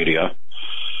corporate media,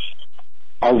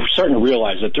 are starting to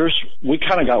realize that we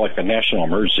kind of got like a national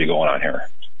emergency going on here.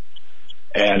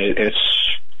 And it's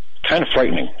kind of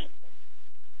frightening.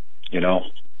 You know,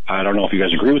 I don't know if you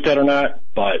guys agree with that or not,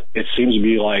 but it seems to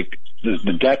be like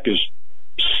the deck is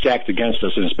stacked against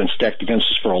us, and it's been stacked against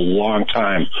us for a long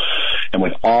time. And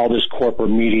with all this corporate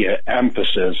media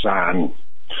emphasis on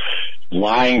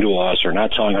lying to us or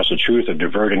not telling us the truth or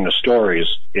diverting the stories,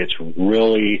 it's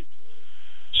really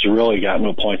gotten to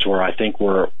a point to where I think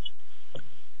we're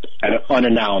an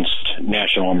unannounced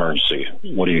national emergency.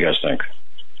 What do you guys think?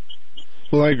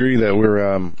 Well, I agree that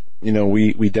we're,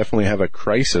 we definitely have a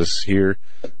crisis here.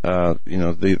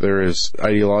 There is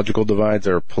ideological divides,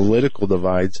 there are political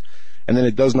divides, and then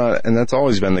it does not, and that's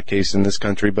always been the case in this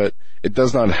country, but it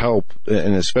does not help,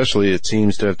 and especially it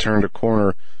seems to have turned a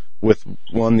corner with,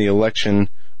 one, the election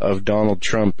of Donald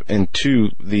Trump, and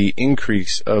two, the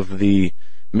increase of the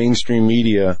mainstream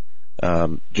media,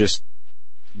 just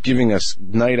giving us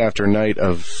night after night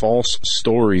of false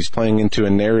stories, playing into a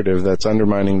narrative that's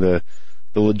undermining the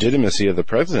legitimacy of the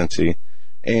presidency.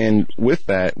 And with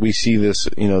that, we see this,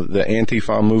 the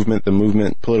Antifa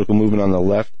movement, political movement on the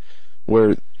left,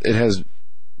 where it has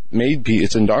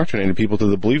it's indoctrinated people to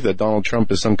the belief that Donald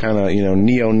Trump is some kind of,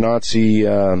 neo-Nazi,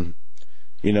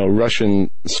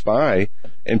 Russian spy,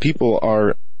 and people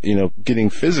are, getting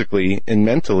physically and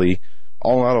mentally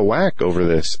all out of whack over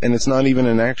this, and it's not even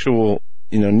an actual,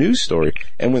 news story.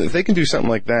 And if they can do something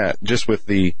like that just with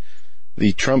the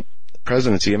Trump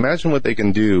presidency, imagine what they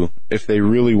can do if they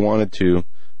really wanted to,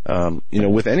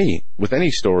 with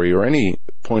any story or any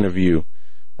point of view.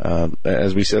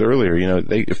 As we said earlier,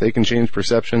 if they can change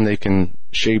perception, they can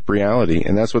shape reality,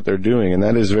 and that's what they're doing, and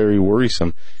that is very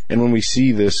worrisome. And when we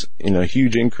see this,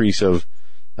 huge increase of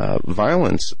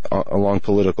violence along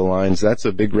political lines, that's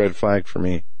a big red flag for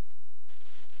me.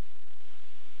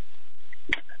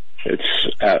 It's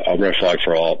a red flag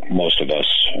for most of us.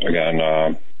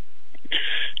 Again,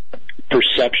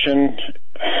 perception.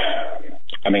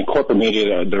 I mean, corporate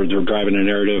media, they're driving a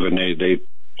narrative, and they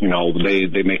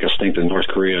make us think that North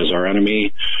Korea is our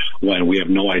enemy when we have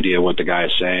no idea what the guy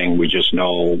is saying. We just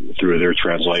know through their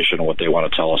translation what they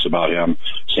want to tell us about him.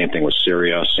 Same thing with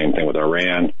Syria, same thing with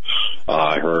Iran.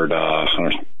 I heard, I don't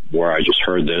know where I just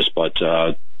heard this, but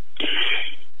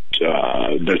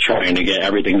they're trying to get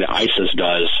everything that ISIS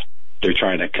does. They're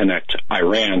trying to connect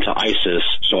Iran to ISIS.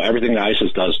 So everything that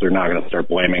ISIS does, they're not going to start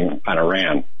blaming on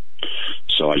Iran.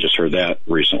 So I just heard that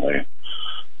recently.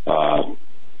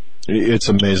 It's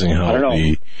amazing how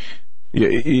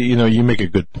you make a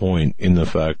good point in the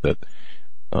fact that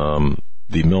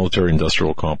the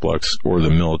military-industrial complex, or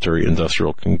the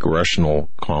military-industrial congressional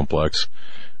complex,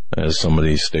 as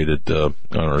somebody stated on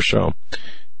our show,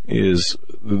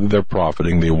 they're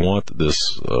profiting. They want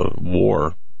this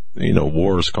war,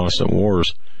 constant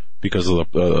wars, because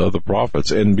of the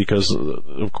profits, and because,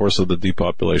 of course, of the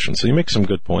depopulation. So you make some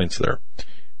good points there.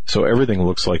 So everything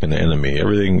looks like an enemy.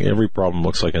 Every problem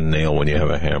looks like a nail when you have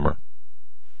a hammer.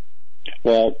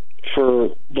 Well,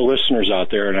 for the listeners out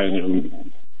there,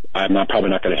 and I'm probably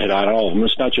not going to hit on all of them.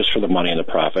 It's not just for the money and the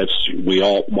profits.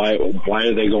 Why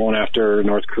are they going after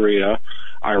North Korea,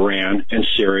 Iran, and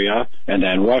Syria, and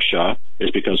then Russia?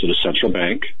 Is because of the central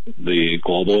bank, the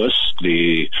globalists,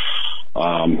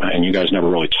 and you guys never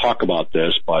really talk about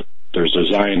this, but there's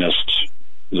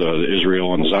the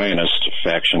Israel and Zionist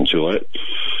faction to it.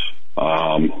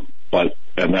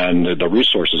 And then the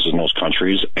resources in those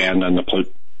countries, and then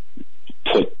put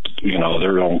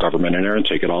their own government in there and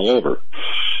take it all over.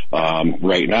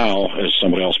 Right now, as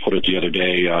somebody else put it the other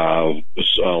day,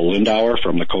 Lindauer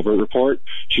from the Covert Report,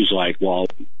 she's like, well,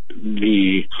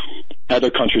 the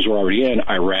other countries we're already in,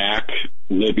 Iraq,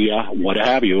 Libya, what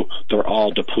have you, they're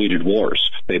all depleted wars.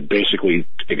 They basically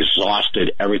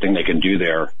exhausted everything they can do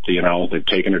there. They've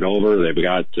taken it over. They've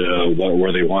got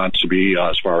where they want to be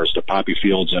as far as the poppy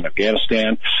fields in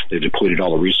Afghanistan. They've depleted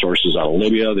all the resources out of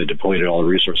Libya. They depleted all the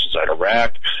resources out of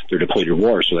Iraq. They're depleted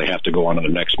wars, so they have to go on to the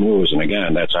next moves. And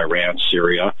again, that's Iran,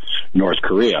 Syria, North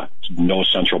Korea. No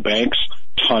central banks.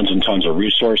 Tons and tons of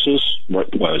resources. What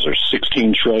is there,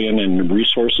 16 trillion in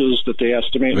resources that they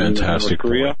estimate in North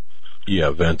Korea? Point.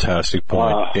 Yeah, fantastic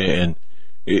point. And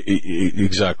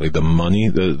exactly, the money,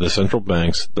 the central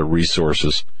banks, the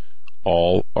resources,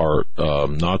 all are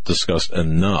not discussed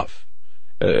enough,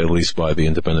 at least by the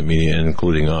independent media,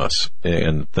 including us.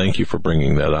 And thank you for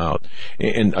bringing that out.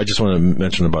 And I just want to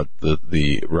mention about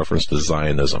the reference to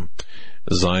Zionism.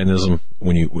 Zionism,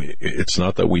 it's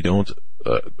not that we don't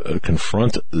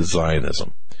confront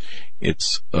Zionism.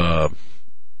 It's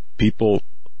people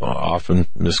often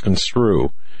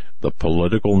misconstrue the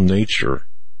political nature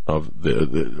of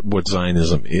what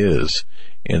Zionism is,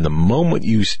 and the moment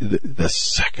the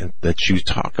second that you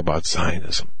talk about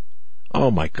Zionism,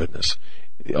 oh my goodness,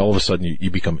 all of a sudden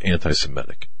you become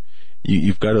anti-Semitic.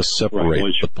 You've got to separate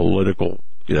the political.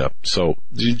 Yeah. So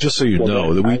just so you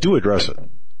know that we do address it.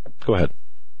 Go ahead.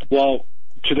 Well,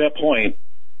 to that point,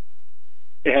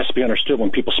 it has to be understood when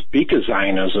people speak of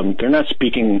Zionism, they're not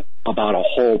speaking about a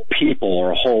whole people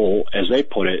or a whole, as they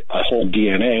put it, a whole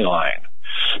DNA line.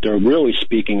 They're really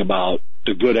speaking about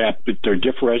the good they're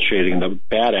differentiating the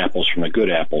bad apples from the good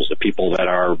apples, the people that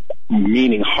are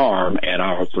meaning harm and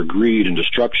are for greed and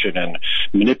destruction and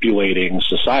manipulating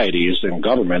societies and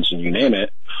governments and you name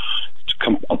it,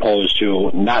 opposed to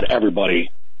not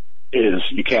everybody is,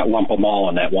 you can't lump them all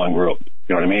in that one group.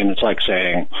 You know what I mean? It's like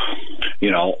saying,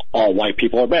 all white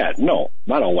people are bad. No,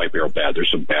 not all white people are bad. There's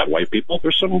some bad white people.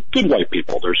 There's some good white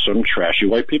people. There's some trashy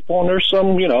white people, and there's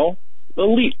some,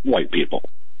 elite white people.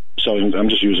 So I'm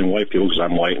just using white people because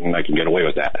I'm white and I can get away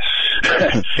with that.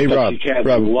 Hey, Rob,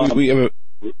 we have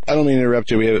I don't mean to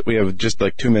interrupt you. We have just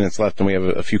like 2 minutes left, and we have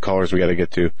a few callers we got to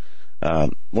get to.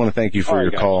 Want to thank you for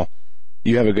your call.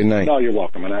 You have a good night. No, you're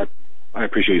welcome, and I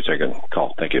appreciate you taking the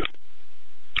call. Thank you.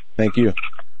 Thank you.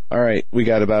 All right, we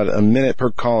got about a minute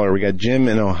per caller. We got Jim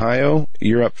in Ohio.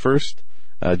 You're up first.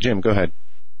 Jim, go ahead.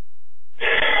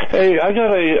 Hey,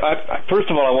 first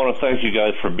of all, I want to thank you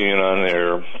guys for being on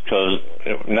air, because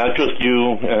not just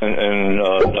you and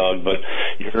Doug, but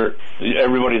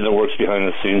everybody that works behind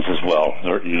the scenes as well.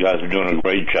 You guys are doing a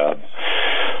great job.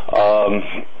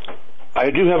 I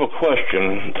do have a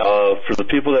question for the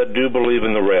people that do believe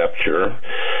in the rapture.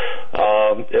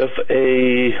 If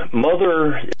a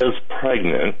mother is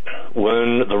pregnant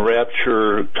when the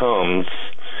rapture comes,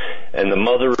 and the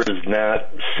mother is not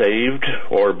saved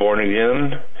or born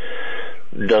again,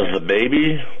 does the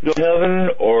baby go to heaven,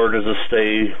 or does it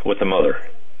stay with the mother?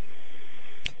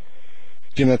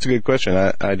 Jim, that's a good question.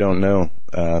 I don't know.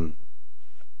 I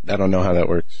don't know how that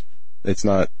works. It's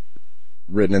not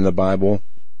written in the Bible,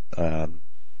 but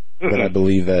I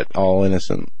believe that all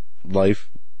innocent life,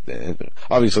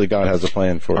 obviously God has a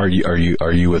plan for it.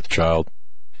 Are you with child?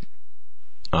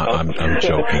 I'm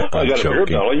joking. I got a beer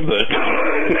belly, but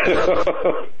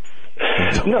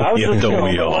no, I was just don't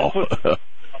we all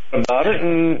about it,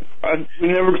 and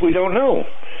we don't know.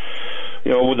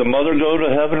 Would the mother go to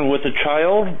heaven with the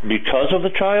child because of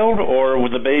the child, or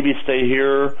would the baby stay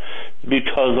here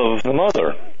because of the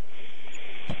mother?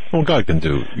 Well, God can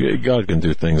do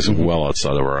things well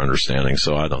outside of our understanding,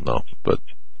 so I don't know. But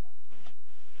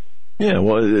yeah,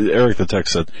 well, Eric the Tech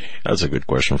said that's a good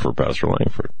question for Pastor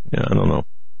Langford. Yeah, I don't know.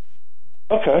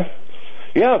 Okay.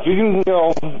 Yeah, if you can,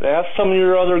 ask some of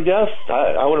your other guests,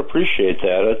 I would appreciate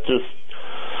that. It's just,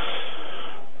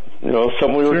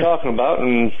 something we were talking about,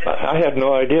 and I had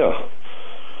no idea.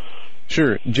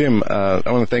 Sure. Jim, I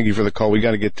want to thank you for the call. We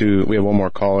have one more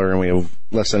caller, and we have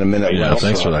less than a minute left. Yeah,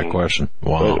 thanks for that question.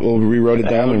 Wow. We'll rewrote it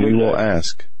down, and we will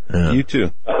ask. Yeah. You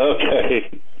too.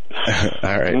 Okay.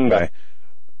 All right, bye.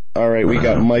 All right, we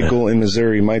got Michael in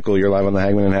Missouri. Michael, you're live on the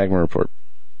Hagmann and Hagmann Report.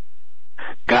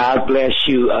 God bless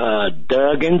you,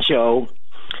 Doug and Joe.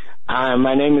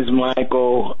 My name is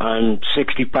Michael. I'm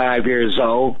 65 years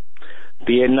old,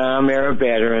 Vietnam-era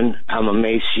veteran. I'm a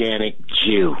Messianic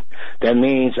Jew. That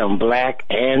means I'm black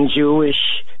and Jewish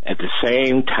at the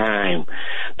same time.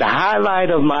 The highlight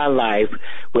of my life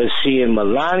was seeing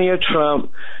Melania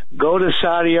Trump go to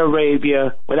Saudi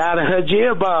Arabia without a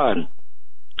hijab on.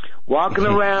 Walking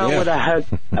around without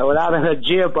a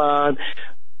hijab on,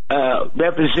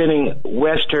 representing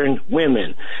Western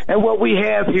women. And what we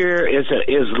have here is an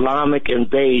Islamic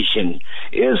invasion.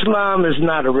 Islam is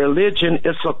not a religion,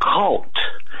 it's a cult.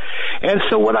 And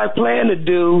so what I plan to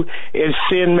do is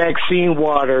send Maxine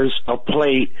Waters a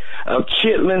plate of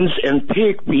chitlins and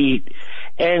pig feet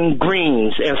and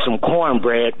greens and some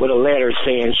cornbread with a letter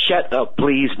saying, "Shut up,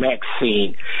 please,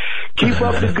 Maxine." Keep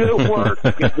up the good work.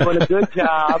 You're doing a good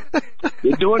job.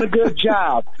 You're doing a good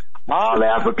job. All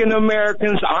African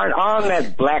Americans aren't on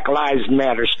that Black Lives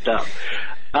Matter stuff.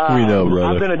 We know,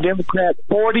 brother. I've been a Democrat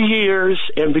 40 years,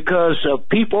 and because of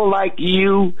people like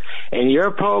you and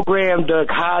your program, Doug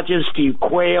Hodges, Steve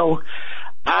Quayle,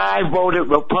 I voted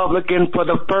Republican for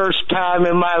the first time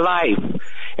in my life.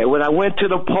 And when I went to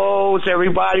the polls,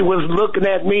 everybody was looking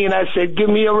at me, and I said, "Give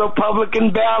me a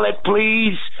Republican ballot,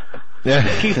 please."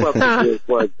 Keep up the good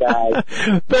work, guys.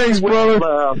 Thanks,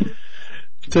 brother.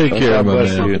 Take care, man.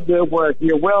 Keep up the good work.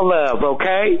 You're well loved,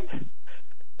 okay?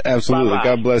 Absolutely. Bye-bye.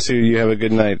 God bless you. You have a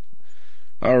good night.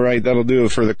 All right, that'll do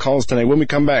it for the calls tonight. When we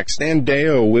come back, Stan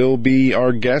Deyo will be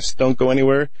our guest. Don't go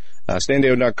anywhere.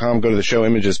 StanDeyo.com. Go to the show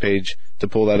images page to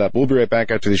pull that up. We'll be right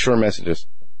back after these short messages.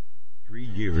 3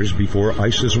 years before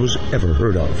ISIS was ever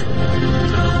heard of.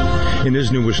 In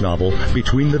his newest novel,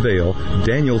 Between the Veil,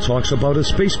 Daniel talks about a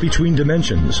space between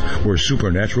dimensions where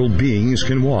supernatural beings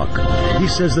can walk. He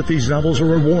says that these novels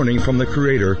are a warning from the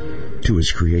Creator to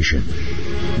his creation.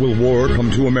 Will war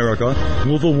come to America?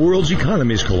 Will the world's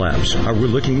economies collapse? Are we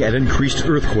looking at increased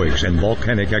earthquakes and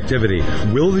volcanic activity?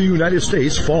 Will the United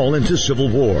States fall into civil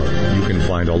war? You can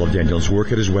find all of Daniel's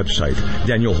work at his website,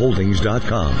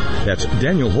 DanielHoldings.com. That's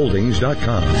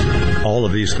DanielHoldings.com. All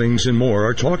of these things and more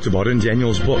are talked about in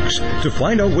Daniel's books. To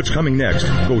find out what's coming next,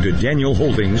 go to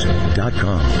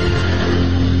DanielHoldings.com.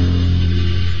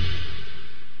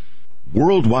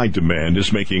 Worldwide demand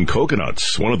is making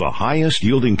coconuts one of the highest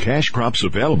yielding cash crops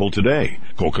available today.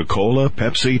 Coca-Cola,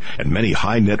 Pepsi, and many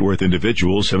high net worth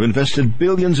individuals have invested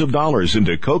billions of dollars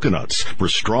into coconuts for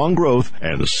strong growth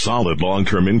and solid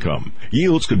long-term income.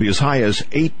 Yields could be as high as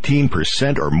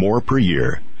 18% or more per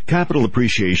year. Capital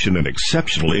appreciation and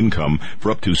exceptional income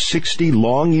for up to 60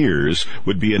 long years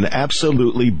would be an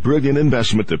absolutely brilliant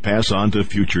investment to pass on to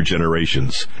future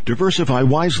generations. Diversify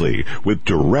wisely with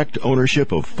direct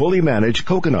ownership of fully managed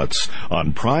coconuts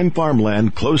on prime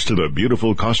farmland close to the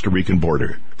beautiful Costa Rican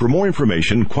border. For more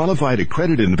information, qualified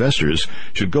accredited investors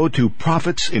should go to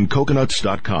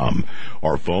profitsincoconuts.com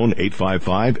or phone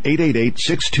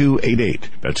 855-888-6288.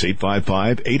 That's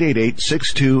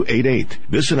 855-888-6288.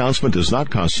 This announcement does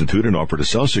not constitute an offer to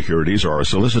sell securities or a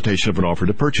solicitation of an offer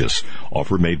to purchase.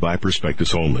 Offer made by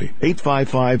prospectus only.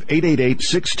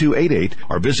 855-888-6288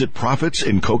 or visit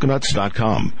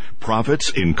profitsincoconuts.com.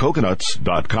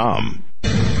 profitsincoconuts.com.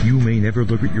 You may never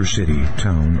look at your city,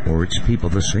 town, or its people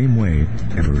the same way,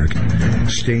 Everett.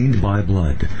 Stained by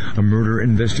Blood, a murder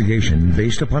investigation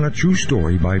based upon a true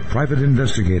story by private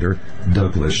investigator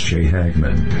Douglas J.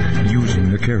 Hagmann.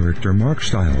 Using the character Mark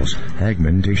Stiles,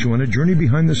 Hagmann takes you on a journey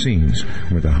behind the scenes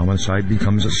where the homicide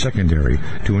becomes a secondary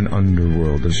to an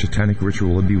underworld of satanic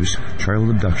ritual abuse, child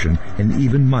abduction, and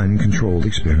even mind-controlled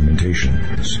experimentation.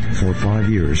 For 5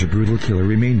 years, a brutal killer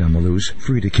remained on the loose,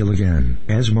 free to kill again.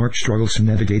 As Mark struggles to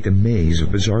navigate the maze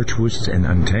of bizarre twists and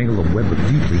untangle a web of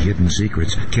deeply hidden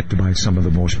secrets kept by some of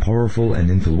the most powerful and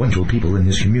influential people in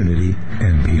his community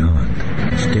and beyond.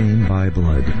 Stained by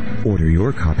Blood. Order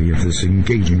your copy of this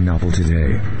engaging novel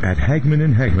today at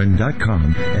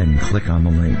HagmannandHagmann.com and click on the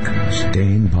link.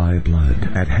 Stained by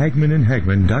Blood at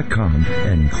HagmannandHagmann.com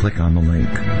and click on the link.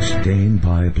 Stained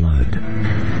by Blood.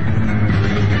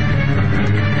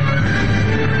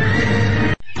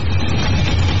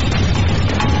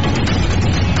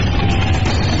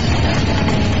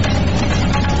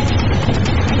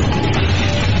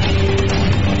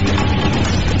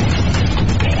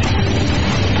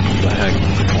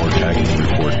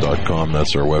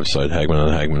 That's our website, Hagmann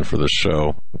and Hagmann, for the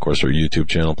show. Of course, our YouTube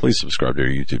channel. Please subscribe to our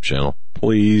YouTube channel.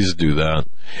 Please do that.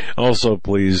 Also,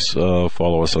 please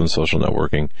follow us on social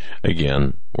networking.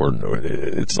 Again,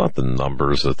 it's not the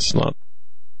numbers. It's not,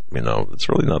 it's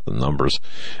really not the numbers.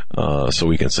 So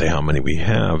we can say how many we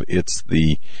have. It's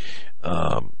the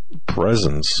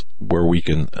presence where we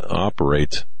can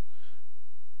operate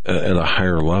at a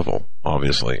higher level,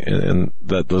 obviously, and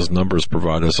that those numbers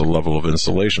provide us a level of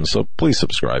insulation. So please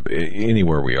subscribe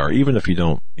anywhere we are, even if you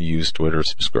don't use Twitter.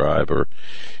 Subscribe, or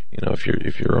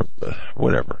if you're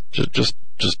whatever, just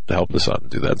help us out and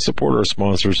do that. Support our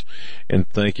sponsors, and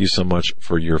thank you so much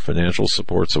for your financial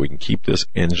support, so we can keep this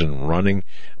engine running,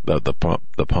 the pump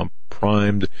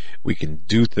primed. We can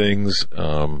do things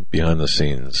behind the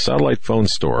scenes. Satellite Phone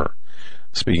Store.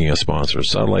 Speaking of sponsors,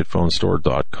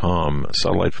 satellitephonestore.com,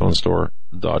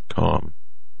 satellitephonestore.com.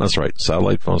 That's right,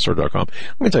 satellitephonestore.com.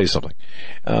 Let me tell you something.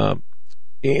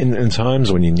 In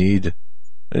times when you need,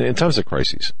 in times of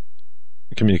crises,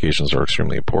 communications are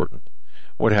extremely important.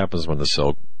 What happens when the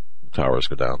cell towers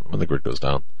go down, when the grid goes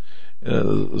down?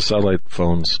 Satellite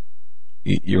phones,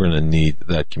 you're going to need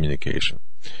that communication.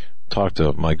 Talk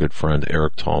to my good friend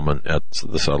Eric Tallman at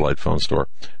the Satellite Phone Store,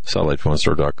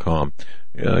 satellitephonestore.com.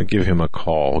 Give him a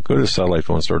call. Go to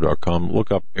satellitephonestore.com,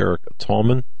 look up Eric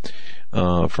Tallman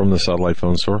from the Satellite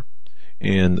Phone Store,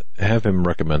 and have him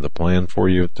recommend a plan for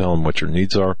you. Tell him what your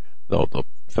needs are. They'll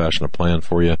fashion a plan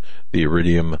for you. The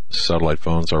Iridium satellite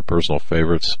phones are personal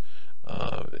favorites,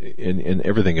 and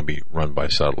everything can be run by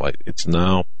satellite. It's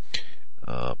now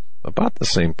about the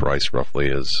same price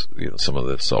roughly as some of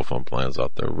the cell phone plans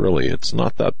out there. Really, it's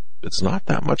not that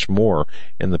much more,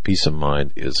 and the peace of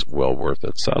mind is well worth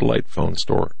it.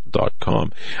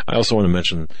 SatellitePhoneStore.com. I also want to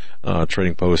mention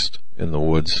Trading Post in the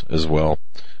Woods as well.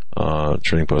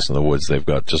 Trading Post in the Woods, they've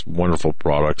got just wonderful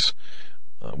products.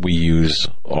 We use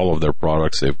all of their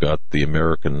products. They've got the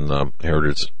American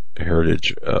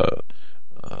Heritage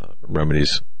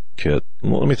Remedies Kit.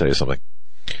 Well, let me tell you something.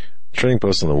 Trading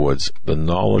Post in the Woods, the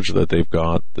knowledge that they've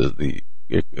got, the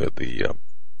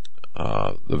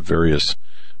various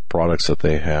products that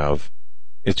they have,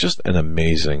 it's just an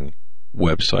amazing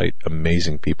website,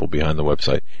 amazing people behind the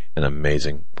website, and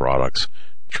amazing products.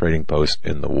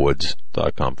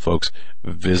 TradingPostInTheWoods.com. Folks,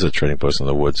 visit Trading Post in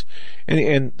the Woods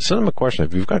and send them a question.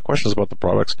 If you've got questions about the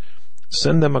products,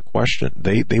 send them a question.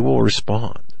 They will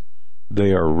respond.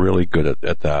 They are really good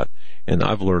at that. And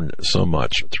I've learned so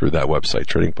much through that website,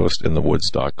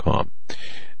 TradingPostInTheWoods.com.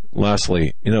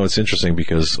 Lastly, it's interesting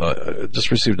because just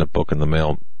received a book in the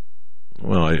mail.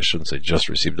 Well, I shouldn't say just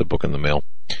received a book in the mail.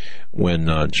 When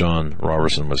John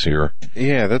Robertson was here.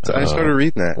 Yeah, I started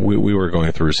reading that. We were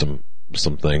going through some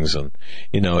things, and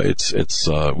and I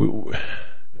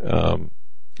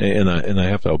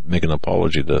have to make an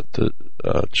apology to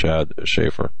Chad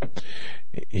Schaefer.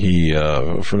 He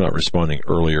for not responding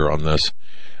earlier on this.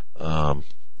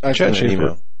 Chad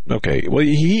Schaefer. Okay, well,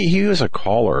 he was a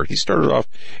caller. He started off.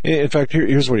 In fact,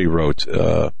 here's what he wrote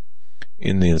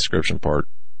in the inscription part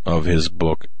of his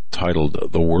book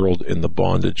titled "The World in the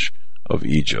Bondage of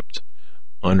Egypt."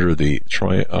 under the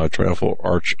triumphal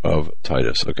arch of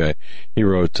Titus. Okay, he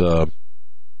wrote,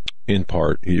 in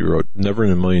part, never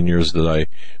in a million years did I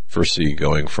foresee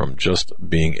going from just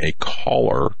being a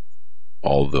caller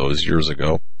all those years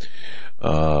ago,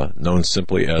 known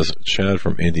simply as Chad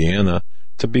from Indiana,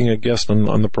 to being a guest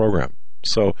on the program.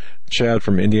 So Chad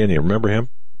from Indiana, you remember him?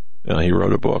 He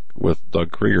wrote a book with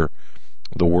Doug Krieger,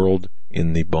 The World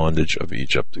in the Bondage of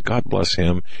Egypt. God bless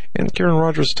him. And Karen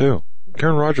Rogers, too.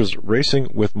 Karen Rogers, Racing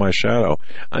with My Shadow.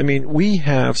 I mean, we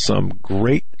have some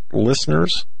great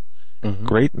listeners,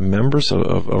 great members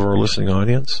of our listening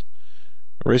audience.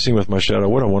 Racing with My Shadow,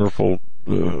 what a wonderful,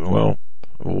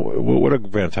 what a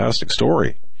fantastic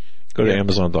story. Go to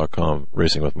Amazon.com,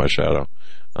 Racing with My Shadow.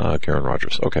 Karen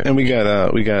Rogers. Okay. And we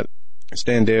got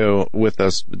Stan Deyo with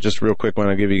us. Just real quick, want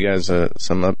to give you guys an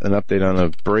update on a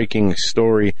breaking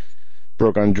story.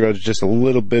 Broke on Drudge just a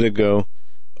little bit ago.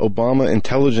 Obama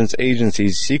intelligence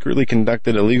agencies secretly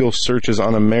conducted illegal searches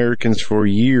on Americans for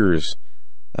years.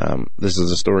 This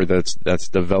is a story that's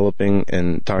developing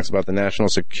and talks about the National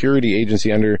Security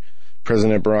Agency under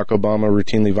President Barack Obama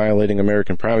routinely violating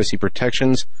American privacy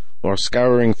protections while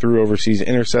scouring through overseas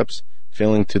intercepts,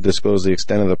 failing to disclose the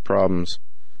extent of the problems.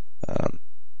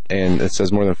 And it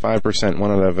says more than 5%,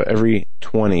 1 out of every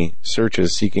 20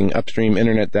 searches seeking upstream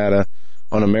internet data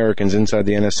on Americans inside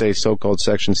the NSA's so-called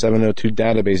Section 702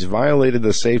 database violated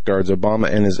the safeguards Obama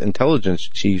and his intelligence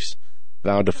chiefs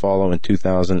vowed to follow in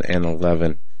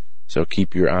 2011. So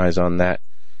keep your eyes on that.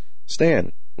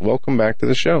 Stan, welcome back to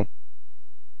the show.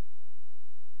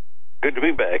 Good to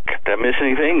be back. Did I miss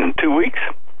anything in 2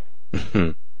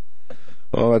 weeks?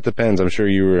 Well, that depends. I'm sure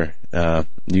you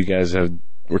guys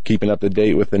were keeping up to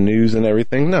date with the news and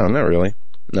everything. No, not really.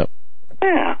 No.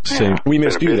 Yeah. Same. We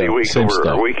missed you, though. Same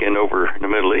stuff. A weekend over in the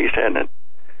Middle East, hadn't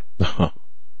it?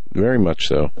 Very much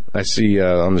so. I see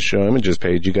on the show images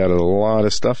page you got a lot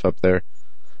of stuff up there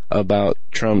about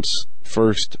Trump's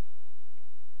first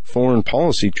foreign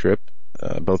policy trip,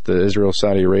 both to Israel,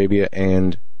 Saudi Arabia,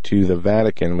 and to the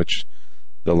Vatican, which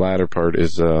the latter part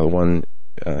is one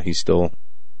he's still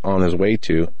on his way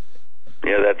to.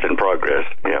 Yeah, that's in progress.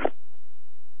 Yeah.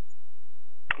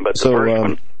 But the so, first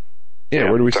one. Yeah,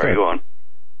 where do we start? Go on.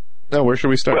 No, where should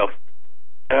we start?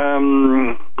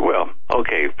 Well,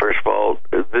 okay. First of all,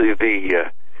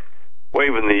 the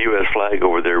waving the U.S. flag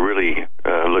over there really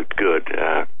looked good.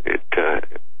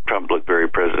 Trump looked very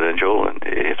presidential, and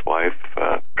his wife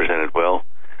presented well.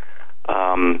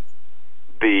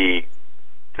 The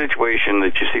situation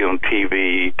that you see on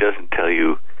TV doesn't tell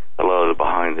you a lot of the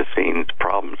behind-the-scenes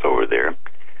problems over there,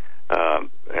 and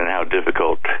how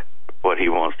difficult what he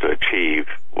wants to achieve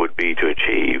would be to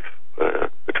achieve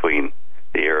between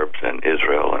the Arabs and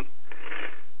Israel and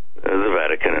the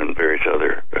Vatican and various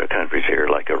other countries here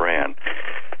like Iran.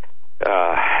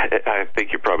 I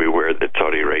think you're probably aware that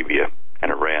Saudi Arabia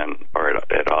and Iran are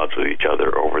at odds with each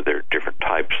other over their different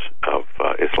types of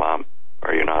Islam,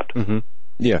 are you not? Mm-hmm.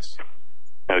 Yes.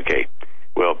 Okay.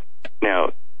 Well,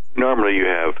 now, normally you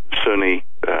have Sunni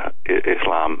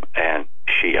Islam and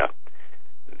Shia.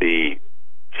 The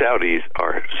Saudis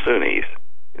are Sunnis.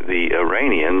 The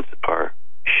Iranians are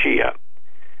Shia.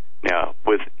 Now,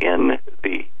 within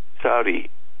the Saudi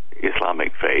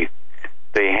Islamic faith,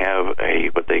 they have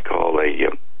what they call an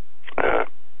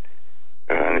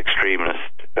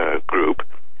extremist group,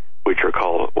 which are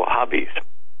called Wahhabis,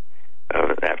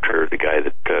 after the guy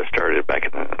that started back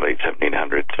in the late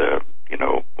 1700s,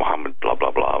 Muhammad blah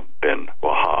blah blah bin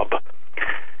Wahhab.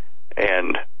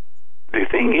 And the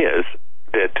thing is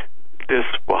that this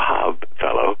Wahhab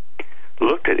fellow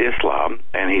looked at Islam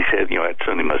and he said, at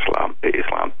Sunni Islam,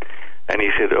 and he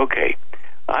said, okay,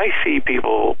 I see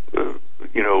people,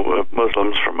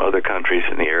 Muslims from other countries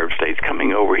in the Arab states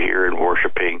coming over here and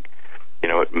worshiping,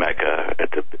 at Mecca,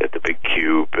 at the big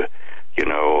cube,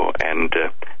 and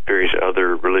various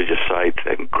other religious sites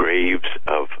and graves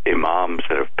of imams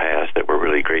that have passed that were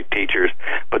really great teachers,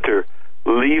 but they're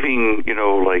leaving,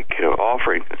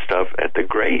 offerings and stuff at the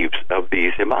graves of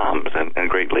these imams and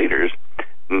great leaders,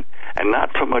 and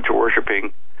not so much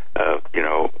worshiping,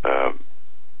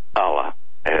 Allah,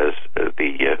 as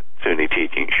the Sunni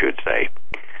teaching should say.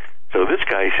 So this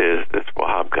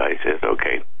Wahhab guy says,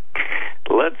 okay,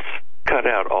 let's cut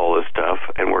out all this stuff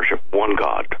and worship one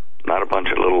God, not a bunch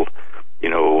of little,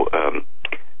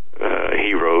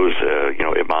 heroes,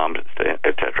 imams,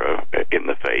 etc. in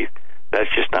the faith. That's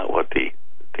just not what the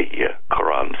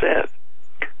Quran says.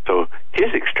 So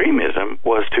his extremism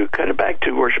was to cut it back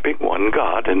to worshiping one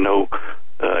God and no,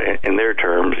 in their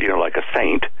terms, like a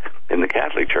saint in the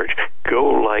Catholic Church, go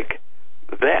like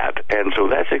that. And so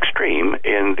that's extreme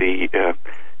in the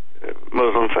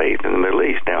Muslim faith in the Middle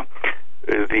East. Now,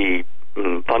 the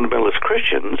fundamentalist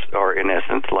Christians are, in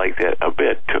essence, like that a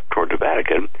bit toward the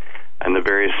Vatican and the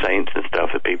various saints and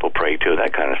stuff that people pray to,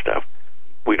 that kind of stuff.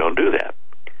 We don't do that.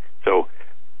 So,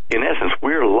 in essence,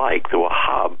 we're like the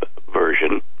Wahhab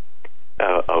version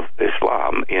of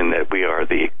Islam in that we are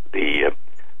the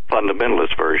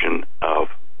fundamentalist version of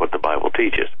what the Bible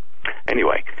teaches.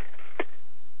 Anyway,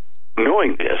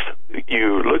 knowing this,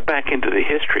 you look back into the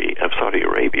history of Saudi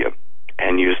Arabia,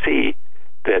 and you see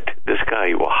that this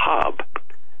guy Wahhab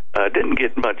didn't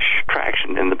get much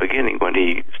traction in the beginning when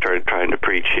he started trying to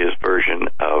preach his version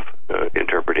of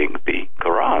interpreting the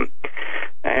Quran.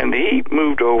 And he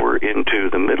moved over into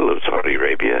the middle of Saudi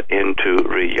Arabia, into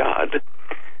Riyadh,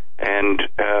 and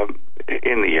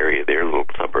in the area there, a little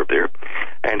suburb there.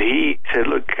 And he said,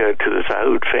 look, to the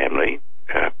Saud family,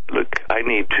 look, I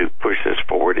need to push this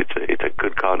forward. It's a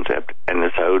good concept. And the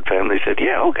Saud family said,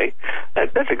 yeah, okay,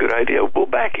 that's a good idea. We'll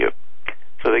back you.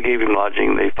 So they gave him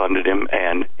lodging, they funded him,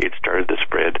 and it started the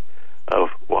spread of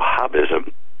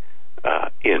Wahhabism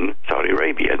in Saudi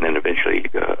Arabia, and then eventually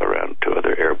around to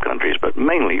other Arab countries. But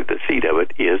mainly the seat of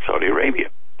it is Saudi Arabia.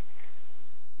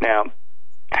 Now,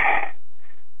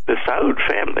 the Saud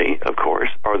family, of course,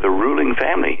 are the ruling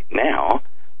family now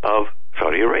of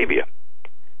Saudi Arabia.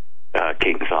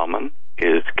 King Salman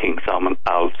is King Salman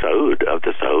Al Saud of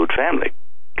the Saud family.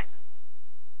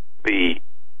 The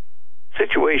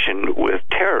situation with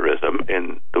terrorism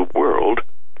in the world,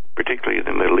 particularly in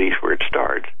the Middle East where it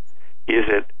starts, is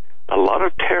that a lot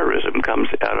of terrorism comes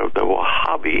out of the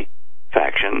Wahhabi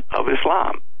faction of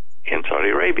Islam in Saudi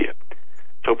Arabia.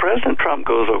 So President Trump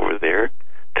goes over there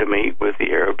to meet with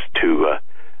the Arabs to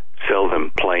sell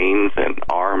them planes and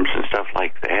arms and stuff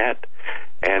like that.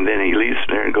 And then he leaves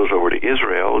there and goes over to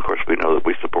Israel. Of course, we know that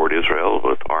we support Israel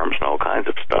with arms and all kinds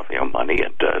of stuff, money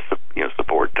and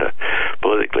support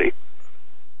politically.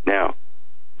 Now,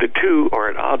 the two are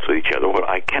at odds with each other. What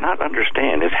I cannot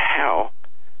understand is how,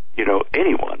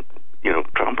 anyone,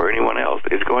 Trump or anyone else,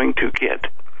 is going to get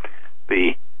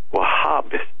the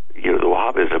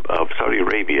Wahhabism of Saudi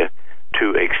Arabia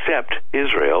to accept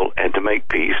Israel and to make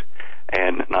peace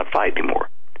and not fight anymore.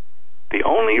 The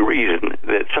only reason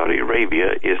that Saudi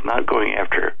Arabia is not going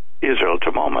after Israel at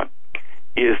the moment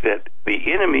is that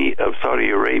the enemy of Saudi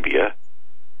Arabia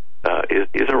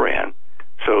is Iran.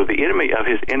 So the enemy of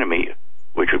his enemy,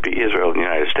 which would be Israel and the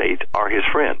United States, are his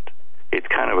friend. It's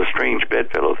kind of a strange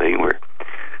bedfellow thing where,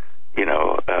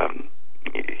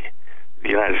 the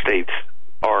United States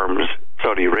arms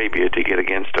Saudi Arabia to get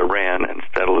against Iran and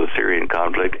settle the Syrian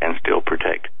conflict and still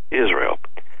protect Israel.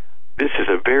 This is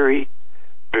a very,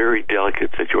 very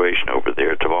delicate situation over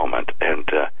there at the moment, and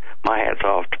my hat's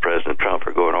off to President Trump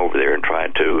for going over there and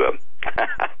trying to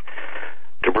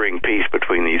to bring peace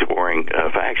between these warring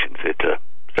factions. It's a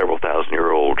several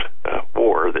thousand-year-old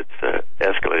war that's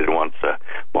escalated once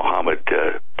Muhammad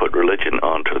put religion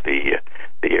onto the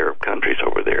Arab countries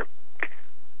over there.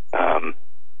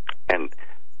 And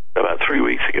about 3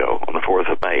 weeks ago, on the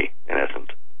 4th of May, in essence,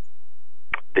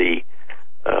 the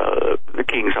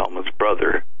King Salman's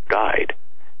brother died.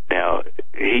 Now,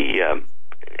 he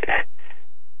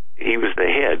was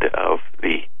the head of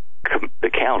the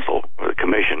council, or the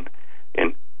commission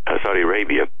in Saudi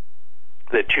Arabia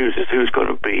that chooses who's going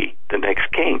to be the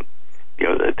next king,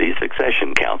 the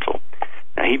succession council.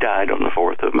 Now, he died on the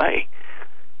 4th of May.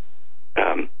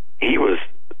 He was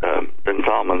bin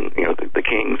Salman, the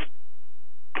king's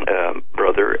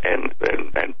brother and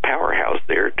powerhouse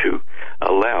there to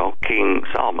allow King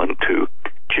Salman to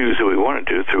choose who he wanted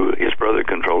to through his brother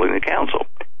controlling the council.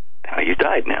 Now, he's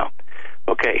died now.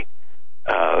 Okay.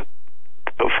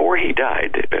 Before he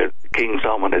died, King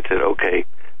Salman had said, okay,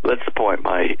 let's appoint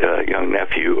my young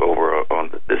nephew over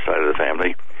on this side of the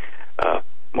family,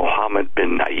 Mohammed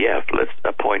bin Nayef. Let's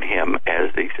appoint him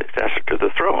as the successor to the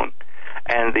throne.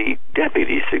 And the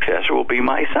deputy successor will be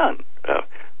my son,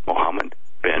 Mohammed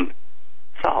bin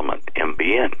Salman,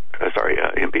 MBS.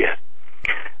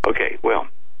 Okay, well,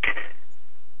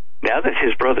 now that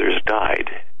his brothers died,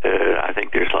 I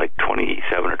think there's like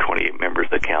 27 or 28 members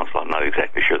of the council. I'm not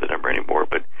exactly sure the number anymore,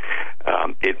 but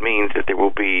it means that there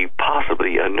will be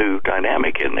possibly a new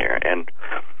dynamic in there. And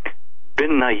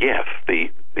bin Nayef,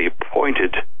 the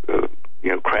appointed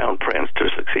crown prince to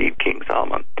succeed King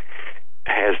Salman,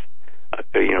 has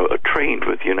trained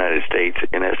with the United States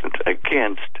in essence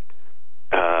against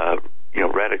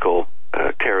radical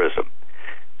terrorism.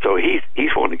 So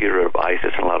he's wanting to get rid of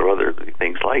ISIS and a lot of other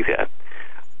things like that.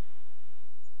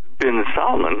 Bin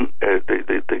Salman,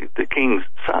 the king's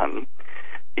son,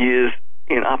 is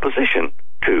in opposition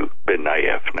to bin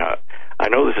Nayef. Now, I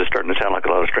know this is starting to sound like a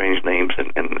lot of strange names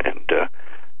and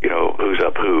who's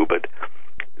up who, but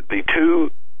the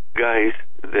two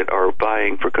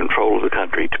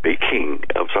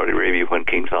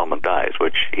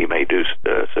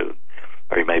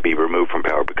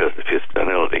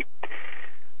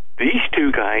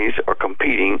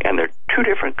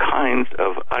different kinds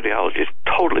of ideologies,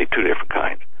 totally two different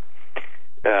kinds.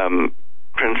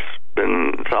 Prince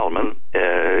bin Salman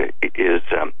is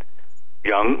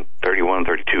young, 31,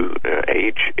 32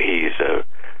 age. He's a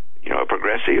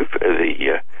progressive.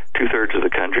 The 2/3 of the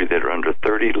country that are under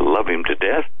 30 love him to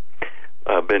death.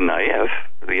 Bin Nayef,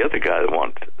 the other guy that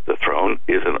wants the throne,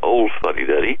 is an old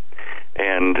fuddy-duddy,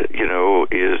 and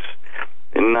is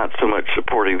not so much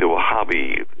supporting the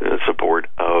Wahhabi support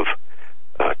of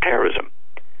terrorism.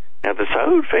 Now, the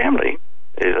Saud family,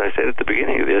 as I said at the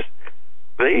beginning of this,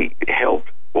 they helped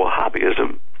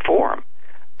Wahhabism form,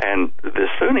 and the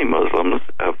Sunni Muslims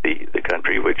of the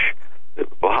country, which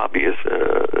Wahhabi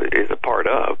is a part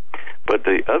of, but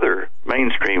the other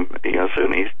mainstream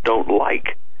Sunnis don't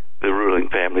like the ruling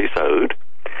family Saud.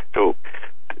 So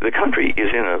the country is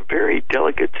in a very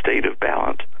delicate state of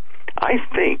balance. I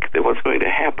think that what's going to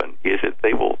happen is that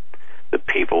the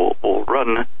people will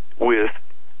run with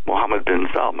Mohammed bin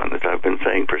Salman, as I've been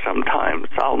saying for some time.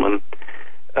 Salman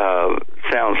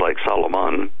sounds like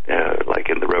Solomon, like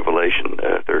in the Revelation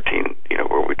 13,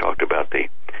 where we talked about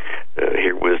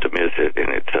here wisdom is it, and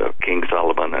it's King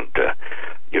Solomon, and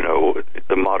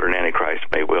the modern Antichrist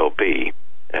may well be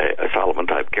a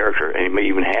Solomon-type character, and he may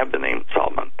even have the name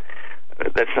Solomon.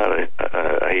 That's not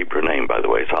a Hebrew name, by the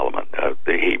way, Solomon.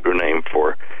 The Hebrew name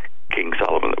for King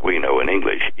Solomon that we know in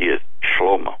English is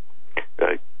Shlomo.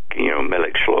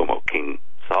 Melech Shlomo, King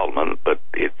Solomon, but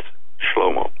it's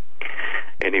Shlomo.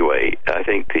 Anyway, I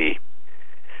think the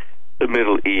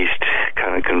Middle East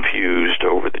kind of confused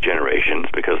over the generations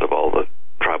because of all the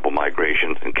tribal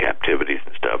migrations and captivities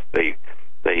and stuff.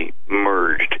 They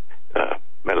merged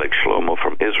Melech Shlomo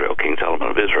from Israel, King Solomon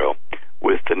of Israel,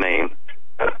 with the name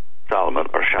Solomon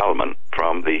or Shalman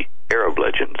from the Arab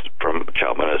legends from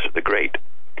Shalmaneser the Great,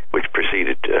 which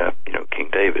preceded King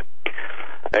David.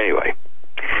 Anyway,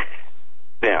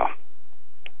 now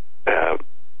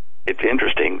it's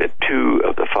interesting that 2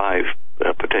 of the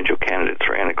 5 potential candidates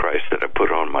for Antichrist that I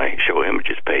put on my show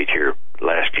images page here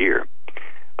last year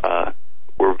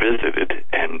were visited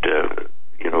and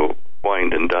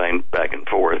wined and dined back and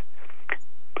forth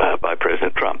by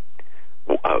President Trump.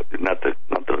 Not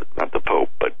the Pope,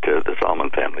 but the Salman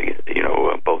family.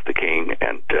 Both the king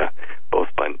and both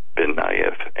bin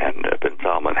Nayef and bin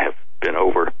Salman have been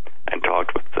over and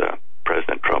talked with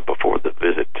President Trump before the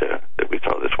visit that we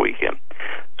saw this weekend.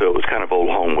 So it was kind of old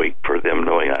home week for them,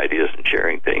 knowing ideas and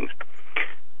sharing things.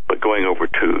 But going over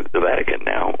to the Vatican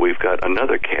now, we've got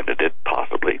another candidate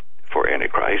possibly for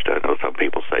Antichrist. I know some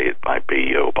people say it might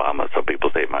be Obama. Some people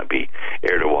say it might be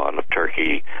Erdogan of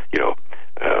Turkey,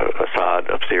 Assad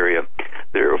of Syria.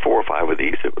 There are 4 or 5 of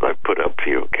these that I put up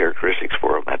characteristics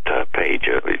for them at page.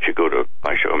 If you go to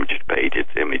my show images page,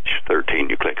 it's image 13.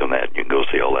 You click on that, and you can go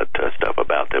see all that stuff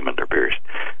about them and their various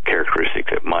characteristics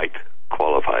that might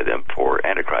qualify them for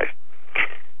Antichrist.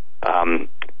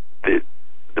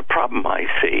 The problem I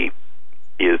see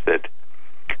is that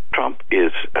Trump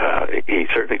is he's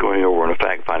certainly going over on a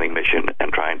fact-finding mission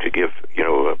and trying to give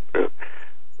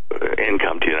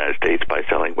income to the United States by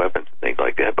selling weapons and things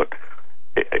like that. But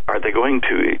are they going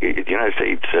to, the United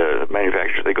States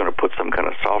manufacturers, are they going to put some kind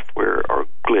of software or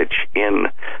glitch in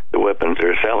the weapons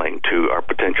they're selling to our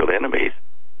potential enemies,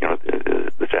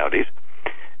 the Saudis,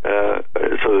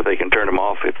 so that they can turn them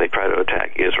off if they try to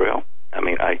attack Israel? I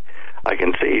mean, I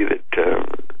can see that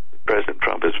President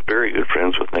Trump is very good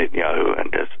friends with Netanyahu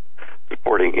and is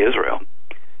supporting Israel.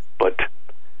 But,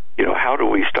 how do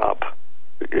we stop,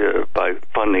 by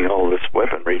funding all this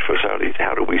weaponry for Saudis,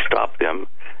 how do we stop them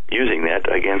using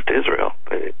that against Israel?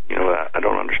 I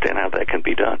don't understand how that can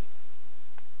be done.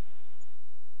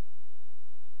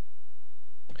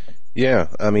 Yeah,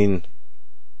 I mean,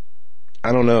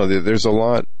 I don't know. There's a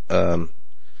lot of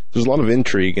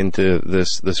intrigue into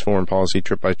this foreign policy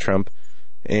trip by Trump,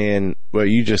 and what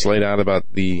you just laid out about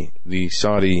the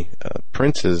Saudi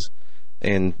princes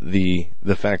and the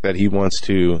fact that he wants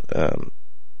to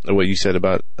what you said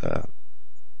about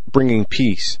bringing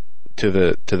peace to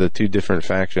the 2 different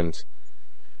factions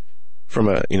from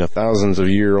a thousands of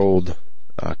year old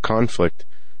conflict.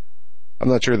 I'm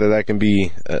not sure that can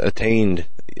be attained.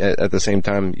 At the same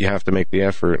time, you have to make the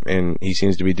effort, and he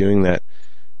seems to be doing that.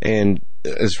 And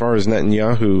as far as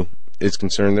Netanyahu is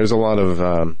concerned, there's a lot of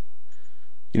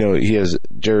he has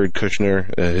Jared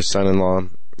Kushner, his son-in-law.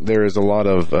 There is a lot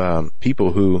of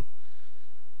people who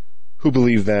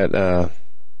believe that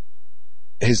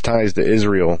his ties to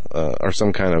Israel are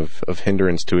some kind of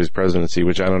hindrance to his presidency,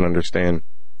 which I don't understand.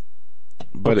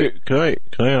 But okay,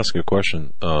 can I ask a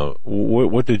question?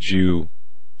 What did you,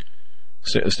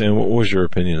 Stan? What was your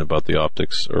opinion about the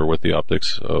optics, or what the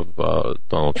optics of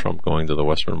Donald Trump going to the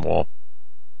Western Wall?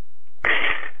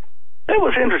 That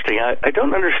was interesting. I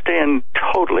don't understand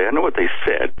totally. I know what they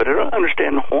said, but I don't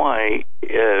understand why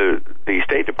the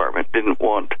State Department didn't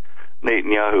want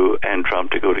Netanyahu and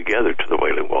Trump to go together to the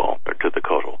Wailing Wall or to the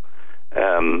Kotel.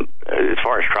 As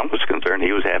far as Trump was concerned,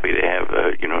 he was happy to have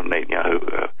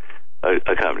Netanyahu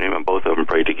accompany him, and both of them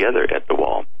prayed together at the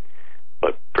wall.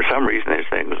 But for some reason, they're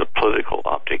saying it was a political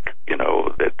optic,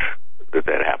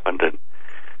 that happened, and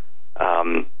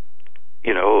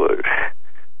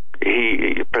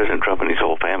President Trump and his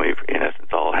whole family, in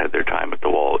essence, all had their time at the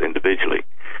wall individually.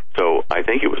 So I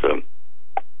think it was a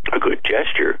good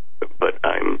gesture, but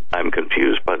I'm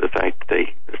confused by the fact that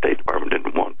the State Department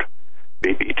didn't want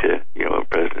Bibi to,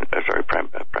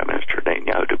 Prime Minister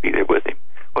Netanyahu to be there with him.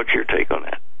 What's your take on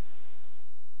that?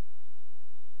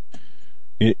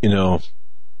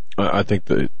 I think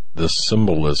the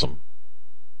symbolism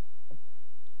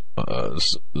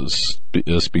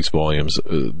speaks volumes.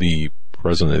 The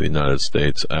President of the United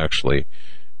States actually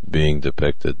being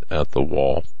depicted at the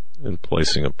wall and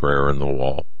placing a prayer in the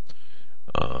wall.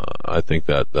 I think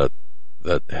that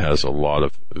has a lot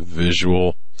of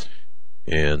visual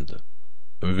impact,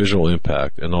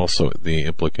 and also the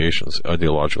implications,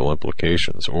 ideological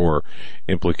implications, or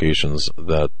implications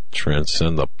that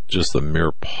transcend just the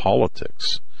mere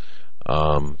politics.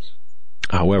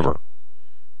 However,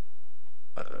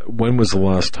 when was the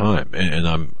last time, and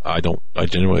I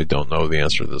genuinely don't know the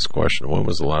answer to this question, when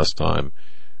was the last time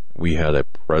we had a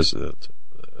president,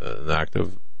 an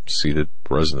active seated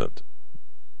president,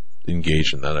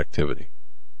 engaged in that activity?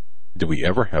 Did we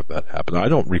ever have that happen? I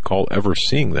don't recall ever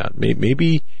seeing that.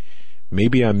 Maybe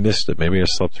I missed it. Maybe I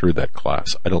slept through that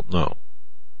class. I don't know.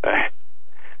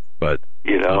 But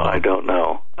I don't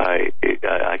know. I can't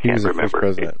remember. He was the first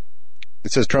president.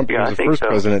 It says Trump was the first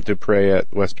president to pray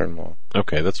at Western Wall.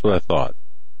 Okay, that's what I thought.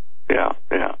 Yeah.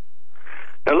 Now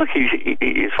look, he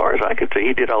as far as I could see,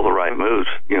 he did all the right moves,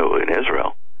 in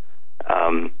Israel,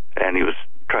 and he was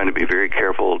trying to be very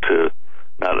careful to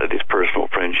not let his personal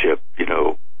friendship,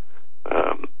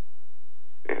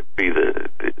 be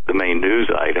the main news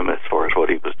item as far as what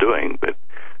he was doing. But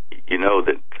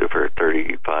that for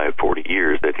 35, 40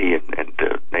 years that he and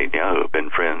Netanyahu have been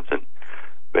friends and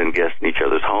been guests in each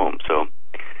other's homes. So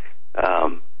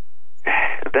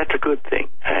that's a good thing.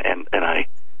 And I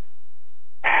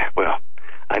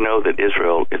know that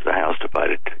Israel is the house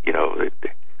divided.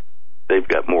 They've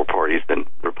got more parties than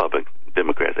Republicans,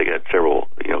 Democrats. They got several,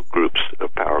 groups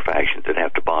of power factions that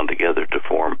have to bond together to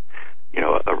form,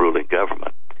 a ruling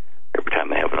government every time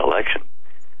they have an election.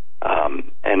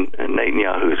 And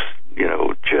Netanyahu's,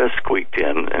 just squeaked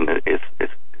in, and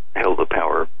it's held the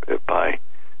power by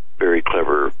very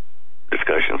clever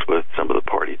discussions with some of the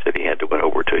parties that he had to win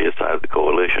over to his side of the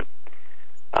coalition.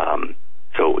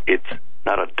 So it's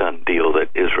not a done deal that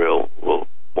Israel will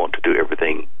want to do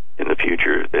everything in the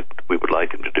future that we would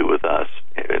like him to do with us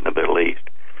in the Middle East.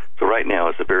 So right now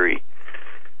it's a very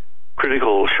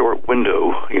critical short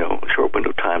window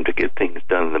time to get things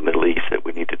done in the Middle East that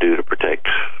we need to do to protect,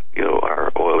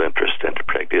 our oil interests and to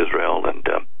protect Israel, and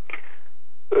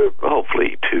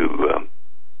hopefully to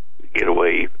get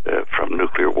away from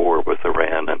nuclear war with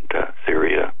Iran and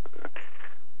Syria.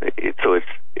 So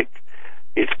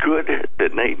it's good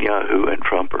that Netanyahu and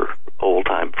Trump are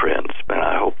old-time friends, and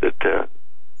I hope that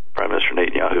Prime Minister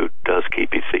Netanyahu does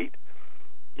keep his seat,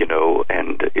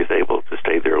 and is able to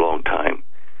stay there a long time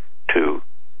to,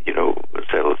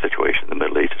 settle the situation in the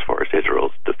Middle East as far as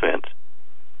Israel's defense.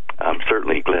 I'm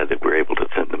certainly glad that we're able to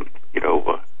send them,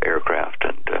 aircraft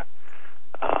and,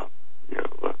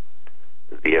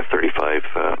 the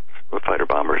F-35 fighter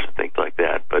bombers and things like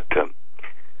that. But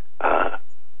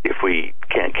if we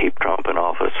can't keep Trump in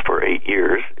office for 8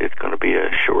 years, it's going to be a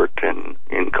short and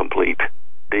incomplete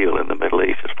deal in the Middle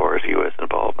East as far as U.S.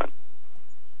 involvement.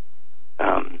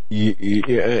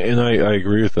 Yeah, and I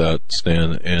agree with that,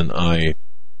 Stan, and I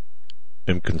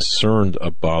am concerned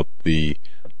about the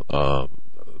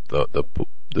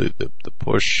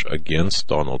push against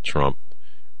Donald Trump,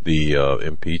 the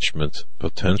impeachment,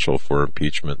 potential for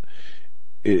impeachment.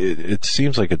 It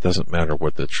seems like it doesn't matter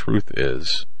what the truth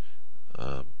is.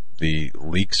 The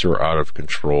leaks are out of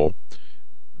control.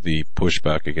 The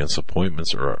pushback against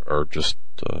appointments are just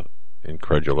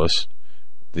incredulous.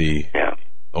 The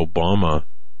Obama,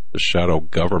 the shadow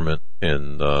government,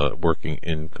 and working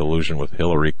in collusion with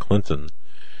Hillary Clinton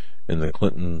and the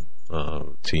Clinton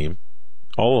team,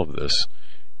 all of this,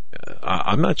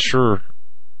 I'm not sure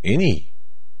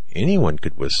anyone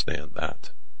could withstand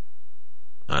that.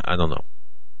 I don't know.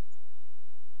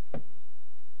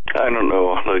 I don't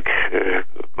know. Look,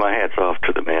 my hat's off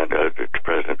to the man, to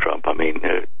President Trump. I mean,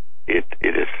 it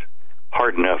is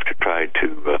hard enough to try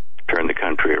to turn the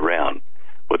country around.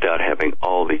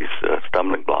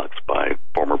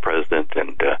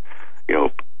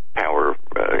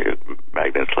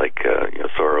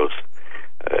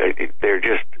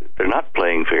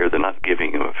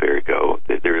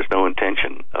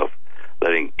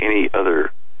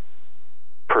 other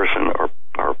person or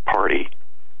party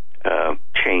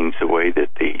changed the way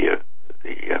that the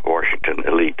Washington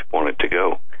elite wanted to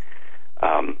go.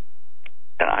 And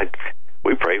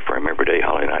we pray for him every day,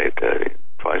 Holly and I,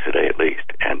 twice a day at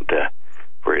least, and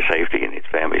for his safety and his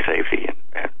family's safety,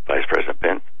 and Vice President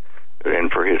Pence,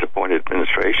 and for his appointed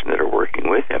administration that are working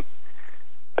with him.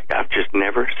 Like, I've just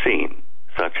never seen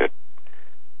such a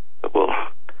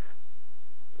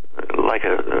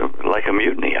like a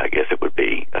mutiny, I guess it would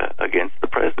be, against the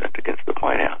president, against the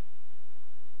White House.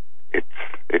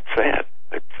 It's sad.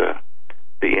 It's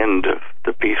the end of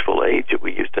the peaceful age that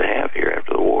we used to have here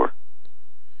after the war.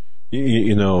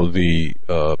 You know, the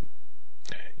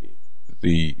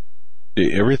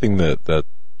everything that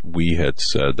we had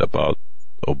said about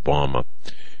Obama,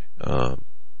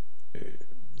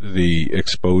 the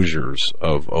exposures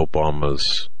of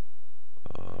Obama's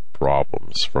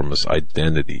problems from his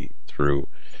identity through,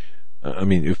 I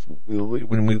mean,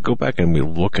 when we go back and we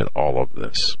look at all of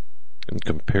this and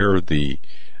compare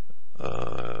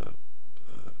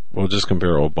we'll just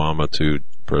compare Obama to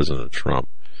President Trump.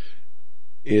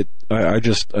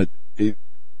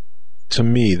 To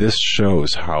me, this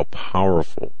shows how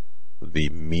powerful the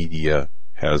media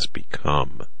has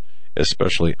become,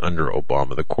 especially under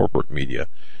Obama, the corporate media.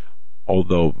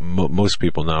 Although most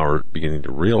people now are beginning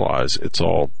to realize it's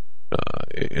all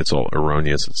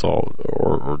erroneous, it's all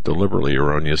or deliberately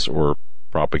erroneous or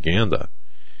propaganda.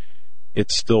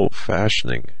 It's still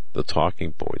fashioning the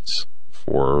talking points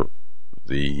for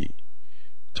the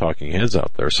talking heads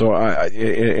out there. So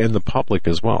and the public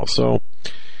as well. So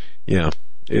yeah,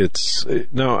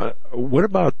 now what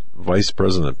about Vice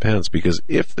President Pence? Because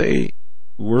if they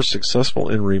were successful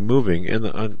in removing, and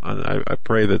I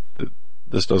pray that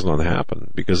this does not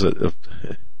happen, because it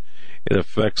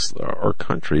affects our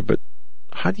country. But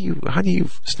how do you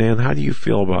stand? How do you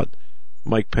feel about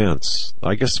Mike Pence?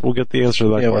 I guess we'll get the answer to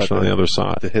that question on the other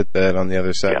side. To hit that on the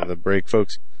other side of the break,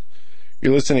 folks.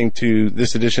 You're listening to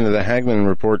this edition of the Hagmann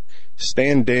Report.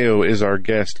 Stan Deyo is our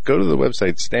guest. Go to the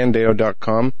website,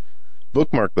 standeyo.com,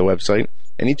 bookmark the website,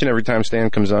 and each and every time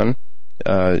Stan comes on,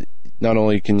 not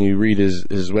only can you read his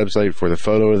website for the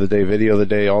photo of the day, video of the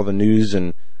day, all the news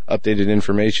and updated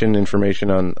information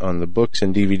on the books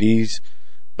and DVDs,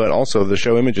 but also the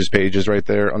show images page is right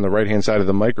there on the right-hand side of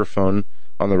the microphone,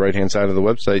 on the right-hand side of the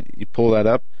website. You pull that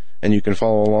up, and you can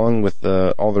follow along with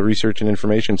all the research and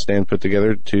information Stan put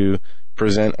together to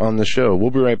present on the show.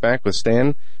 We'll be right back with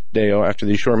Stan Deyo after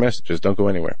these short messages. Don't go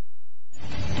anywhere.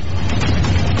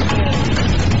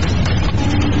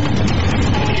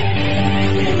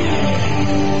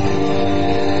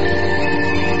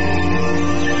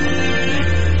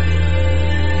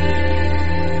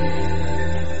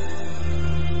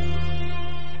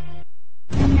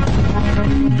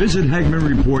 Visit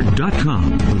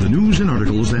HagmannReport.com for the news and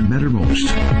articles that matter most.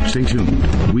 Stay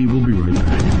tuned. We will be right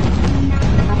back.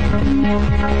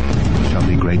 Shall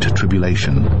be great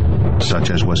tribulation,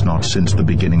 such as was not since the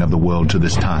beginning of the world to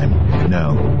this time,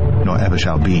 no, nor ever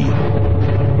shall be.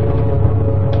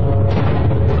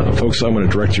 Folks, I'm going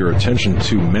to direct your attention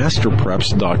to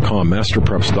masterpreps.com.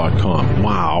 Masterpreps.com.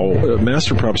 Wow.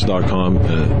 Masterpreps.com,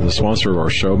 the sponsor of our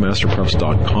show,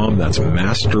 masterpreps.com. That's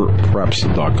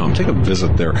masterpreps.com. Take a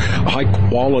visit there.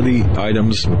 High-quality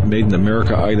items, made in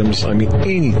America items. I mean,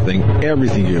 anything,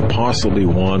 everything you could possibly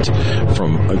want,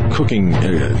 from cooking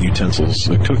utensils,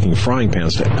 cooking frying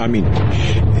pans. I mean,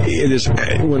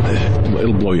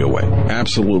 it'll blow you away.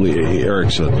 Absolutely,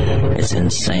 Eric said. It's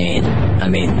insane. I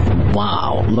mean,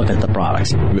 wow. Look at the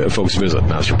products. Folks, visit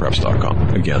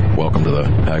masterpreps.com. Again, welcome to the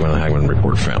Hagmann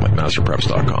Report family.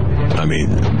 Masterpreps.com. I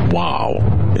mean, wow.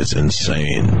 It's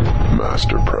insane.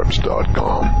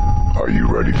 Masterpreps.com. Are you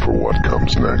ready for what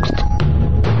comes next?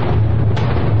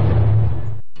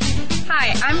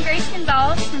 Hi, I'm Grace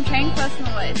Gonzalez from Train Close in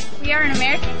the Woods. We are an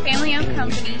American family-owned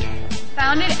company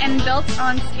founded and built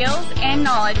on skills and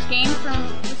knowledge gained from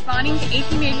responding to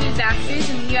 18 major disasters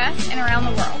in the U.S. and around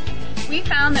the world. We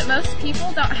found that most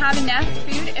people don't have enough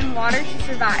food and water to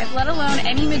survive, let alone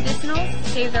any medicinals to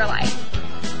save their life.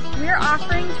 We're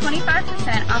offering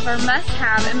 25% off our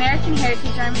must-have American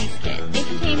Heritage Remedies kit. It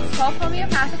contains 12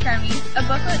 homeopathic remedies, a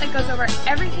booklet that goes over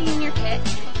everything in your kit,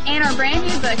 and our brand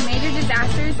new book, Major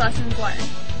Disasters Lessons Learned.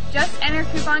 Just enter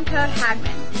coupon code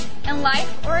Hagmann. In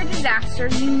life or a disaster,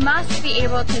 you must be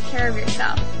able to take care of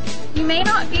yourself. You may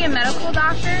not be a medical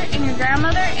doctor, and your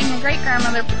grandmother and your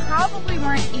great-grandmother probably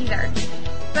weren't either,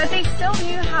 but they still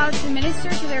knew how to minister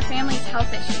to their family's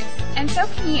health issues, and so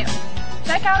can you.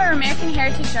 Check out our American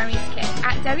Heritage Remedies kit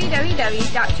at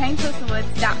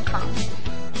www.traincloseinthewoods.com.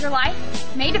 Your life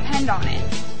may depend on it.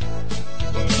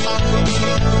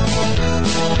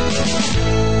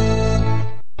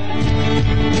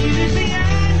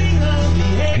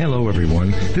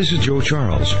 This is Joe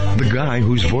Charles, the guy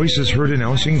whose voice is heard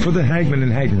announcing for the Hagmann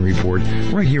and Hagmann Report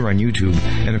right here on YouTube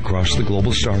and across the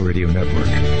Global Star Radio Network.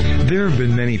 There have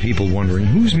been many people wondering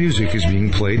whose music is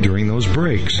being played during those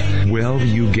breaks. Well,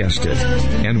 you guessed it.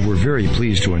 And we're very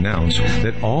pleased to announce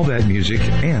that all that music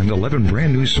and 11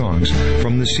 brand new songs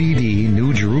from the CD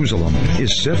New Jerusalem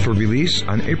is set for release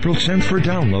on April 10th for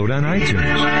download on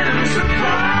iTunes.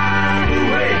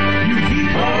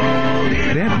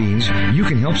 That means you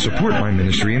can help support my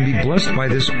ministry and be blessed by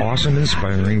this awesome,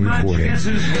 inspiring recording.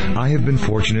 I have been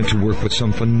fortunate to work with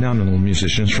some phenomenal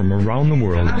musicians from around the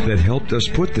world that helped us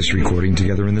put this recording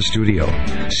together in the studio.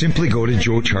 Simply go to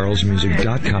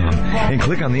joecharlesmusic.com and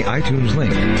click on the iTunes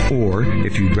link. Or,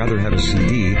 if you'd rather have a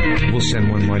CD, we'll send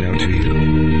one right out to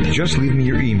you. Just leave me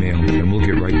your email and we'll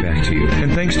get right back to you.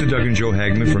 And thanks to Doug and Joe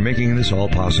Hagmann for making this all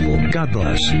possible. God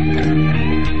bless.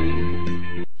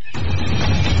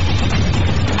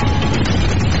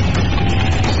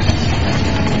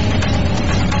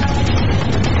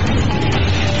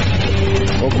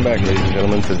 Welcome back, ladies and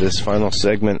gentlemen, to this final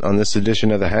segment on this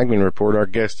edition of the Hagmann Report. Our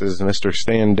guest is Mr.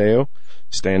 Stan Deyo.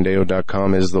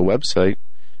 StanDeyo.com is the website,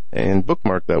 and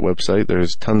bookmark that website.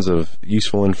 There's tons of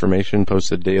useful information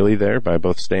posted daily there by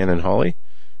both Stan and Holly,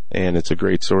 and it's a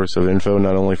great source of info,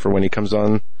 not only for when he comes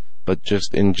on, but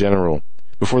just in general.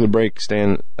 Before the break,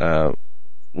 Stan,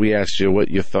 we asked you what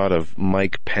you thought of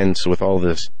Mike Pence with all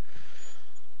this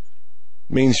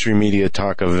mainstream media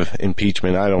talk of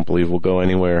impeachment. I don't believe will go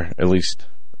anywhere, at least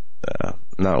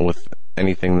not with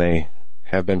anything they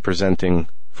have been presenting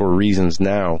for reasons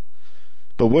now.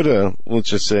 But let's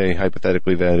just say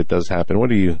hypothetically that it does happen. What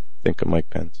do you think of Mike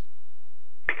Pence?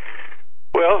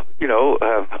 Well,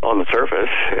 on the surface,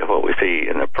 what we see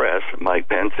in the press, Mike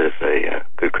Pence is a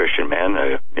good Christian man,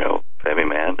 a family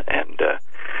man, and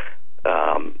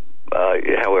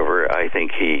however, I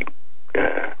think he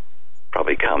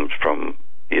probably comes from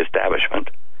the establishment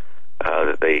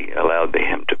that they allowed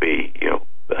him to be,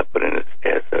 put in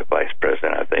as a vice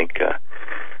president, I think,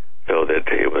 so that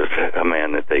it was a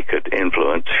man that they could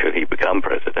influence should he become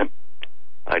president.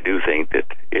 I do think that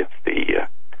it's the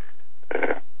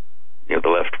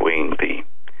left wing, the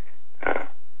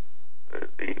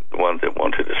ones that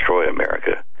want to destroy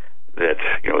America, that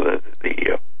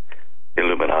the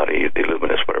Illuminati, the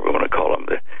Illuminists, whatever you want to call them,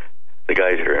 the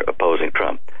guys that are opposing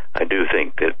Trump. I do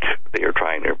think that they are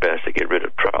trying their best to get rid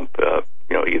of Trump,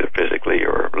 either physically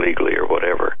or legally or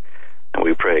whatever. And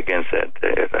we pray against that,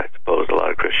 as I suppose a lot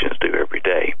of Christians do every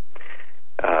day.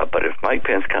 But if Mike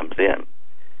Pence comes in,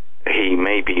 he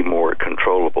may be more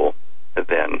controllable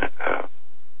than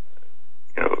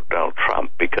Donald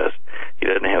Trump, because he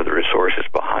doesn't have the resources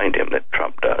behind him that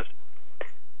Trump does.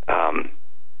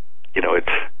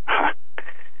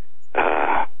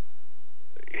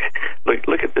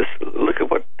 Look at this. Look at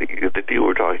what the deal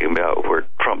we're talking about, where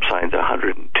Trump signs a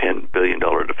 $110 billion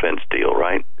defense deal,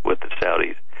 right, with the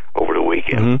Saudis over the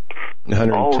weekend. Mm-hmm.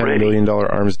 $110 billion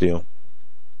arms deal.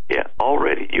 Yeah,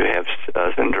 already you have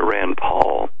Senator Rand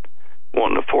Paul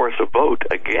wanting to force a vote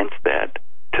against that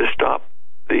to stop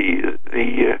the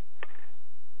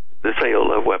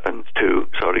sale of weapons to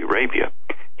Saudi Arabia.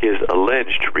 His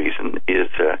alleged reason is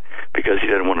because he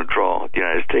doesn't want to draw the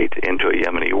United States into a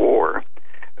Yemeni war,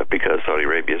 because Saudi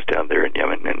Arabia is down there in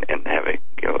Yemen and having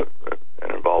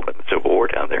an involvement in the civil war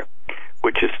down there,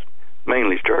 which is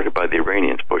mainly started by the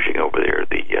Iranians pushing over there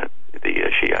the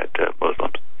Shiite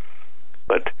Muslims.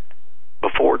 But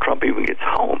before Trump even gets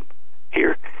home,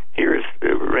 here's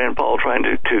Rand Paul trying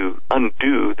to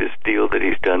undo this deal that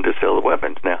he's done to sell the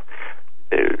weapons. Now,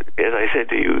 as I said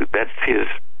to you, that's his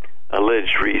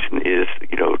alleged reason, is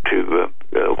to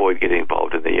avoid getting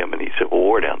involved in the Yemeni civil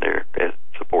war down there as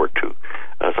support to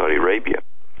Saudi Arabia.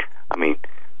 I mean,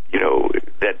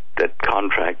 that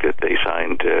contract that they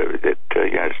signed, that the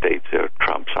United States,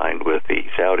 Trump signed with the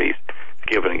Saudis,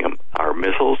 giving them our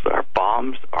missiles, our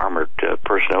bombs, armored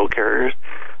personnel carriers,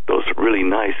 those really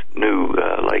nice new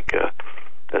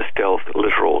stealth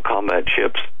littoral combat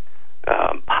ships,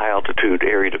 high altitude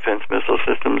area defense missile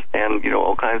systems, and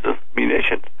all kinds of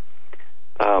munitions.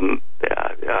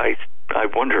 I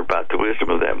wonder about the wisdom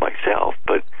of that myself,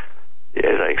 but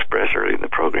as I expressed earlier in the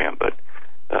program, but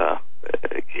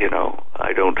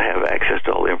I don't have access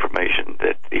to all the information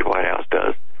that the White House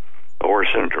does, or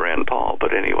Senator Rand Paul.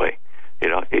 But anyway,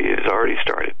 it has already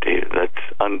started. Let's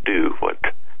undo what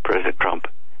President Trump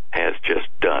has just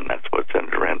done. That's what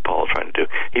Senator Rand Paul is trying to do.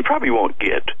 He probably won't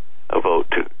get a vote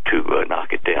to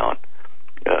knock it down.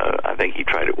 I think he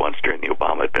tried it once during the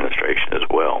Obama administration as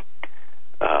well.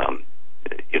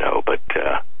 But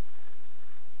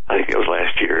I think it was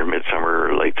last year, midsummer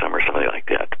or late summer, something like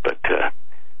that. But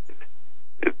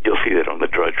you'll see that on the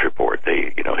drug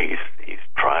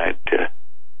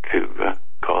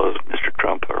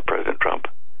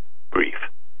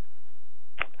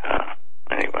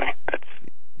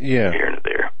here and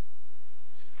there.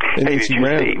 And Hey, you see,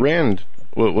 Rand,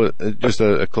 just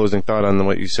a closing thought on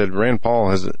what you said. Rand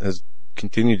Paul has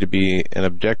continued to be an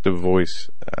objective voice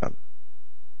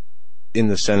in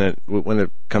the Senate. When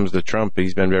it comes to Trump,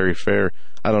 he's been very fair.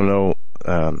 I don't know.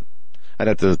 I'd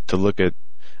have to look at.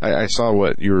 I saw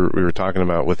what we were talking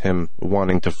about with him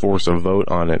wanting to force a vote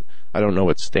on it. I don't know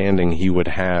what standing he would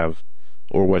have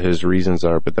or what his reasons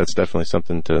are, but that's definitely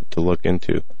something to look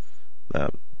into.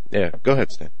 Yeah, go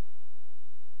ahead, Stan.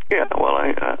 Yeah, well,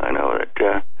 I know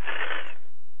that,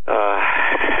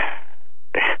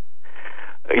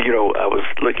 I was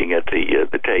looking at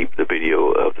the tape, the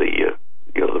video of the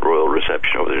royal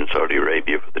reception over there in Saudi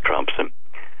Arabia for the Trumps, and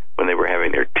when they were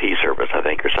having their tea service, I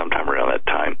think, or sometime around that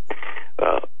time,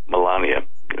 Melania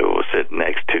was sitting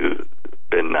next to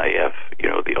Ben Nayef,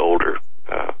 the older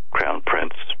crown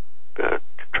prince, to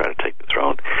try to take the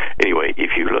throne. Anyway,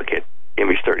 if you look at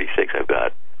image 36 I've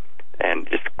got, and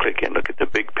just click and look at the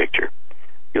big picture,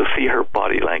 you'll see her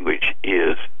body language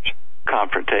is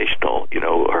confrontational.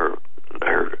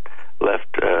 Her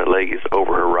left leg is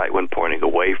over her right one, pointing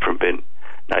away from Ben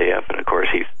Nayef, and of course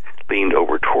he's leaned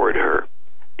over toward her,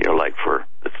 like for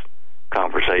this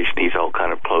conversation. He's all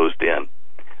kind of closed in,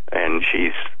 and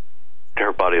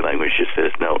her body language just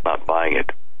says, no, not buying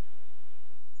it.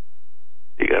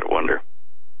 You got to wonder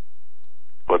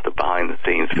what the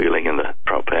behind-the-scenes feeling in the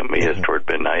Trump family is toward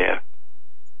Ben Nayef.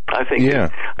 I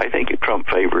think Trump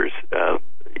favors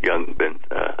young Ben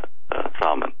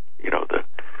Salman, the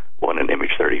one in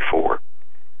image 34.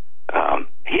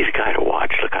 He's a guy to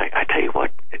watch. Look, I tell you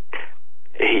what,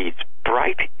 he's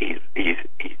bright. He's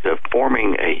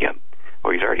forming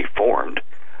he's already formed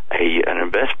an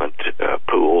investment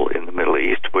pool in the Middle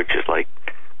East, which is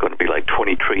going to be like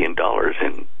 $20 trillion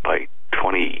by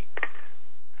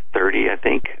 2030, I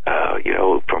think.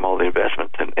 From all the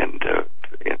investments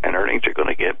and earnings they're going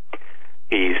to get.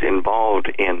 He's involved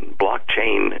in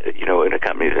blockchain, in a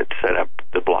company that set up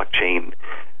the blockchain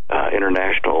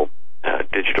international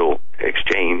digital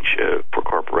exchange for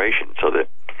corporations, so that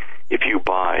if you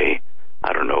buy,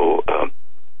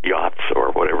 yachts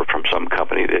or whatever from some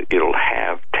company, that it'll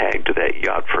have tagged to that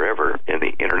yacht forever in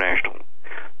the international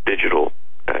digital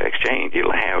exchange.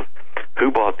 It'll have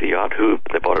who bought the yacht, who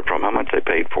they bought it from, how much they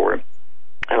paid for it,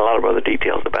 and a lot of other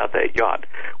details about that yacht,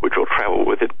 which will travel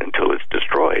with it until it's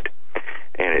destroyed.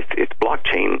 And it's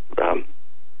blockchain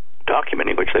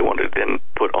documenting, which they want to then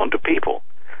put onto people,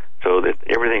 so that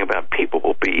everything about people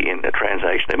will be in the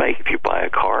transaction they make. If you buy a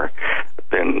car,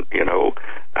 then,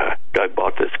 Doug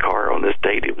bought this car on this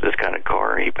date. It was this kind of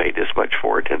car. He paid this much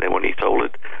for it. And then when he sold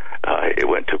it, it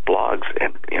went to blogs.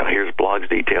 And, here's blogs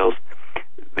details.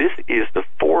 This is the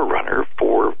forerunner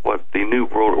for what the New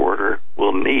World Order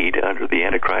will need under the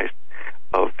Antichrist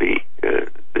of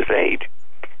this age.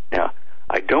 Now,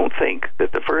 I don't think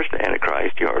that the first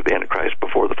Antichrist, the Antichrist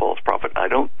before the false prophet, I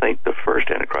don't think the first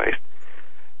Antichrist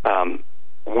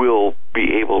will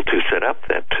be able to set up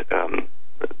that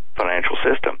financial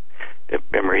system.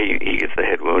 Remember, he gets the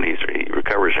head wound, he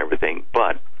recovers everything,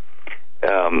 but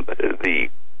the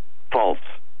false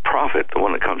prophet, the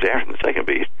one that comes after the second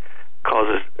beast,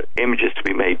 causes images to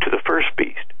be made to the first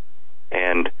beast.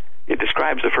 And it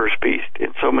describes the first beast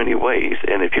in so many ways.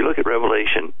 And if you look at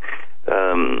Revelation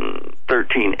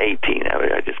 13:18,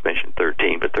 I just mentioned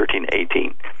 13, but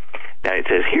 13:18. Now it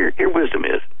says, here wisdom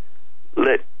is,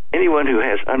 let anyone who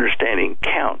has understanding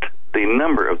count the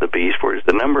number of the beast, for it is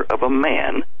the number of a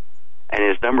man, and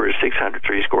his number is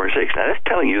 666. Now that's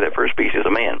telling you that first beast is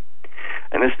a man.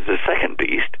 And this is the second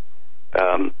beast,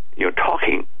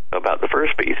 talking about the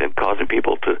first beast and causing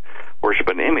people to worship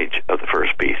an image of the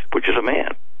first beast, which is a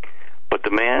man. But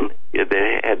the man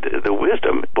that had the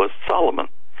wisdom was Solomon,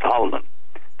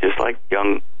 just like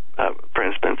young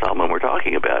Prince Ben Salman we're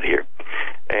talking about here.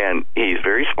 And he's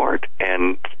very smart,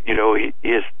 and,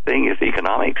 his thing is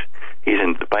economics. He's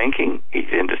into banking.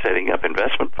 He's into setting up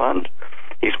investment funds.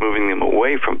 He's moving them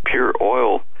away from pure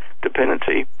oil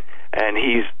dependency, and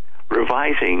he's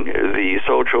revising the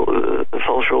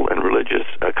social and religious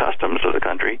customs of the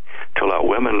country to allow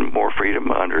women more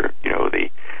freedom under, the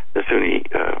Sunni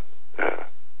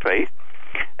faith.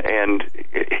 And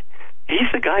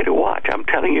he's the guy to watch. I'm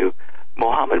telling you,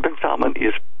 Mohammed bin Salman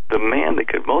is the man that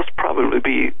could most probably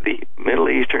be the Middle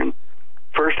Eastern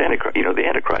first Antichrist, the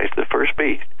Antichrist, the first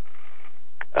beast.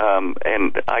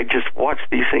 And I just watch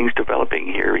these things developing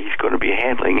here. He's going to be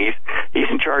handling, he's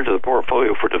in charge of the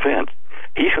portfolio for defense.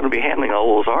 He's going to be handling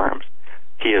all those arms.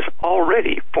 He has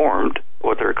already formed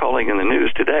what they're calling in the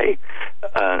news today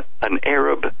an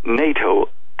Arab NATO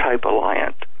type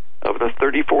alliance of the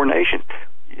 34 nations.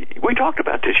 We talked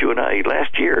about this, you and I,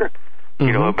 last year,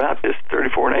 you know, about this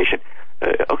 34 nation.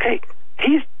 Okay,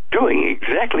 he's doing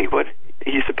exactly what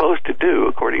he's supposed to do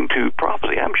according to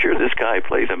prophecy. I'm sure this guy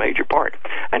plays a major part,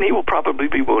 and he will probably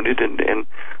be wounded and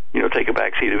you know, take a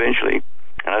back seat eventually.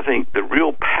 And I think the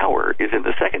real power is in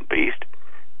the second beast,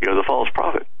 you know, the false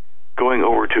prophet, going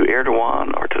over to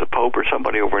Erdogan or to the Pope or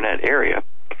somebody over in that area,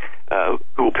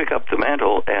 who will pick up the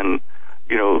mantle and,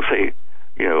 you know, say,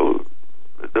 you know,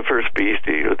 the first beast,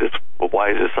 you know, this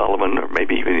wise as Solomon, or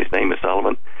maybe even his name is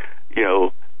Solomon, you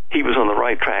know, he was on the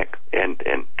right track, and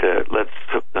let's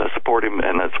support him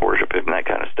and let's worship him and that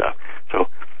kind of stuff. So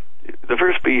the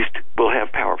first beast will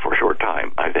have power for a short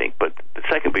time, I think, but the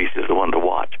second beast is the one to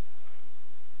watch,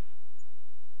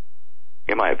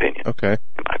 in my opinion. Okay.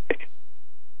 In my opinion.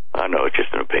 I know it's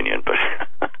just an opinion, but...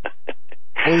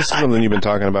 Well, this is something you've been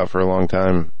talking about for a long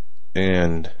time,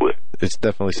 and it's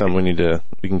definitely something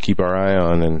we can keep our eye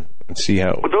on and see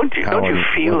how. Well, don't you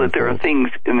feel that there are things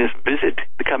in this visit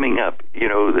coming up, you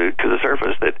know, to the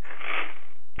surface that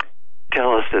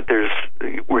tell us that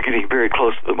we're getting very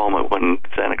close to the moment when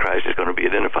Santa Christ is going to be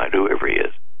identified, whoever he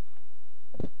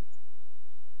is.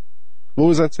 What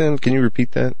was that saying? Can you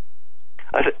repeat that?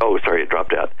 I said, oh, sorry, it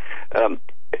dropped out.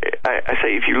 I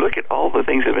say, if you look at all the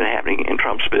things that have been happening in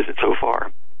Trump's visit so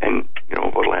far, and, you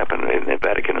know, what will happen in the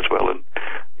Vatican as well, and,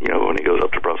 you know, when he goes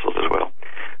up to Brussels as well.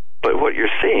 But what you're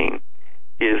seeing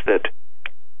is that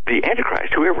the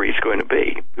Antichrist, whoever he's going to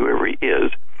be, whoever he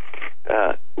is,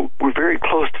 we're very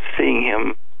close to seeing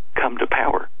him come to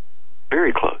power.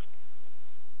 Very close.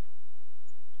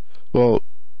 Well,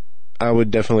 I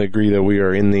would definitely agree that we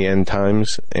are in the end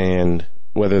times, and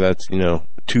whether that's, you know,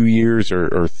 2 years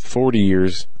or 40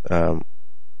 years,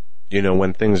 you know,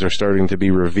 when things are starting to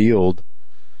be revealed,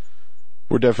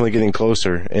 we're definitely getting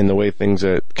closer. And the way things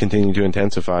continue to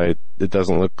intensify, it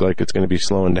doesn't look like it's going to be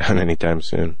slowing down anytime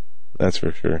soon. That's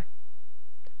for sure.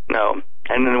 No.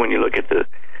 And then when you look at the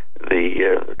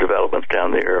developments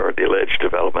down there, or the alleged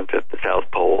development at the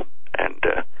South Pole, and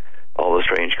all the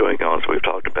strange goings-on we've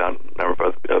talked about, a number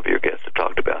of your guests have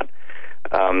talked about,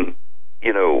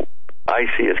 you know, I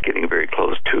see us getting very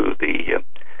close to the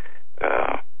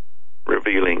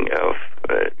revealing of,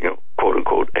 you know,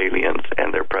 quote-unquote aliens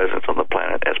and their presence on the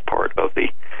planet as part of the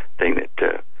thing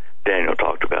that Daniel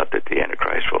talked about that the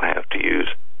Antichrist will have to use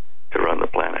to run the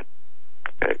planet.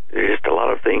 There's just a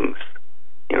lot of things,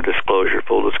 you know,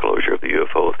 full disclosure of the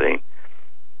UFO thing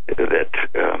that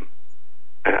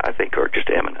I think are just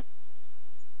imminent.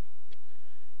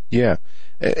 Yeah.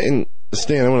 And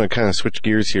Stan, I want to kind of switch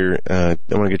gears here. I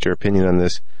want to get your opinion on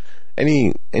this.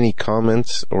 Any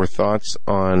comments or thoughts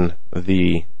on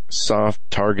the soft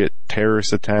target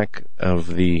terrorist attack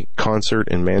of the concert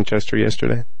in Manchester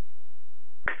yesterday?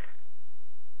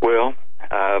 Well,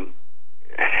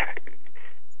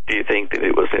 do you think that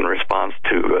it was in response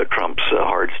to Trump's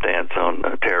hard stance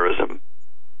on terrorism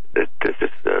that this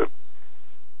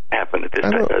happened at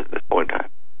this point in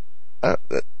time?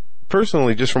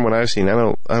 Personally, just from what I've seen,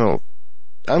 I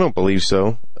don't believe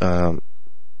so.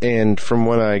 And from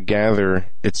what I gather,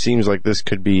 it seems like this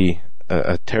could be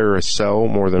a terrorist cell,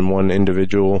 more than one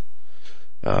individual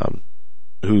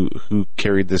who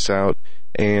carried this out.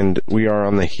 And we are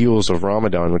on the heels of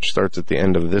Ramadan, which starts at the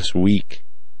end of this week.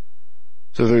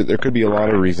 So there could be a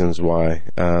lot of reasons why.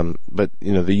 But,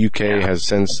 you know, the UK has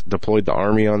since deployed the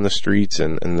army on the streets,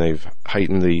 and they've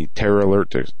heightened the terror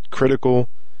alert to critical,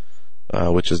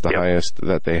 which is the highest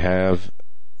that they have,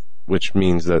 which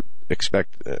means that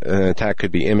expect an attack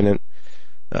could be imminent.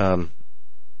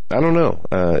 I don't know.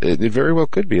 It very well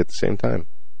could be at the same time.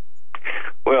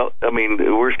 Well, I mean,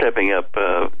 we're stepping up,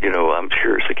 you know, I'm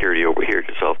sure security over here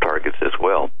to soft targets as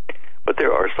well. But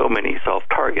there are so many soft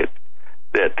targets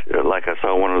that, like I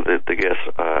saw one of the guests,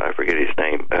 I forget his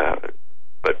name,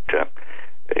 but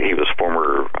he was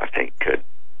former, I think,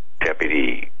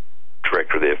 deputy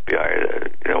director of the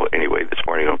FBI, you know, anyway, this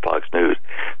morning on Fox News,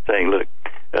 saying, look,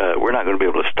 we're not going to be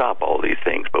able to stop all these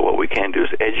things, but what we can do is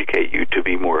educate you to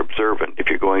be more observant. If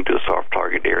you're going to a soft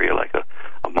target area like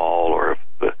a mall or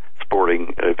a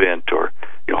sporting event or,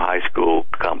 you know, high school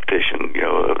competition, you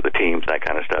know, of the teams, that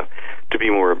kind of stuff, to be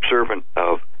more observant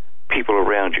of people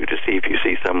around you, to see if you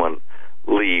see someone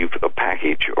leave a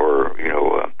package or, you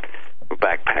know, a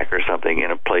backpack or something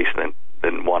in a place and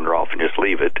then wander off and just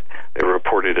leave it. They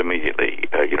report it immediately.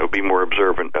 You know, be more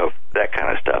observant of that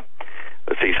kind of stuff.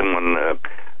 See someone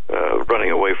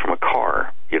running away from a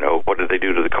car, you know, what did they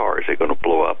do to the car? Is it going to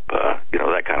blow up? You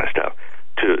know, that kind of stuff.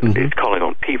 It's calling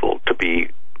on people to be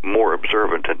more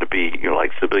observant and to be, you know,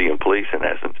 like civilian police in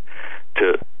essence,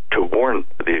 to warn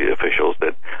the officials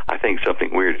that I think something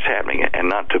weird is happening, and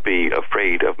not to be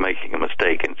afraid of making a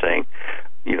mistake and saying,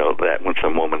 that when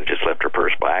some woman just left her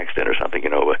purse by accident or something,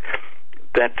 but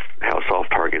that's how soft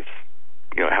targets,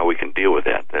 how we can deal with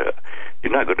that.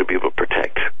 You're not going to be able to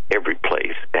protect every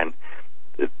place, and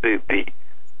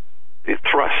the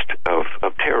thrust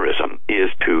of terrorism is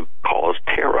to cause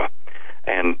terror.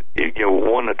 And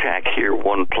one attack here,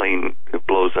 one plane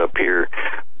blows up here,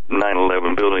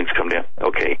 9/11 buildings come down.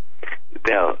 Okay,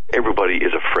 now everybody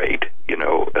is afraid.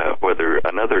 Whether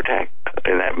another attack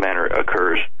in that manner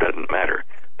occurs doesn't matter.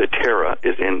 The terror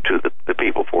is into the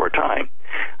people for a time,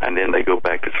 and then they go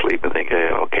back to sleep and think, hey,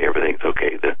 okay, everything's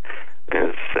okay. The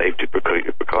safety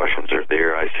precautions are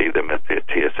there. I see them at the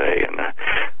TSA, and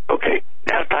okay,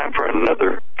 now it's time for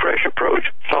another fresh approach.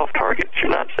 Soft targets,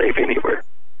 you're not safe anywhere.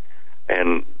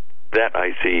 And that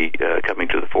I see coming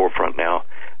to the forefront now,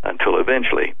 until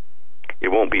eventually it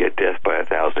won't be a death by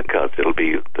 1,000 cuts. It'll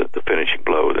be the finishing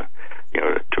blow,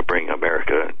 to bring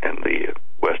America and the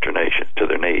Western nations to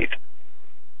their knees.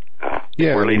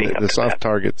 The soft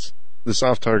targets. The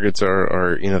soft targets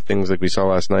are things like we saw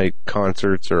last night: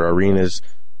 concerts or arenas,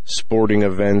 sporting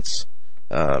events,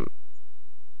 and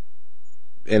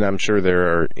I'm sure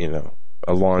there are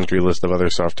a laundry list of other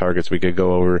soft targets we could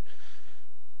go over.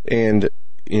 And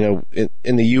in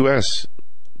the U.S.,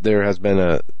 there has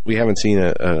been we haven't seen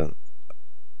a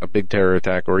big terror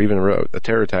attack or even a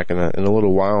terror attack in a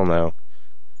little while now.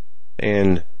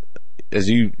 And as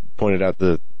you pointed out,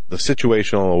 the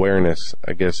situational awareness,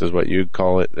 I guess, is what you'd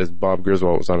call it, as Bob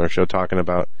Griswold was on our show talking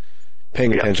about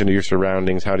paying attention to your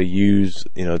surroundings, how to use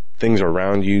things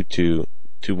around you to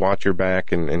watch your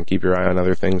back and keep your eye on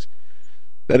other things.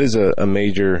 That is a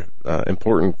major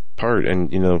important part.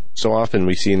 And so often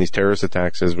we see in these terrorist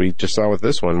attacks, as we just saw with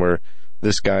this one, where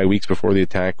this guy weeks before the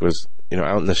attack was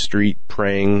out in the street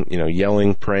praying,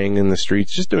 yelling, praying in the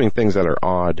streets, just doing things that are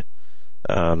odd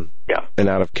and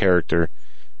out of character.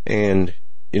 And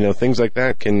things like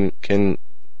that can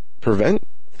prevent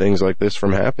things like this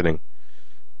from happening.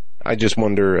 I just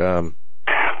wonder,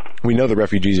 we know the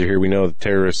refugees are here, we know the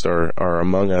terrorists are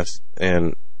among us,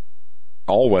 and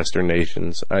all Western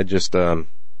nations. I just,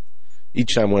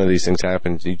 each time one of these things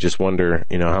happens, you just wonder,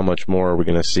 how much more are we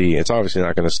going to see? It's obviously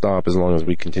not going to stop as long as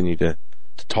we continue to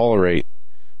tolerate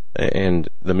and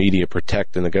the media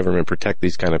protect and the government protect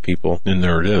these kind of people. And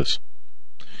there it is.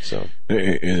 So,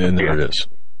 and there it is.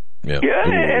 Yeah.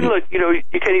 And look, you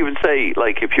can't even say,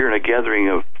 like, if you're in a gathering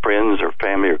of friends or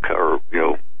family or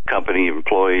company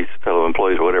employees, fellow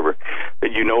employees, or whatever, that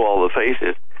all the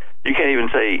faces. You can't even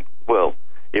say, well,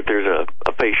 if there's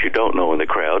a face you don't know in the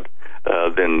crowd,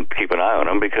 then keep an eye on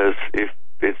them, because if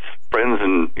it's friends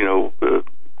and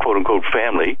quote unquote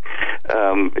family,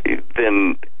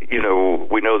 then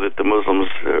we know that the Muslims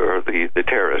or the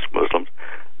terrorist Muslims,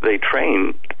 they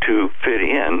train to fit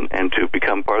in and to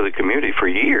become part of the community for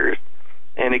years,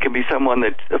 and it can be someone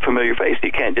that's a familiar face.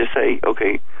 You can't just say,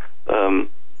 okay,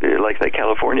 like that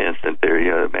California incident there,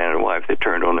 a man and wife that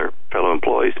turned on their fellow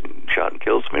employees and shot and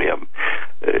killed so many of them.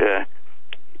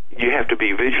 You have to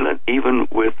be vigilant, even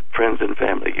with friends and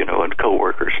family, and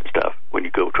coworkers and stuff, when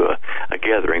you go to a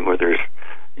gathering where there's,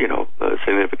 a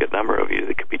significant number of you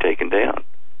that could be taken down.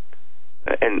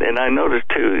 And I noticed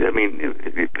too,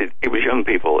 it was young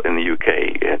people in the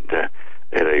UK and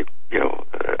at a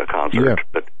concert,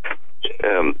 but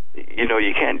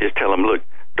you can't just tell them, look,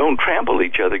 don't trample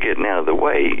each other getting out of the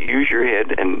way. Use your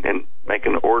head and make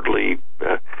an orderly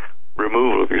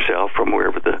removal of yourself from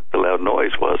wherever the loud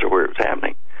noise was or where it was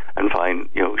happening, and find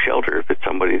shelter if it's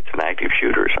somebody that's an active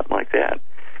shooter or something like that.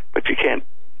 But you can't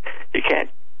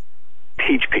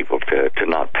teach people to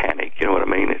not panic. You know what I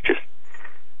mean? It's just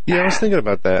I was thinking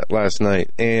about that last night,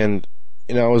 and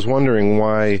I was wondering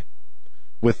why,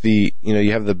 with the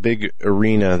you have the big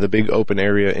arena, the big open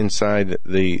area inside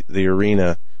the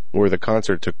arena where the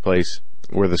concert took place,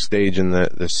 where the stage and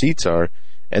the seats are,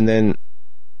 and then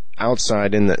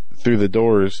outside through the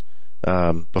doors,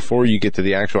 before you get to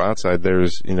the actual outside,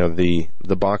 there's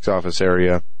the box office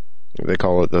area, they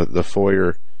call it the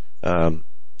foyer,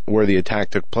 where the attack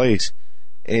took place,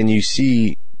 and you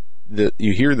see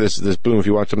you hear this boom. If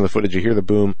you watch some of the footage, you hear the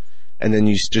boom, and then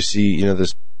you just see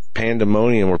this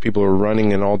pandemonium where people are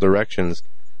running in all directions.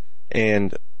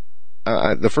 And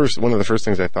one of the first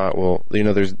things I thought, well,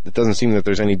 it doesn't seem that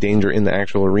there's any danger in the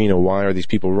actual arena. Why are these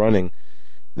people running?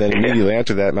 Then immediately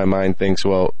after that, my mind thinks,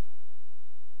 well,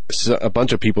 a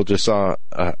bunch of people just saw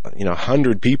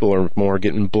 100 people or more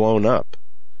getting blown up.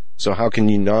 So how can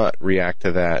you not react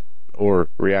to that or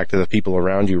react to the people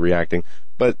around you reacting?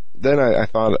 But then I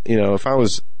thought, if I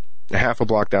was half a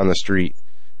block down the street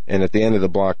and at the end of the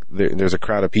block there's a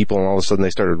crowd of people and all of a sudden they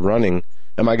started running,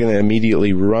 am I going to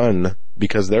immediately run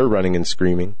because they're running and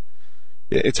screaming?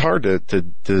 it's hard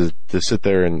to sit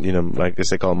there and, you know, I guess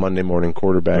they call it Monday morning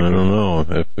quarterback. I don't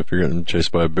know if you're getting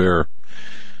chased by a bear.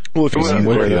 Well, if you see the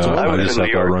bear, I was in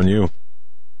New York. Run you.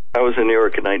 I was in New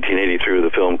York in 1983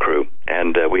 with the film crew,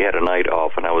 and we had a night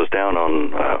off, and I was down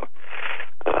on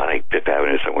I think Fifth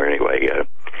Avenue somewhere anyway,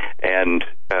 and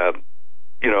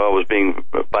you know, I was being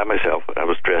by myself. I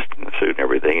was dressed in a suit and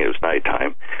everything. It was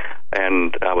nighttime,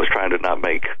 and I was trying to not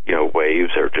make, you know,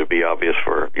 waves or to be obvious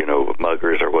for, you know,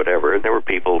 muggers or whatever. And there were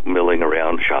people milling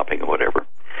around, shopping or whatever.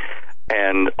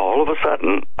 And all of a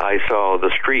sudden, I saw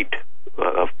the street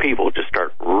of people just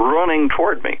start running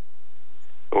toward me,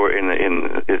 or in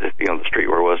the street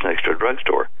where I was next to a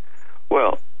drugstore.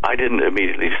 Well, I didn't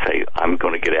immediately say, I'm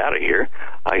going to get out of here.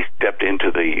 I stepped into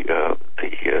the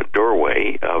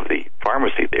doorway of the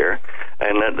pharmacy there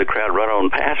and let the crowd run on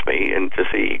past me and to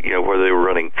see, you know, whether they were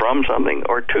running from something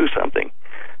or to something.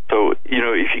 So, you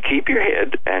know, if you keep your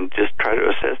head and just try to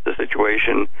assess the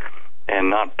situation and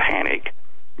not panic,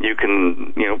 you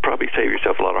can, you know, probably save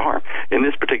yourself a lot of harm. In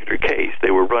this particular case,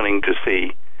 they were running to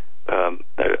see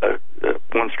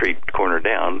one street corner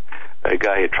down, a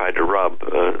guy had tried to rob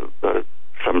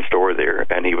some store there,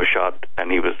 and he was shot,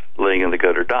 and he was laying in the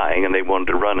gutter dying, and they wanted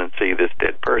to run and see this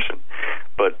dead person.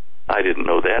 But I didn't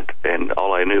know that, and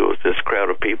all I knew was this crowd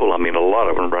of people, I mean, a lot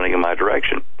of them running in my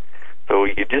direction. So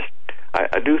you just,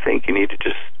 I do think you need to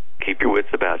just keep your wits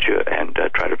about you and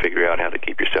try to figure out how to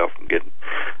keep yourself from getting,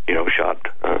 you know, shot,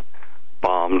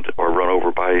 bombed, or run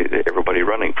over by everybody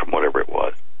running from whatever it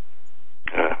was.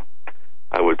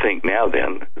 I would think now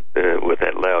then, with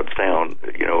that loud sound,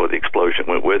 you know, the explosion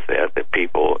went with that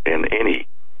people in any,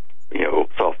 you know,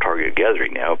 soft target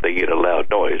gathering now, if they get a loud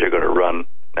noise, they're going to run,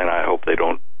 and I hope they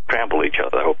don't trample each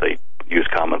other. I hope they use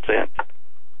common sense.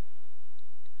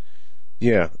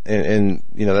 Yeah, and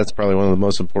you know, that's probably one of the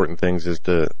most important things is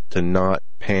to not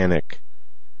panic,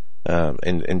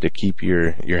 and to keep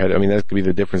your head. I mean, that could be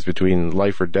the difference between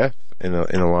life or death in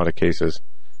a lot of cases.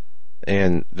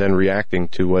 And then reacting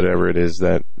to whatever it is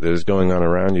that is going on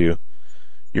around you,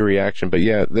 your reaction. But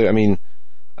yeah, I mean,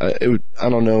 I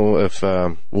don't know if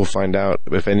we'll find out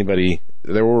if anybody.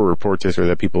 There were reports yesterday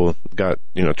that people got,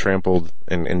 you know, trampled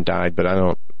and died, but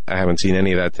I haven't seen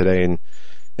any of that today. And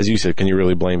as you said, can you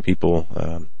really blame people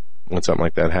when something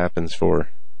like that happens for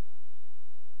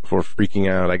freaking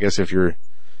out? I guess if you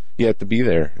have to be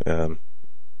there.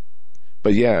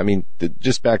 But yeah, I mean,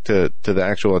 just back to the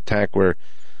actual attack where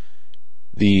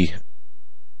the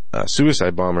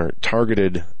suicide bomber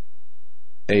targeted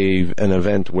an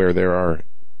event where there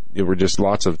were just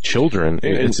lots of children.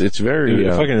 It's very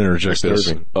if I can interject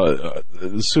disturbing.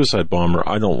 The suicide bomber,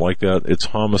 I don't like that. It's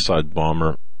homicide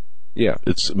bomber. Yeah,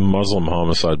 it's Muslim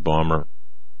homicide bomber.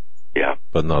 Yeah,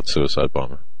 but not suicide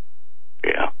bomber.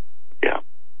 Yeah.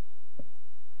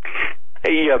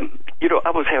 Hey, you know,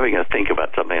 I was having a think about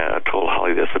something. I told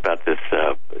Holly this about this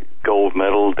gold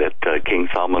medal that King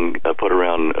Salman put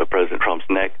around President Trump's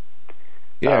neck.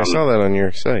 Yeah, I saw that on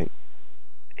your site.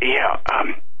 Yeah,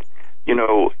 you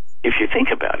know, if you think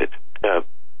about it,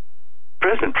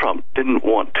 President Trump didn't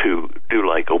want to do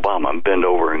like Obama and bend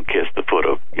over and kiss the foot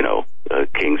of, you know,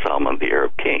 King Salman, the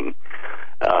Arab king.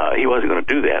 He wasn't going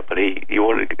to do that, but he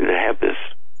wanted to have this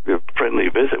friendly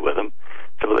visit with him.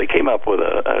 So they came up with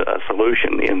a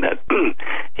solution in that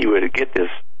he would get this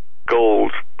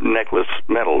gold necklace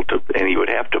medal, and he would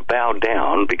have to bow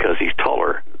down because he's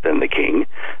taller than the king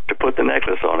to put the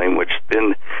necklace on him, which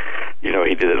then, you know,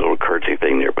 he did a little curtsy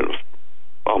thing there, but it was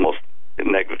almost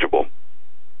negligible.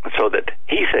 So that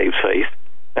he saves face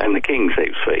and the king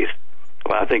saves face.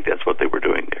 Well, I think that's what they were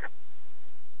doing there.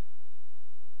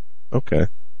 Okay.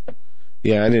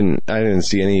 Yeah, I didn't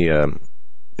see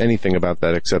anything about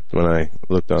that except when I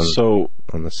looked on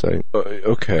the site.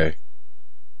 Okay.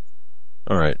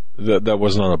 All right. That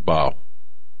was not a bow.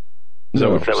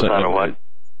 No, that was not a what?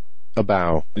 A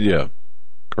bow. Yeah.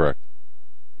 Correct.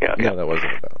 Yeah. No, that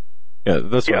wasn't a bow. Yeah,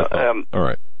 that's what I thought. All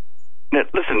right. Now,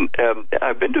 listen,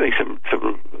 I've been doing some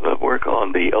work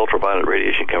on the ultraviolet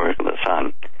radiation coming from the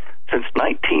sun since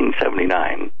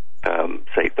 1979,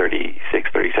 say 36,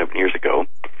 37 years ago.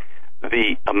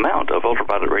 The amount of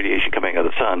ultraviolet radiation coming out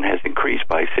of the sun has increased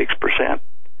by 6%.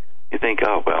 You think,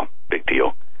 oh, well, big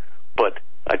deal. But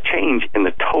a change in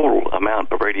the total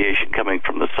amount of radiation coming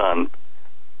from the sun,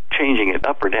 changing it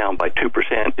up or down by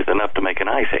 2% is enough to make an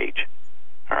ice age.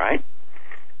 All right?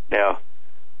 Now,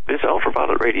 this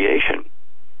ultraviolet radiation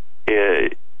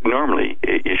normally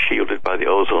is shielded by the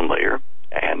ozone layer,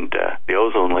 and the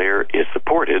ozone layer is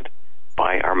supported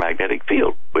by our magnetic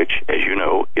field, which, as you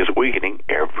know, is weakening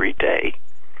every day.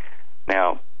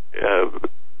 Now,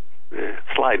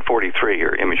 slide 43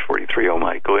 or image 43 on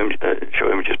my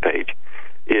show images page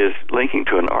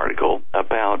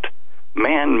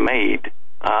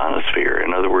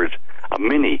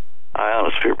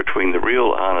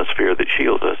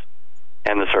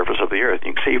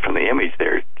see from the image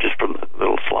there, just from the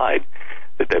little slide,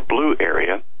 that blue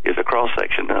area is a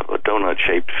cross-section of a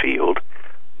donut-shaped field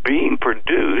being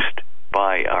produced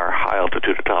by our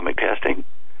high-altitude atomic testing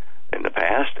in the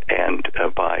past and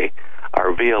by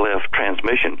our VLF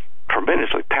transmissions,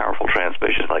 tremendously powerful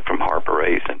transmissions like from HARP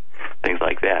arrays and things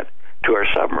like that, to our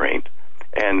submarines.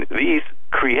 And these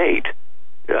create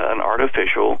an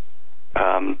artificial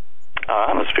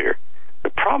ionosphere. The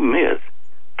problem is,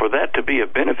 for that to be a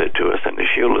benefit to us and to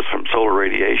shield us from solar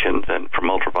radiations and from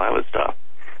ultraviolet stuff,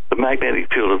 the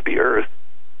magnetic field of the Earth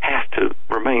has to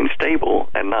remain stable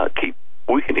and not keep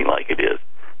weakening like it is.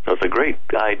 So it's a great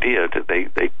idea.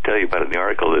 They tell you about it in the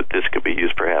article that this could be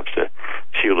used perhaps to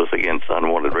shield us against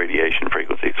unwanted radiation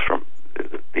frequencies from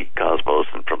the cosmos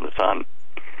and from the sun.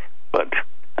 But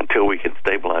until we can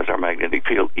stabilize our magnetic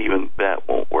field, even that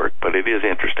won't work. But it is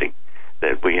interesting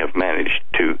that we have managed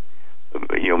to,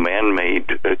 man-made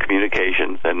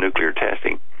communications and nuclear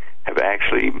testing have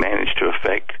actually managed to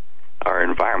affect our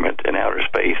environment in outer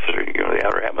space, or, the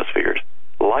outer atmospheres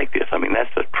like this. I mean,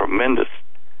 that's a tremendous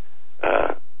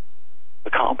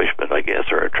accomplishment, I guess,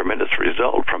 or a tremendous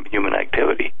result from human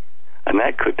activity. And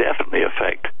that could definitely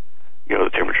affect, the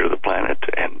temperature of the planet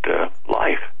and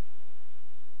life.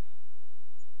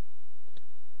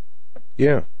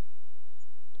 Yeah.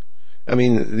 I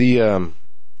mean,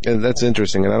 that's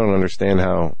interesting, and I don't understand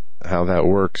how that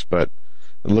works, but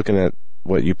looking at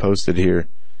what you posted here,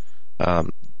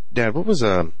 Dad, what was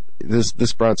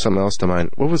this brought something else to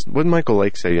mind. What did Michael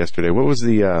Lake say yesterday? What was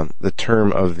the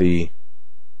term of the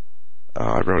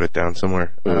I wrote it down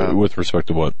somewhere. With respect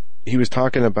to what? He was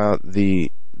talking about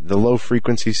the low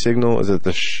frequency signal. Is it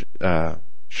the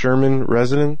Schumann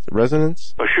resonance?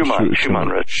 Oh,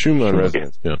 Schumann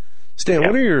resonance. Yeah. Stan,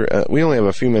 what are your? We only have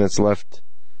a few minutes left.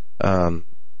 The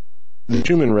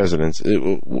Schumann resonance.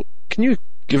 Can you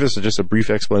give us just a brief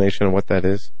explanation of what that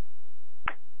is?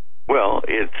 Well,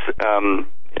 it's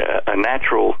a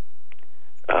natural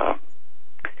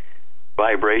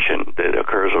vibration that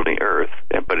occurs on the Earth,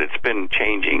 but it's been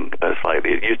changing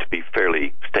slightly. It used to be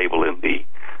fairly stable in the,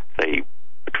 say,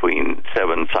 between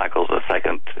 7 cycles a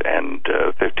second and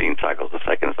 15 cycles a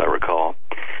second, as I recall.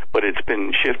 But it's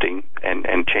been shifting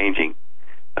and changing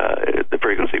the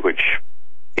frequency, which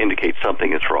indicates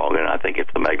something is wrong, and I think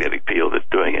it's the magnetic field that's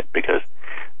doing it, because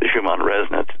the Schumann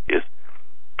resonance is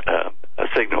a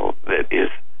signal that is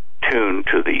tuned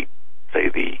to the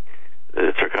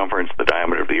circumference, the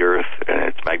diameter of the Earth, and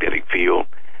its magnetic field.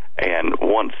 And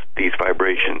once these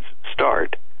vibrations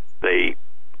start, they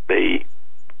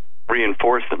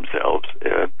reinforce themselves,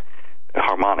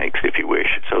 harmonics, if you wish,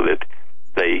 so that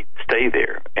they stay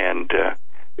there. And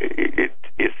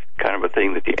it's kind of a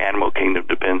thing that the animal kingdom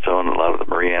depends on. A lot of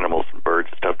the marine animals and birds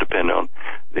and stuff depend on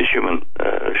the Schumann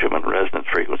resonance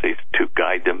frequencies to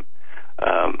guide them,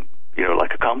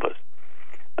 like a compass.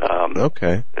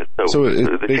 Okay. So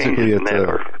it's basically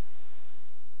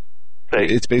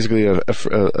it's basically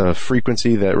a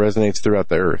frequency that resonates throughout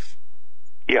the Earth.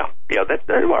 Yeah, that's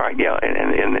right. Yeah,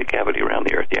 and in the cavity around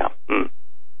the Earth. Yeah. Mm.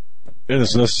 And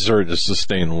it's necessary to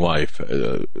sustain life.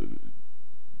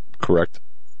 Correct.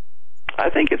 I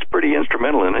think it's pretty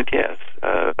instrumental in it. Yes,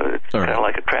 it's kind of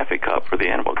like a traffic cop for the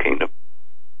animal kingdom.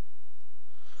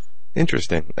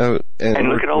 Interesting. And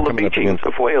look at all the beachings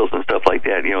of whales and stuff like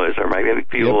that. As our magnetic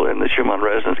field and the Schumann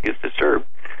resonance gets disturbed,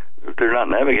 they're not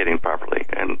navigating properly,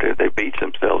 and they beach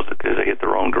themselves because they hit the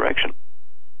wrong direction.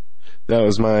 That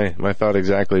was my thought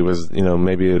exactly. Was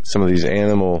maybe some of these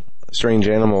strange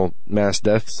animal mass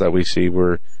deaths that we see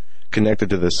were connected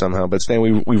to this somehow. But Stan,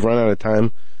 we've run out of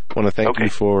time. I want to thank you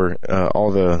for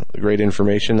all the great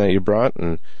information that you brought,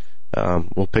 and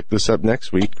we'll pick this up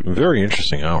next week. Very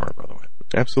interesting hour, by the way.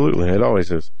 Absolutely, it always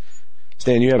is.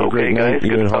 Stan, you have a great night.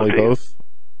 You and Holly both.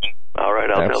 All right,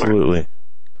 I'll absolutely.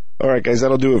 All right, guys,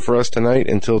 that'll do it for us tonight.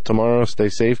 Until tomorrow, stay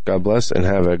safe, God bless, and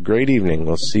have a great evening.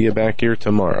 We'll see you back here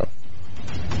tomorrow.